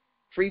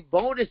 free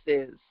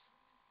bonuses,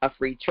 a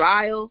free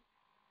trial,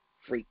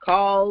 free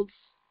calls,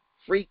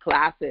 free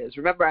classes?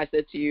 Remember I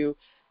said to you,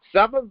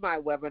 some of my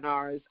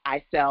webinars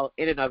I sell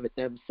in and of it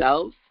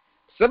themselves.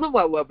 Some of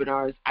my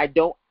webinars I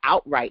don't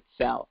outright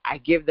sell. I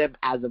give them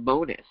as a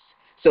bonus.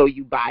 So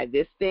you buy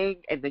this thing,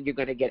 and then you're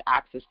going to get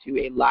access to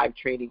a live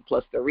training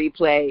plus the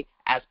replay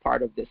as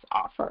part of this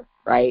offer,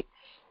 right?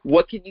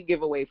 What can you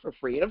give away for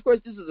free? And, of course,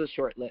 this is a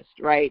short list,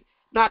 right?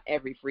 Not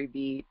every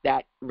freebie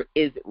that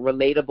is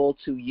relatable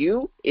to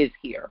you is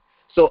here.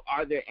 So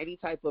are there any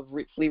type of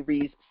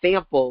freebies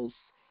samples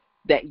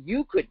that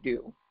you could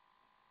do,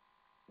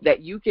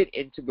 that you could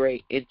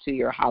integrate into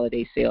your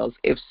holiday sales?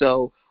 If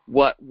so,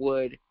 what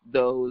would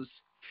those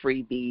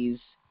freebies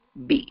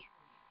be?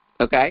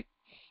 Okay?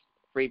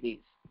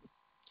 Freebies.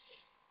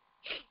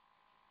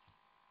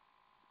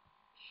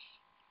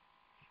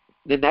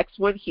 The next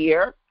one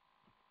here,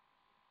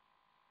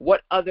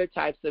 what other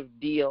types of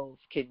deals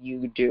can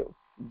you do?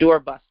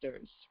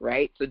 Doorbusters,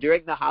 right? So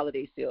during the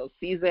holiday sales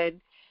season,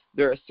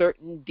 there are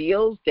certain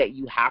deals that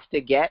you have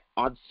to get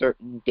on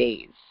certain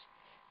days.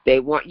 They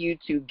want you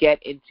to get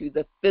into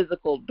the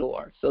physical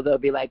door. So they'll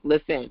be like,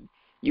 listen,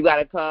 you got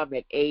to come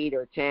at 8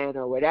 or 10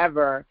 or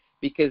whatever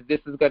because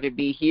this is going to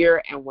be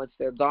here, and once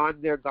they're gone,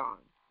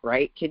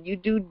 right? Can you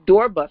do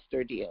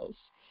doorbuster deals?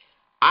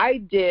 I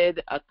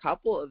did a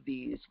couple of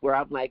these where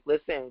I'm like,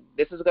 listen,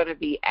 this is going to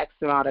be X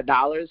amount of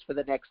dollars for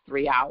the next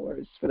 3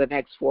 hours, for the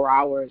next 4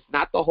 hours,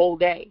 not the whole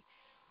day,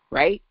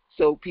 right?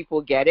 So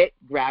people get it,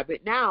 grab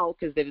it now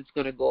because then it's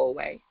going to go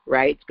away,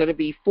 right? It's going to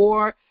be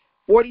 $47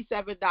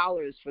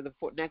 for the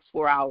next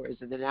 4 hours,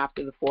 and then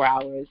after the 4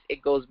 hours,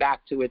 it goes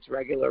back to its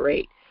regular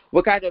rate.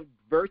 What kind of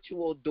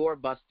virtual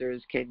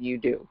doorbusters can you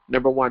do?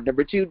 Number 1.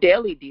 Number 2,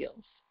 daily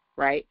deals,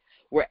 right?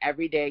 Where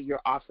every day you're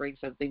offering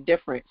something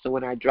different. So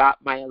when I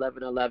dropped my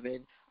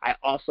 11/11, I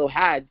also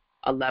had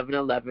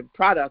 11/11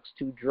 products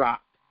to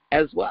drop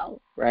as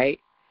well, right?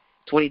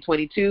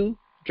 2022,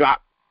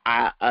 drop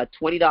a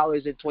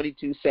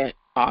 $20.22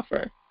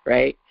 offer,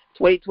 right?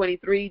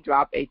 2023,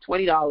 drop a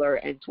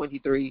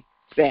 $20.23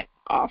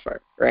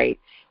 offer, right?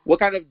 What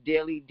kind of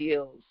daily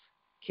deals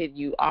can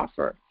you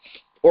offer?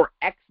 Or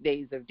X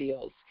days of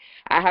deals.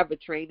 I have a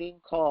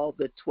training called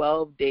the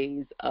 12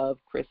 Days of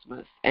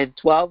Christmas, and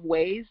 12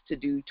 ways to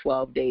do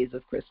 12 days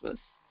of Christmas,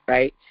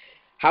 right?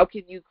 How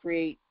can you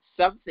create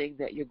something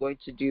that you're going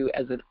to do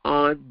as an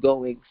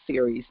ongoing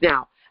series?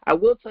 Now, I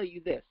will tell you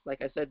this,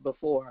 like I said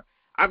before,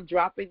 I'm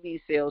dropping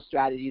these sales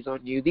strategies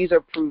on you. These are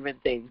proven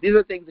things. These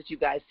are things that you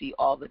guys see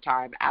all the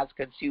time as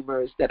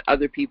consumers, that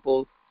other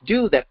people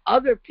do, that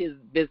other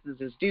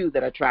businesses do,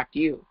 that attract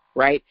you,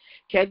 right?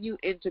 Can you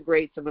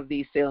integrate some of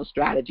these sales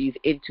strategies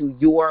into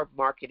your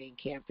marketing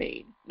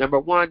campaign? Number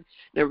 1.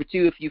 Number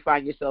 2, if you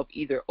find yourself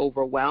either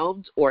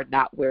overwhelmed or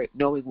not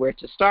knowing where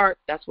to start,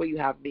 that's where you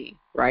have me,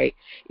 right?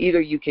 Either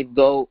you can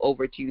go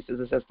over to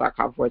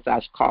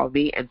SistaSense.com/call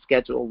me and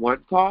schedule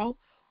one call,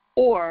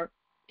 or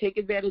take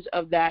advantage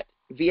of that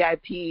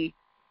VIP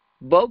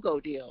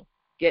BOGO deal.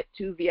 Get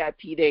 2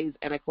 VIP days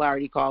and a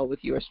clarity call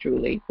with yours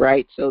truly,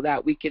 right? So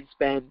that we can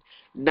spend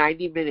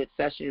 90-minute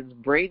sessions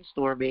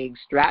brainstorming,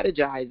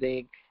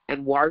 strategizing,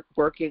 and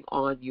working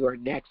on your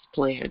next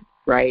plan,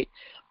 right?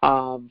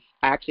 I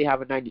actually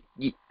have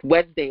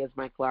Wednesday is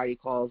my clarity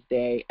calls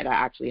day, and I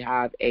actually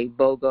have a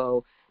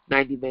BOGO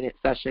 90-minute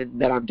session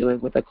that I'm doing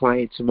with a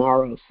client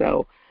tomorrow.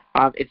 So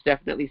it's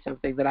definitely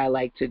something that I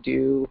like to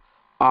do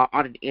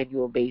on an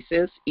annual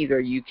basis.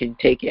 Either you can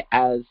take it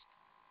as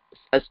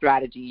a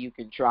strategy you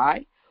can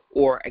try,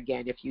 or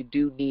again, if you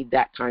do need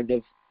that kind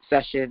of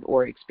session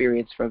or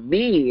experience from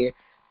me,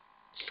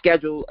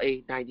 schedule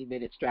a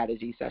 90-minute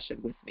strategy session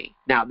with me.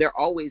 Now, they're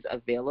always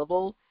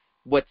available.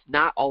 What's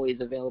not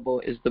always available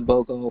is the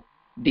BOGO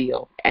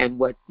deal. And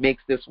what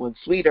makes this one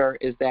sweeter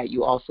is that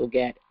you also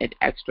get an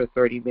extra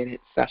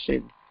 30-minute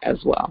session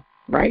as well,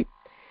 right?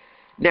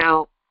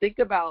 Now, think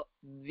about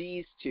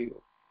these two.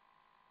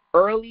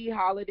 Early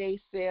holiday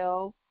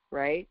sale,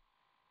 right?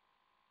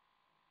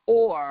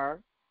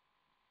 Or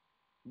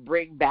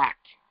bring back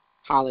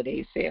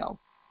holiday sale.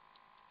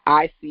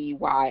 I see,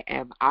 why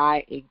am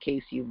I, in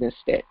case you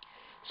missed it.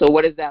 So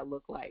what does that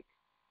look like?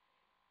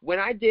 When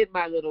I did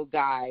my little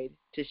guide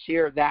to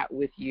share that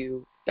with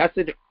you, that's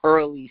an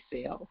early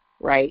sale,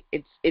 right?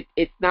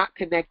 It's not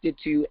connected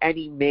to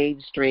any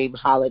mainstream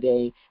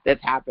holiday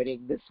that's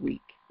happening this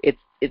week.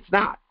 It's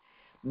not.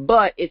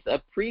 But it's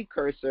a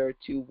precursor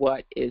to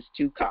what is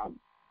to come.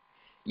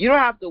 You don't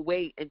have to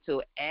wait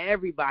until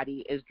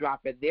everybody is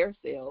dropping their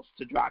sales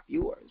to drop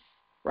yours.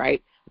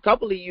 right? A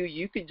couple of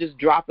you can just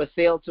drop a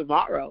sale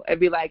tomorrow and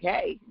be like,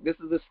 hey, this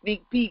is a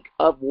sneak peek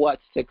of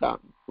what's to come,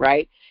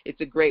 right?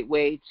 It's a great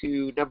way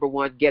to, number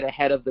one, get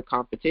ahead of the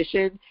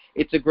competition.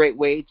 It's a great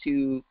way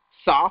to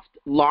soft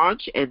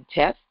launch and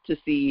test to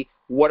see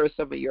what are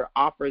some of your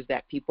offers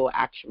that people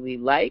actually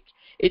like.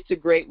 It's a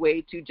great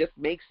way to just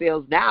make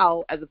sales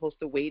now as opposed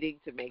to waiting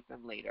to make them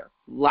later.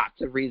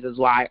 Lots of reasons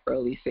why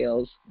early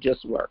sales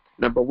just work.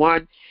 Number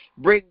one,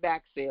 bring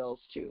back sales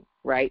too,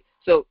 right?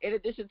 So in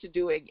addition to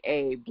doing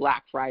a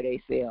Black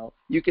Friday sale,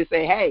 you can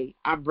say, hey,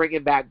 I'm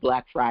bringing back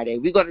Black Friday.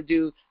 We're going to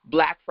do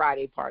Black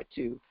Friday Part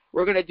 2.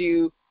 We're going to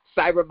do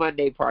Cyber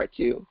Monday Part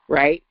 2,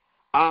 right?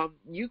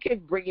 You can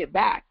bring it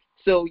back.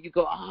 So you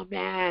go, oh,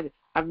 man,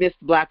 I missed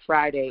Black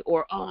Friday,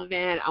 or, oh,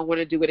 man, I want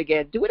to do it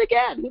again. Do it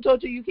again. Who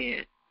told you you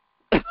can't?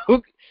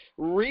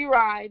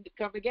 Rewind,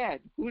 come again.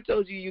 Who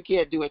told you you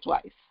can't do it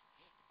twice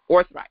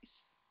or thrice,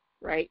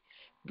 right?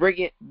 Bring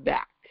it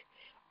back.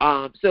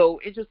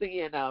 So interestingly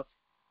enough,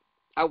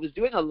 I was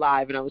doing a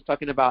live and I was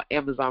talking about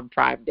Amazon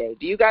Prime Day.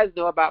 Do you guys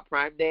know about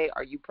Prime Day?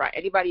 Are you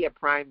anybody a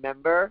Prime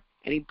member?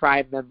 Any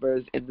Prime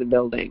members in the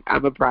building?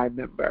 I'm a Prime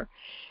member.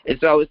 And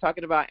so I was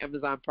talking about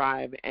Amazon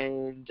Prime,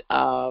 and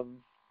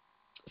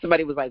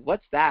somebody was like,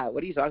 what's that?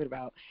 What are you talking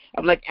about?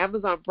 I'm like,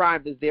 Amazon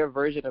Prime is their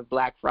version of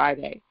Black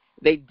Friday.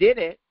 They did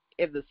it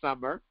in the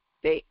summer.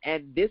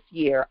 And this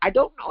year, I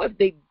don't know if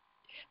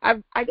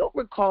I don't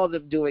recall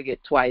them doing it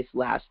twice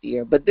last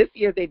year, but this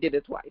year they did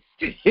it twice.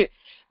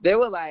 They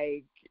were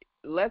like,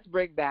 let's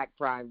bring back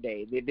Prime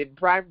Day. They did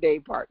Prime Day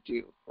Part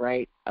 2,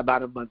 right,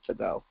 about a month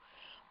ago.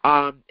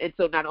 And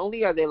so not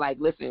only are they like,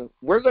 listen,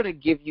 we're going to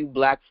give you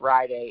Black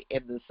Friday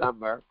in the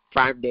summer,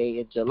 Prime Day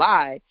in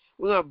July,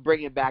 we're going to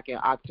bring it back in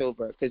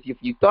October, because if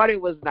you thought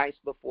it was nice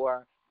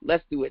before,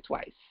 let's do it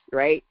twice,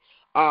 right?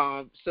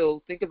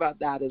 So think about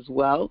that as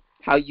well,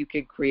 how you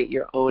can create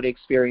your own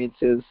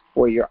experiences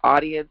for your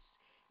audience,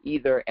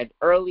 either an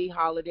early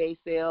holiday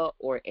sale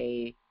or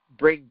a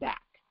bring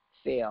back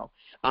sale.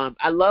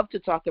 I love to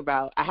talk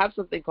about, I have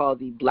something called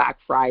the Black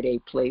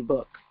Friday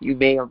Playbook. You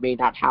may or may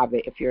not have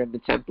it if you're in the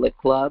Template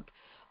Club.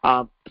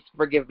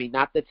 Forgive me,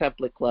 not the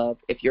Template Club.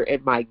 If you're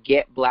in my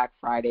Get Black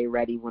Friday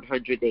Ready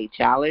 100-Day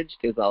Challenge,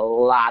 there's a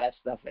lot of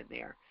stuff in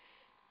there.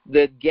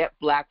 The Get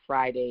Black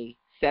Friday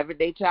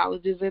 7-Day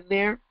Challenge is in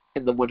there,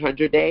 in the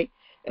 100-Day,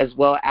 as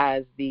well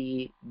as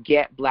the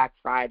Get Black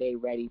Friday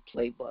Ready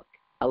Playbook.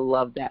 I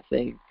love that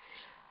thing.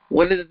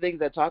 One of the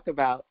things I talk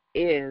about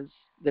is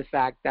the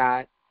fact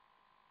that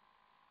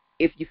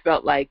if you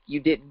felt like you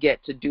didn't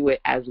get to do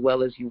it as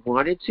well as you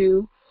wanted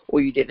to,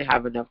 or you didn't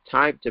have enough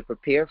time to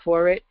prepare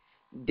for it,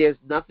 there's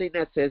nothing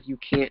that says you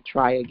can't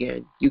try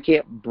again. You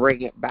can't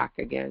bring it back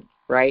again,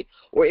 right?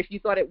 Or if you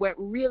thought it went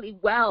really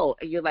well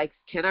and you're like,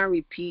 can I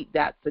repeat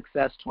that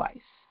success twice?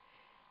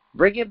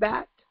 Bring it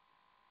back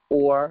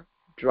or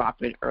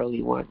drop an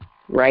early one,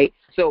 right?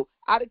 So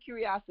out of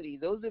curiosity,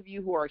 those of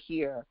you who are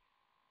here,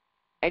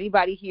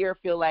 anybody here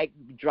feel like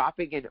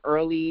dropping an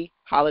early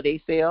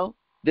holiday sale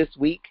this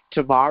week,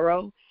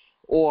 tomorrow,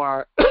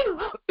 or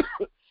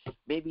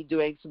maybe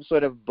doing some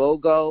sort of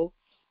BOGO,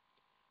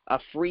 a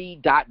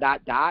free ...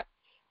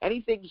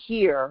 Anything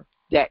here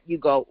that you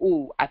go,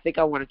 ooh, I think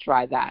I want to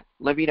try that.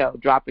 Let me know.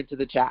 Drop into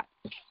the chat.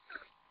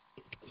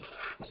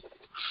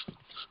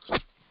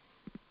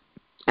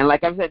 And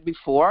like I've said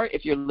before,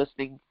 if you're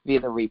listening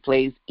via the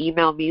replays,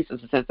 email me,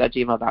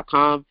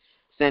 SistaSense@gmail.com.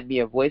 Send me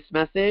a voice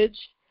message.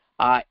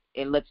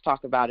 And let's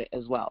talk about it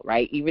as well,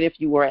 right? Even if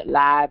you were at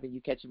live and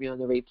you catch me on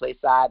the replay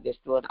side, there's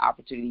still an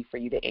opportunity for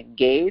you to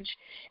engage.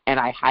 And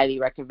I highly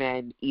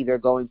recommend either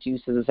going to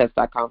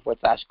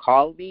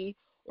SistaSense.com/call me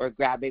or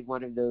grabbing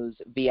one of those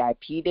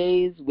VIP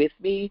days with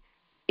me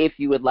if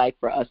you would like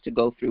for us to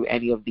go through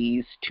any of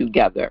these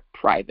together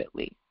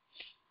privately.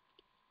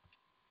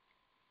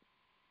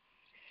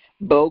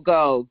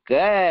 BOGO,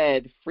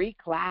 good. Free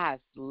class,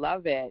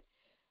 love it.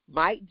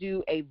 Might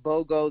do a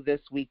BOGO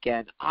this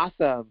weekend.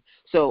 Awesome.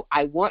 So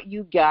I want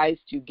you guys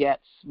to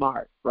get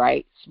SMART,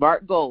 right?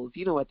 SMART goals.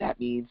 You know what that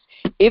means.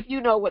 If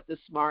you know what the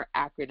SMART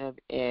acronym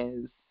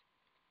is,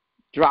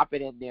 drop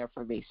it in there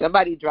for me.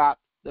 Somebody drop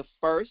the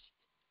first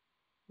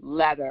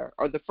letter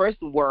or the first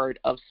word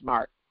of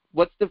SMART.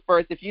 What's the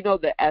first? If you know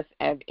the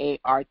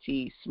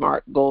SMART,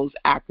 SMART goals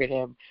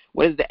acronym,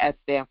 what does the S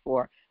stand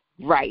for?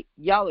 Right.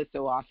 Y'all are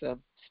so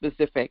awesome.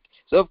 Specific.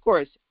 So, of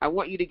course, I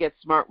want you to get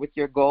smart with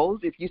your goals.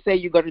 If you say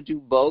you're going to do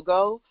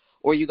BOGO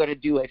or you're going to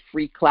do a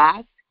free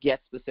class,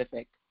 get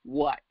specific.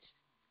 What?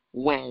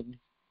 When?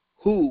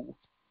 Who?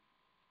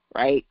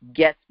 Right?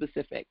 Get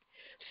specific.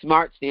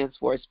 SMART stands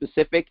for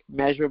specific,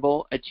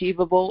 measurable,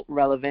 achievable,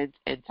 relevant,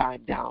 and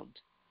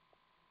time-bound.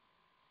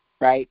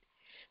 Right?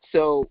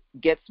 So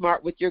get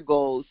smart with your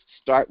goals.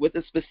 Start with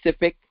a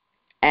specific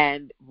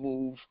and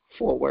move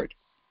forward.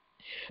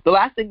 The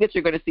last thing that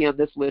you're going to see on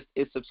this list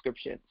is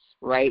subscriptions,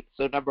 right?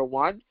 So number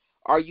one,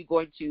 are you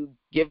going to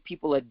give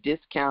people a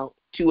discount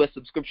to a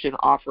subscription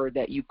offer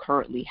that you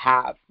currently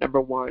have,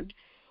 number one?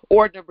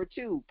 Or number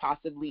two,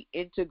 possibly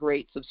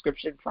integrate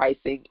subscription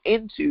pricing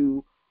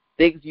into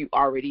things you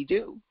already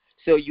do.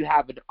 So you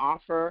have an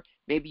offer.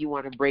 Maybe you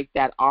want to break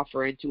that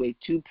offer into a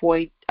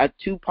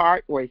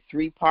two-part or a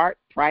three-part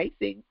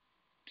pricing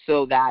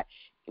so that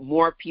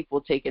more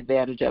people take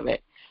advantage of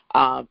it.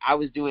 I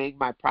was doing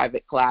my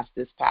private class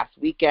this past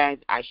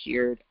weekend. I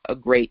shared a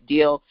great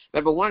deal.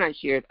 Number one, I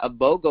shared a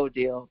BOGO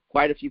deal.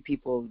 Quite a few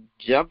people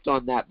jumped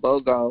on that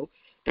BOGO,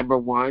 number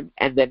one.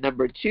 And then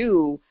number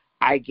two,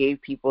 I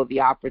gave people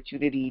the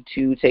opportunity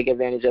to take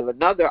advantage of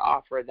another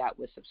offer that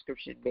was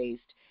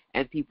subscription-based,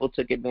 and people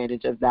took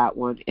advantage of that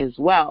one as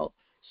well.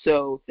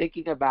 So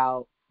thinking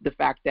about the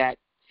fact that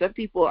some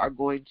people are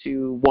going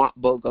to want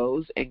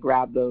BOGOs and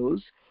grab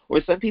those, or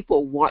some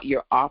people want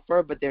your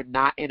offer, but they're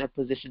not in a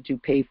position to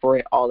pay for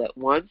it all at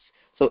once.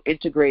 So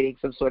integrating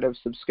some sort of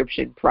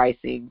subscription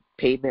pricing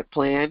payment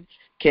plan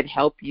can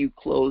help you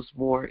close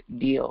more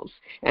deals.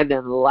 And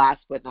then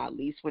last but not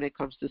least, when it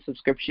comes to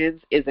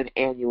subscriptions, is an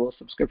annual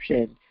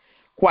subscription.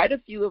 Quite a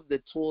few of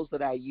the tools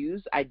that I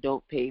use, I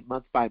don't pay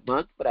month by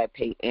month, but I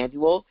pay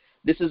annual.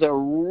 This is a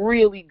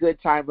really good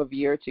time of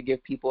year to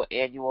give people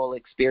annual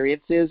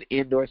experiences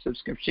and/or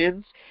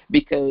subscriptions,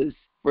 because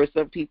for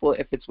some people,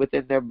 if it's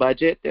within their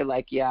budget, they're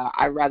like, yeah,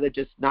 I'd rather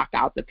just knock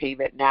out the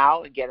payment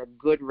now and get a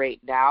good rate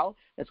now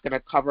that's going to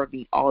cover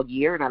me all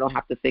year, and I don't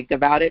have to think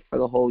about it for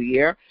the whole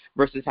year,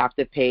 versus have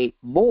to pay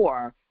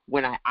more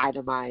when I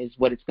itemize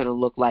what it's going to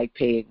look like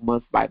paying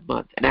month by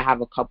month. And I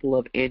have a couple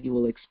of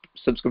annual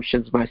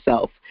subscriptions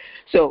myself.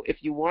 So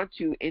if you want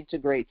to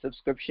integrate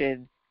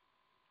subscription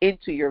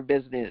into your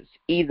business,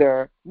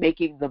 either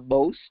making the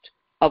most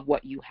of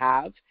what you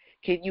have,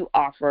 can you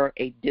offer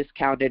a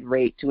discounted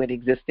rate to an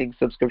existing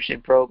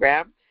subscription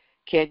program?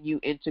 Can you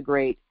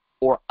integrate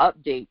or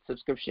update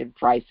subscription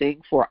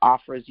pricing for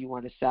offers you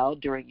want to sell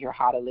during your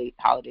holiday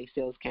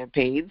sales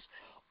campaigns?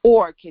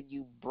 Or can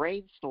you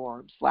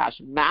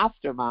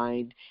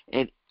brainstorm/mastermind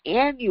an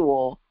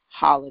annual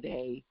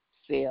holiday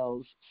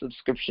sales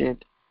subscription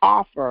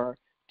offer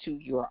to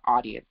your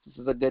audience? This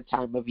is a good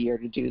time of year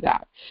to do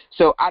that.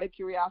 So out of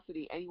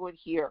curiosity, anyone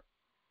here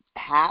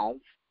have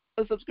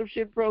a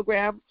subscription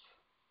program,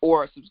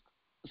 or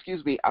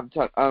excuse me, I'm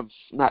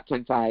not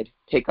tongue-tied,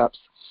 hiccups.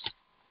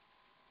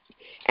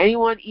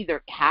 Anyone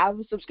either have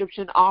a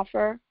subscription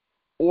offer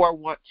or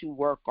want to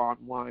work on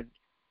one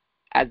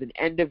as an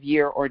end of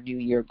year or new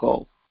year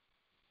goal?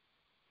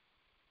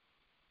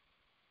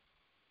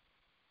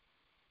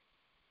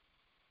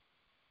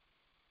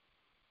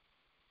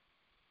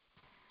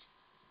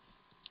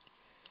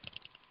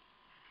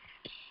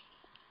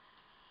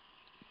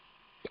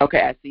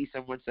 Okay, I see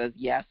someone says,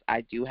 yes, I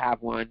do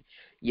have one.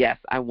 Yes,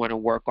 I want to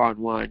work on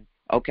one.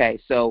 Okay,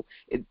 so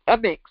a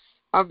mix,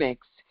 a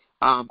mix.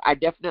 I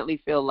definitely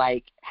feel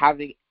like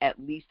having at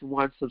least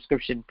one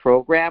subscription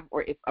program,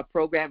 or if a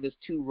program is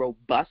too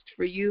robust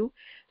for you,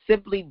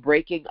 simply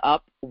breaking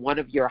up one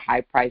of your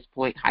high price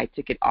point, high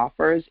ticket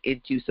offers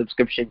into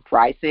subscription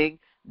pricing,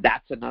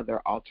 that's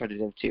another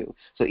alternative too.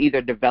 So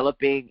either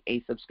developing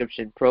a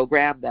subscription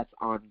program that's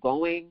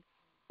ongoing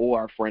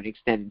or for an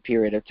extended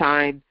period of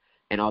time.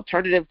 An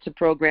alternative to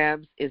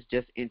programs is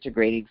just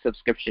integrating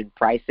subscription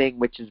pricing,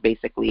 which is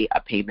basically a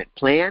payment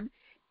plan,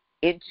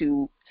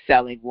 into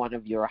selling one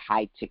of your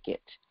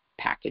high-ticket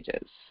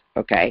packages,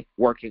 okay?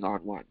 Working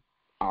on one.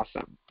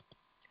 Awesome.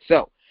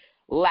 So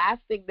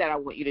last thing that I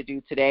want you to do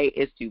today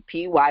is to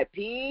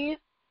PYP,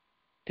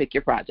 pick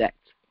your project.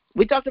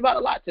 We talked about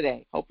a lot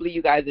today. Hopefully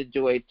you guys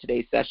enjoyed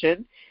today's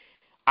session.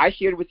 I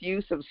shared with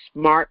you some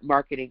smart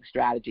marketing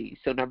strategies.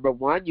 So number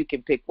one, you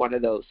can pick one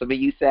of those. Some of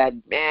you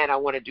said, man, I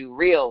want to do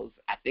reels.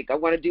 I think I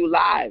want to do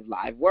live.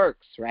 Live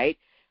works, right?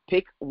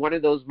 Pick one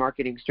of those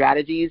marketing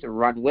strategies and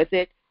run with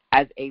it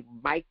as a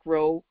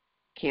micro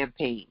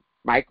campaign.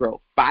 Micro,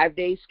 5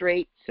 days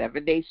straight,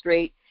 7 days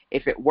straight.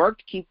 If it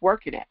worked, keep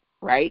working it,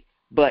 right?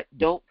 But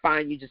don't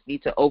find you just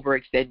need to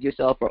overextend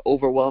yourself or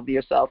overwhelm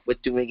yourself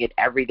with doing it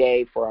every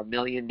day for a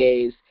million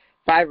days.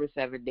 5 or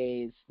 7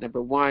 days.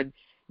 Number one,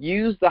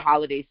 use the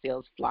holiday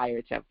sales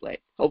flyer template.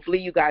 Hopefully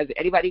you guys,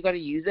 anybody going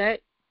to use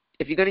it?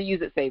 If you're going to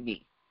use it, say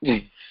me.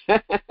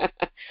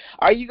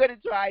 Are you going to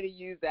try to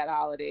use that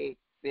holiday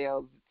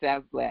sales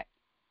template?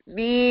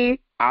 Me?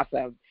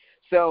 Awesome.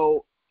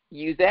 So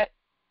use it.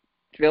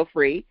 Feel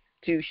free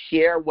to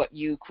share what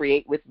you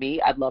create with me.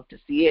 I'd love to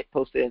see it.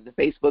 Post it in the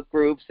Facebook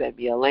group. Send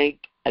me a link.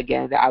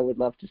 Again, I would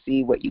love to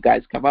see what you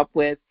guys come up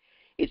with.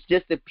 It's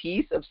just a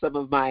piece of some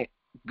of my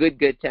good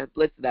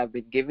templates that I've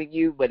been giving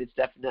you, but it's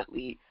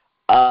definitely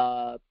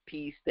a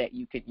piece that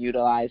you can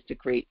utilize to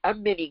create a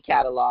mini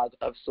catalog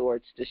of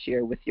sorts to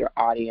share with your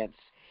audience.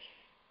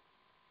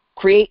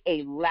 Create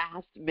a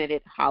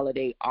last-minute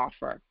holiday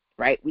offer,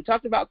 right? We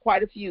talked about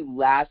quite a few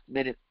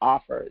last-minute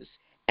offers,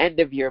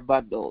 end-of-year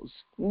bundles,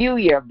 New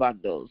Year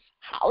bundles,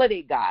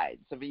 holiday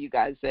guides. Some of you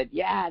guys said,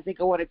 yeah, I think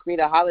I want to create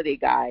a holiday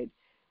guide.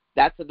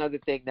 That's another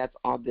thing that's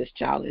on this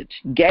challenge.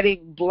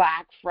 Getting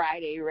Black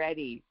Friday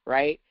ready,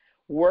 right?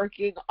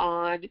 Working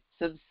on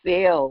some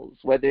sales,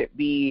 whether it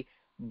be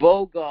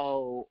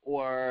BOGO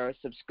or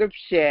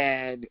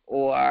subscription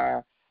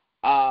or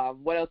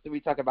what else did we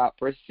talk about?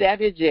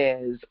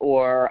 Percentages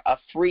or a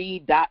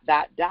free ...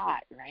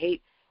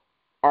 right?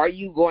 Are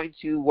you going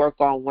to work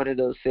on one of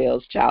those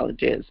sales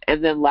challenges?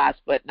 And then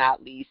last but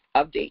not least,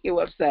 update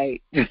your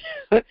website.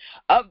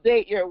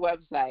 Update your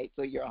website.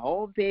 So your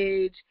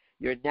homepage,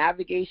 your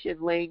navigation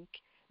link,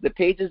 the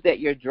pages that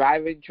you're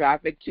driving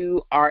traffic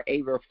to are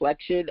a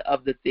reflection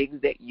of the things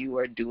that you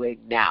are doing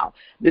now.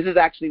 This is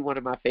actually one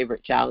of my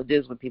favorite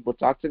challenges. When people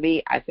talk to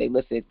me, I say,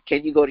 listen,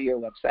 can you go to your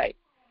website?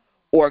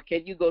 Or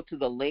can you go to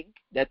the link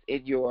that's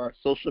in your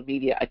social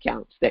media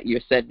accounts that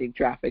you're sending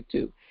traffic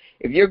to?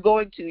 If you're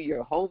going to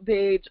your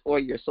homepage or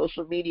your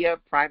social media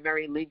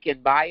primary link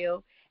in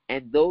bio,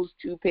 and those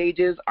two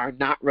pages are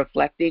not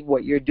reflecting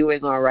what you're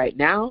doing on right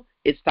now,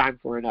 it's time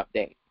for an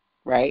update,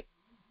 right?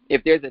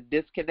 If there's a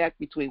disconnect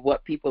between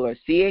what people are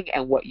seeing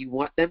and what you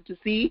want them to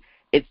see,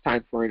 it's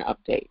time for an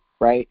update,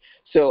 right?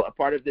 So a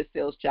part of this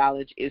sales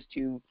challenge is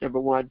to, number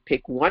one,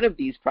 pick one of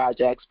these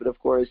projects, but of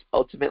course,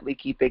 ultimately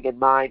keeping in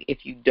mind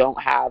if you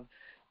don't have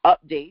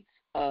updates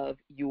of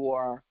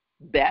your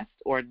best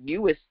or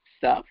newest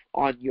stuff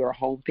on your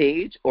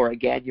homepage or,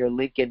 again, your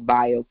link in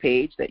bio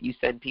page that you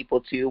send people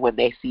to when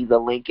they see the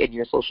link in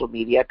your social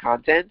media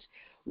content,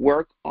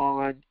 work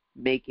on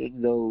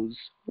making those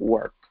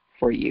work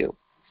for you.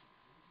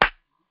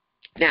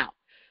 Now,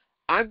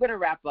 I'm going to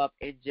wrap up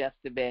in just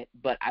a bit,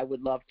 but I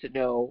would love to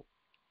know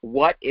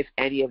what, if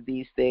any, of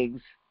these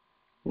things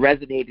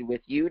resonated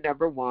with you.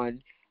 Number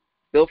one,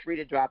 feel free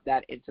to drop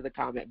that into the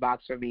comment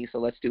box for me. So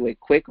let's do a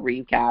quick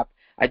recap.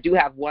 I do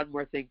have one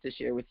more thing to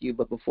share with you,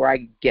 but before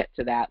I get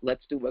to that,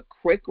 let's do a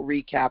quick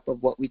recap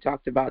of what we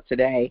talked about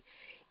today.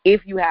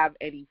 If you have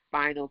any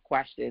final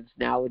questions,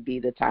 now would be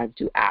the time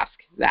to ask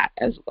that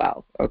as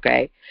well,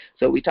 okay?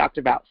 So we talked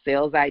about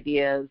sales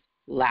ideas,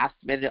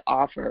 last-minute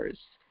offers,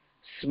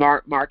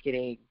 smart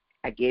marketing.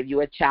 I gave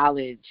you a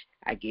challenge.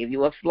 I gave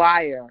you a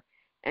flyer.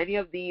 Any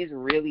of these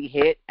really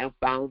hit and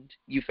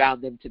you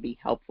found them to be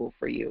helpful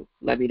for you?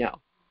 Let me know.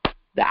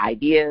 The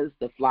ideas,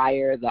 the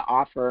flyer, the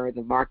offer,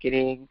 the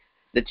marketing,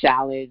 the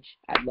challenge,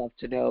 I'd love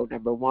to know,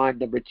 number one.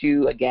 Number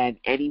two, again,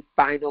 any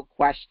final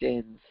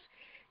questions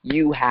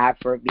you have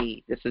for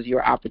me. This is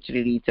your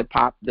opportunity to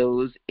pop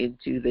those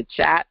into the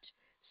chat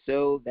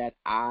so that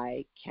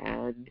I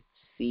can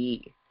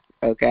see,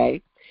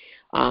 okay?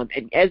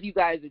 And as you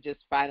guys are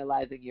just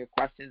finalizing your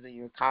questions and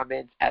your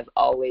comments, as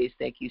always,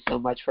 thank you so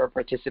much for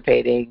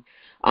participating.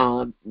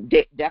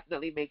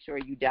 Definitely make sure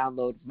you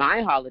download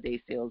my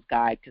holiday sales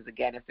guide because,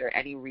 again, if there are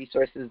any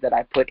resources that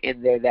I put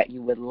in there that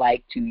you would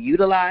like to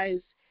utilize,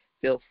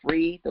 feel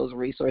free. Those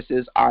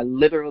resources are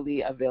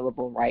literally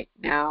available right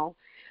now.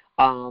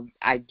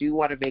 I do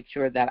want to make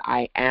sure that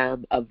I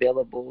am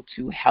available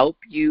to help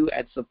you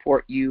and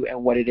support you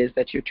and what it is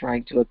that you're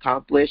trying to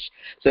accomplish.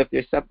 So if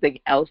there's something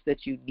else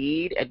that you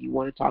need and you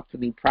want to talk to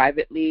me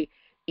privately,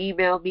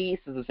 email me,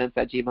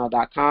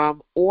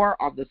 SistaSense@gmail.com,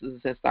 or on the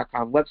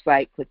SistaSense.com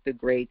website, click the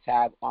gray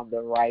tab on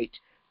the right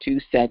to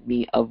send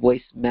me a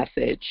voice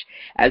message.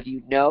 As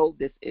you know,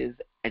 this is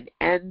an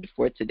end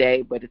for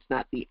today, but it's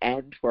not the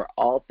end for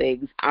all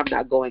things. I'm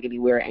not going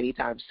anywhere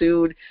anytime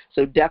soon,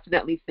 so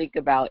definitely think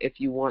about if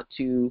you want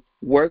to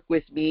work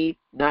with me,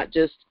 not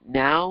just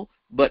now,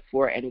 but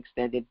for an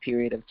extended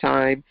period of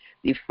time.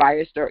 The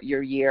Fire Start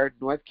Your Year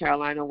North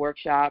Carolina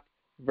workshop,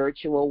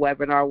 virtual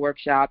webinar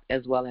workshop,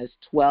 as well as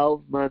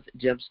 12-month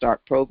Jumpstart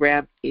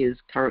program is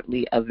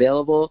currently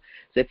available.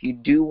 So if you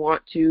do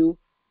want to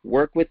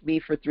work with me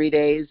for 3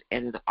 days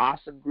and an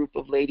awesome group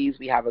of ladies,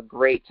 we have a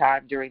great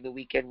time during the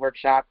weekend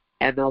workshop,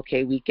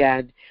 MLK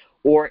weekend,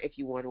 or if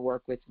you want to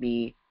work with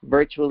me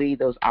virtually,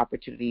 those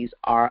opportunities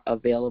are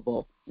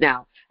available.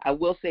 Now, I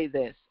will say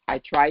this. I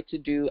try to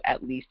do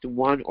at least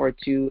 1 or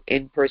 2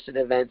 in-person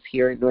events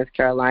here in North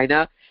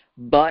Carolina,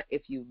 but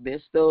if you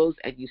miss those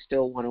and you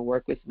still want to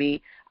work with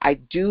me, I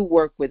do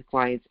work with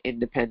clients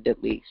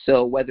independently.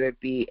 So whether it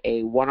be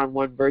a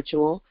one-on-one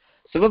virtual,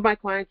 some of my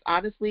clients,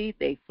 honestly,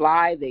 they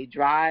fly, they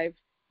drive,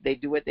 they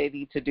do what they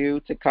need to do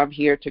to come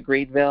here to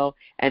Greenville,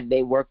 and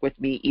they work with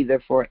me either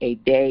for a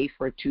day,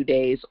 for 2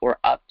 days, or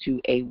up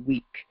to a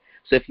week.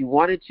 So if you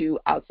wanted to,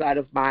 outside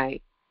of my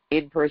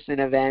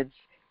in-person events,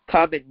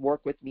 come and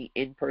work with me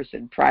in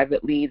person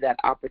privately, that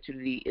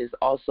opportunity is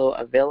also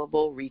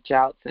available. Reach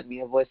out, send me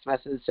a voice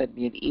message, send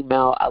me an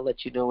email. I'll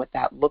let you know what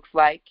that looks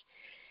like.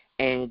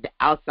 And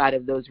outside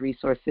of those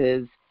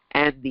resources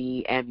and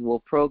the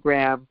annual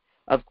program,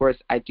 of course,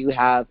 I do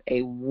have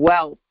a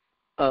wealth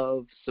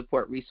of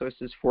support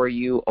resources for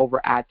you over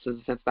at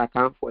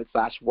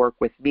SistaSense.com/work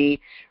with me,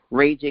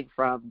 ranging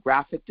from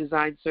graphic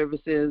design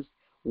services,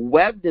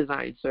 web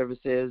design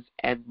services,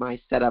 and my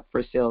Setup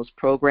for Sales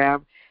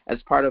program.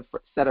 As part of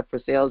Setup for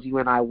Sales, you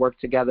and I work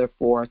together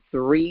for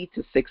 3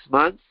 to 6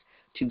 months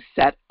to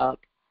set up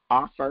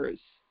offers,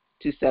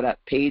 to set up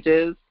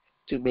pages,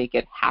 to make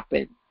it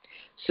happen.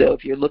 So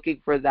if you're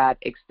looking for that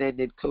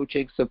extended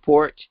coaching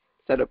support,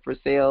 Setup for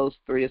Sales,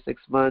 3 to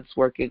 6 months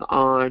working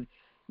on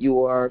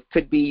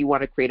could be you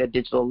want to create a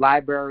digital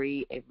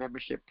library, a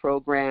membership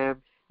program,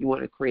 you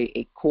want to create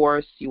a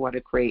course, you want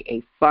to create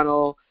a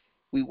funnel.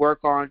 We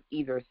work on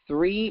either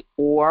 3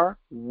 or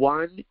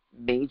 1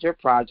 major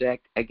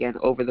project, again,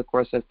 over the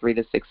course of 3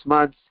 to 6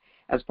 months,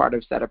 as part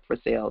of Setup for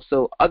Sales.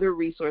 So other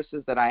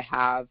resources that I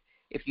have,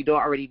 if you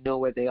don't already know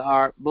where they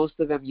are, most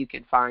of them you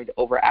can find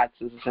over at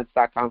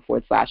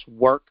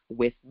SistaSense.com/work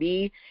with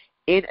me,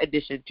 in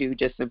addition to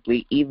just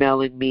simply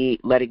emailing me,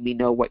 letting me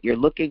know what you're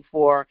looking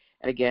for.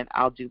 And again,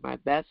 I'll do my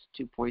best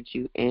to point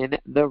you in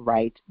the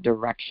right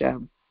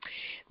direction.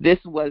 This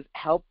was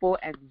helpful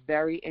and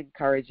very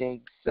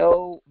encouraging.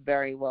 So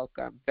very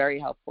welcome. Very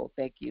helpful.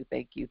 Thank you,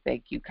 thank you,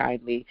 thank you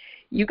kindly.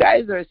 You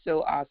guys are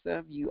so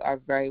awesome. You are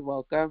very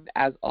welcome.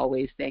 As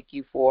always, thank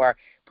you for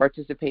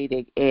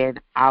participating in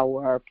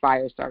our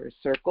Firestarter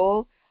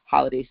Circle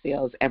Holiday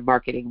Sales and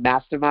Marketing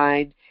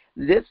Mastermind.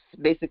 This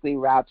basically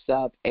wraps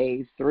up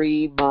a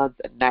 3-month,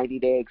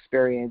 90-day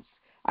experience.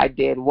 I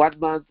did 1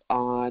 month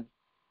on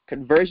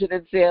conversion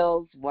and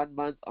sales, 1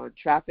 month on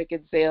traffic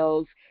and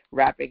sales,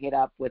 wrapping it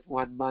up with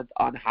 1 month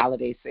on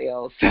holiday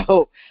sales.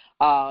 So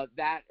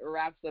that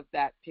wraps up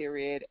that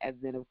period. And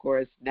then, of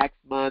course, next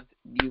month,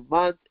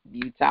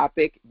 new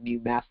topic, new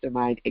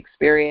mastermind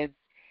experience.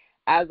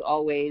 As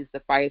always,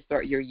 the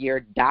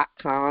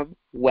firestartyouryear.com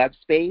web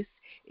space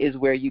is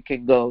where you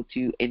can go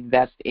to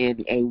invest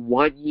in a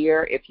 1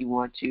 year if you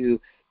want to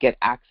get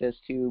access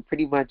to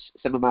pretty much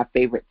some of my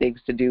favorite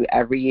things to do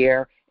every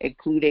year,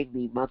 including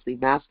the monthly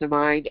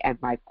mastermind and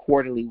my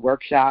quarterly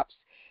workshops.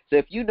 So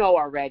if you know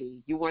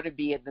already, you want to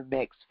be in the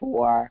mix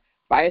for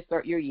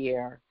Firestart Your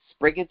Year,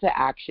 Spring into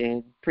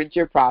Action, Print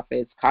Your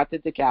Profits,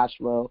 Content to Cash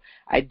Flow.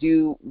 I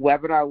do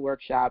webinar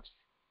workshops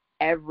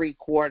every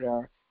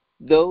quarter.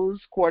 Those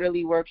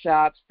quarterly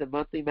workshops, the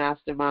monthly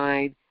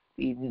mastermind,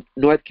 the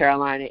North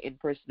Carolina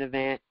in-person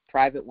event,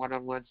 private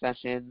one-on-one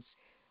sessions,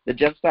 the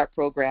Jumpstart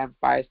program,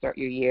 Firestart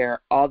Your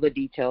Year, all the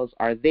details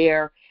are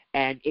there.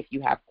 And if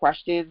you have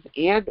questions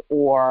and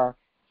or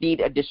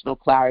need additional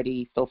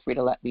clarity, feel free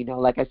to let me know.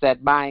 Like I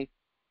said, my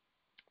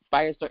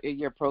Firestart Your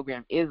Year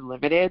program is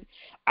limited.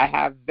 I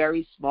have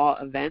very small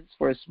events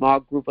for a small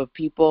group of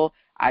people.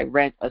 I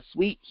rent a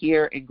suite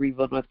here in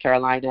Greenville, North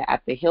Carolina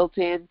at the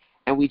Hilton,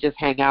 and we just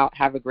hang out,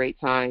 have a great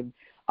time,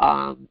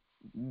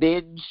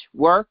 binge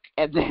work,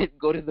 and then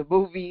go to the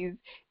movies,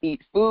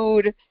 eat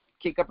food,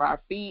 kick up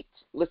our feet,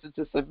 listen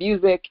to some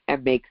music,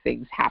 and make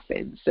things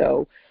happen.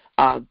 So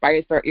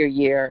Firestart Your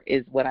Year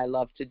is what I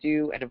love to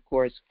do, and of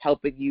course,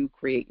 helping you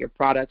create your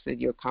products and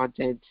your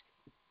content,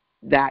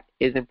 that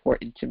is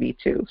important to me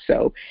too.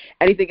 So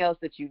anything else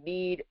that you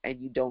need and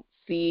you don't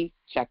see,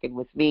 check in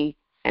with me,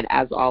 and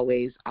as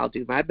always, I'll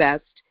do my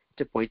best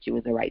to point you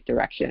in the right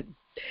direction.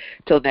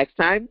 Till next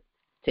time,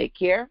 take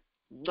care.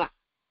 Mwah.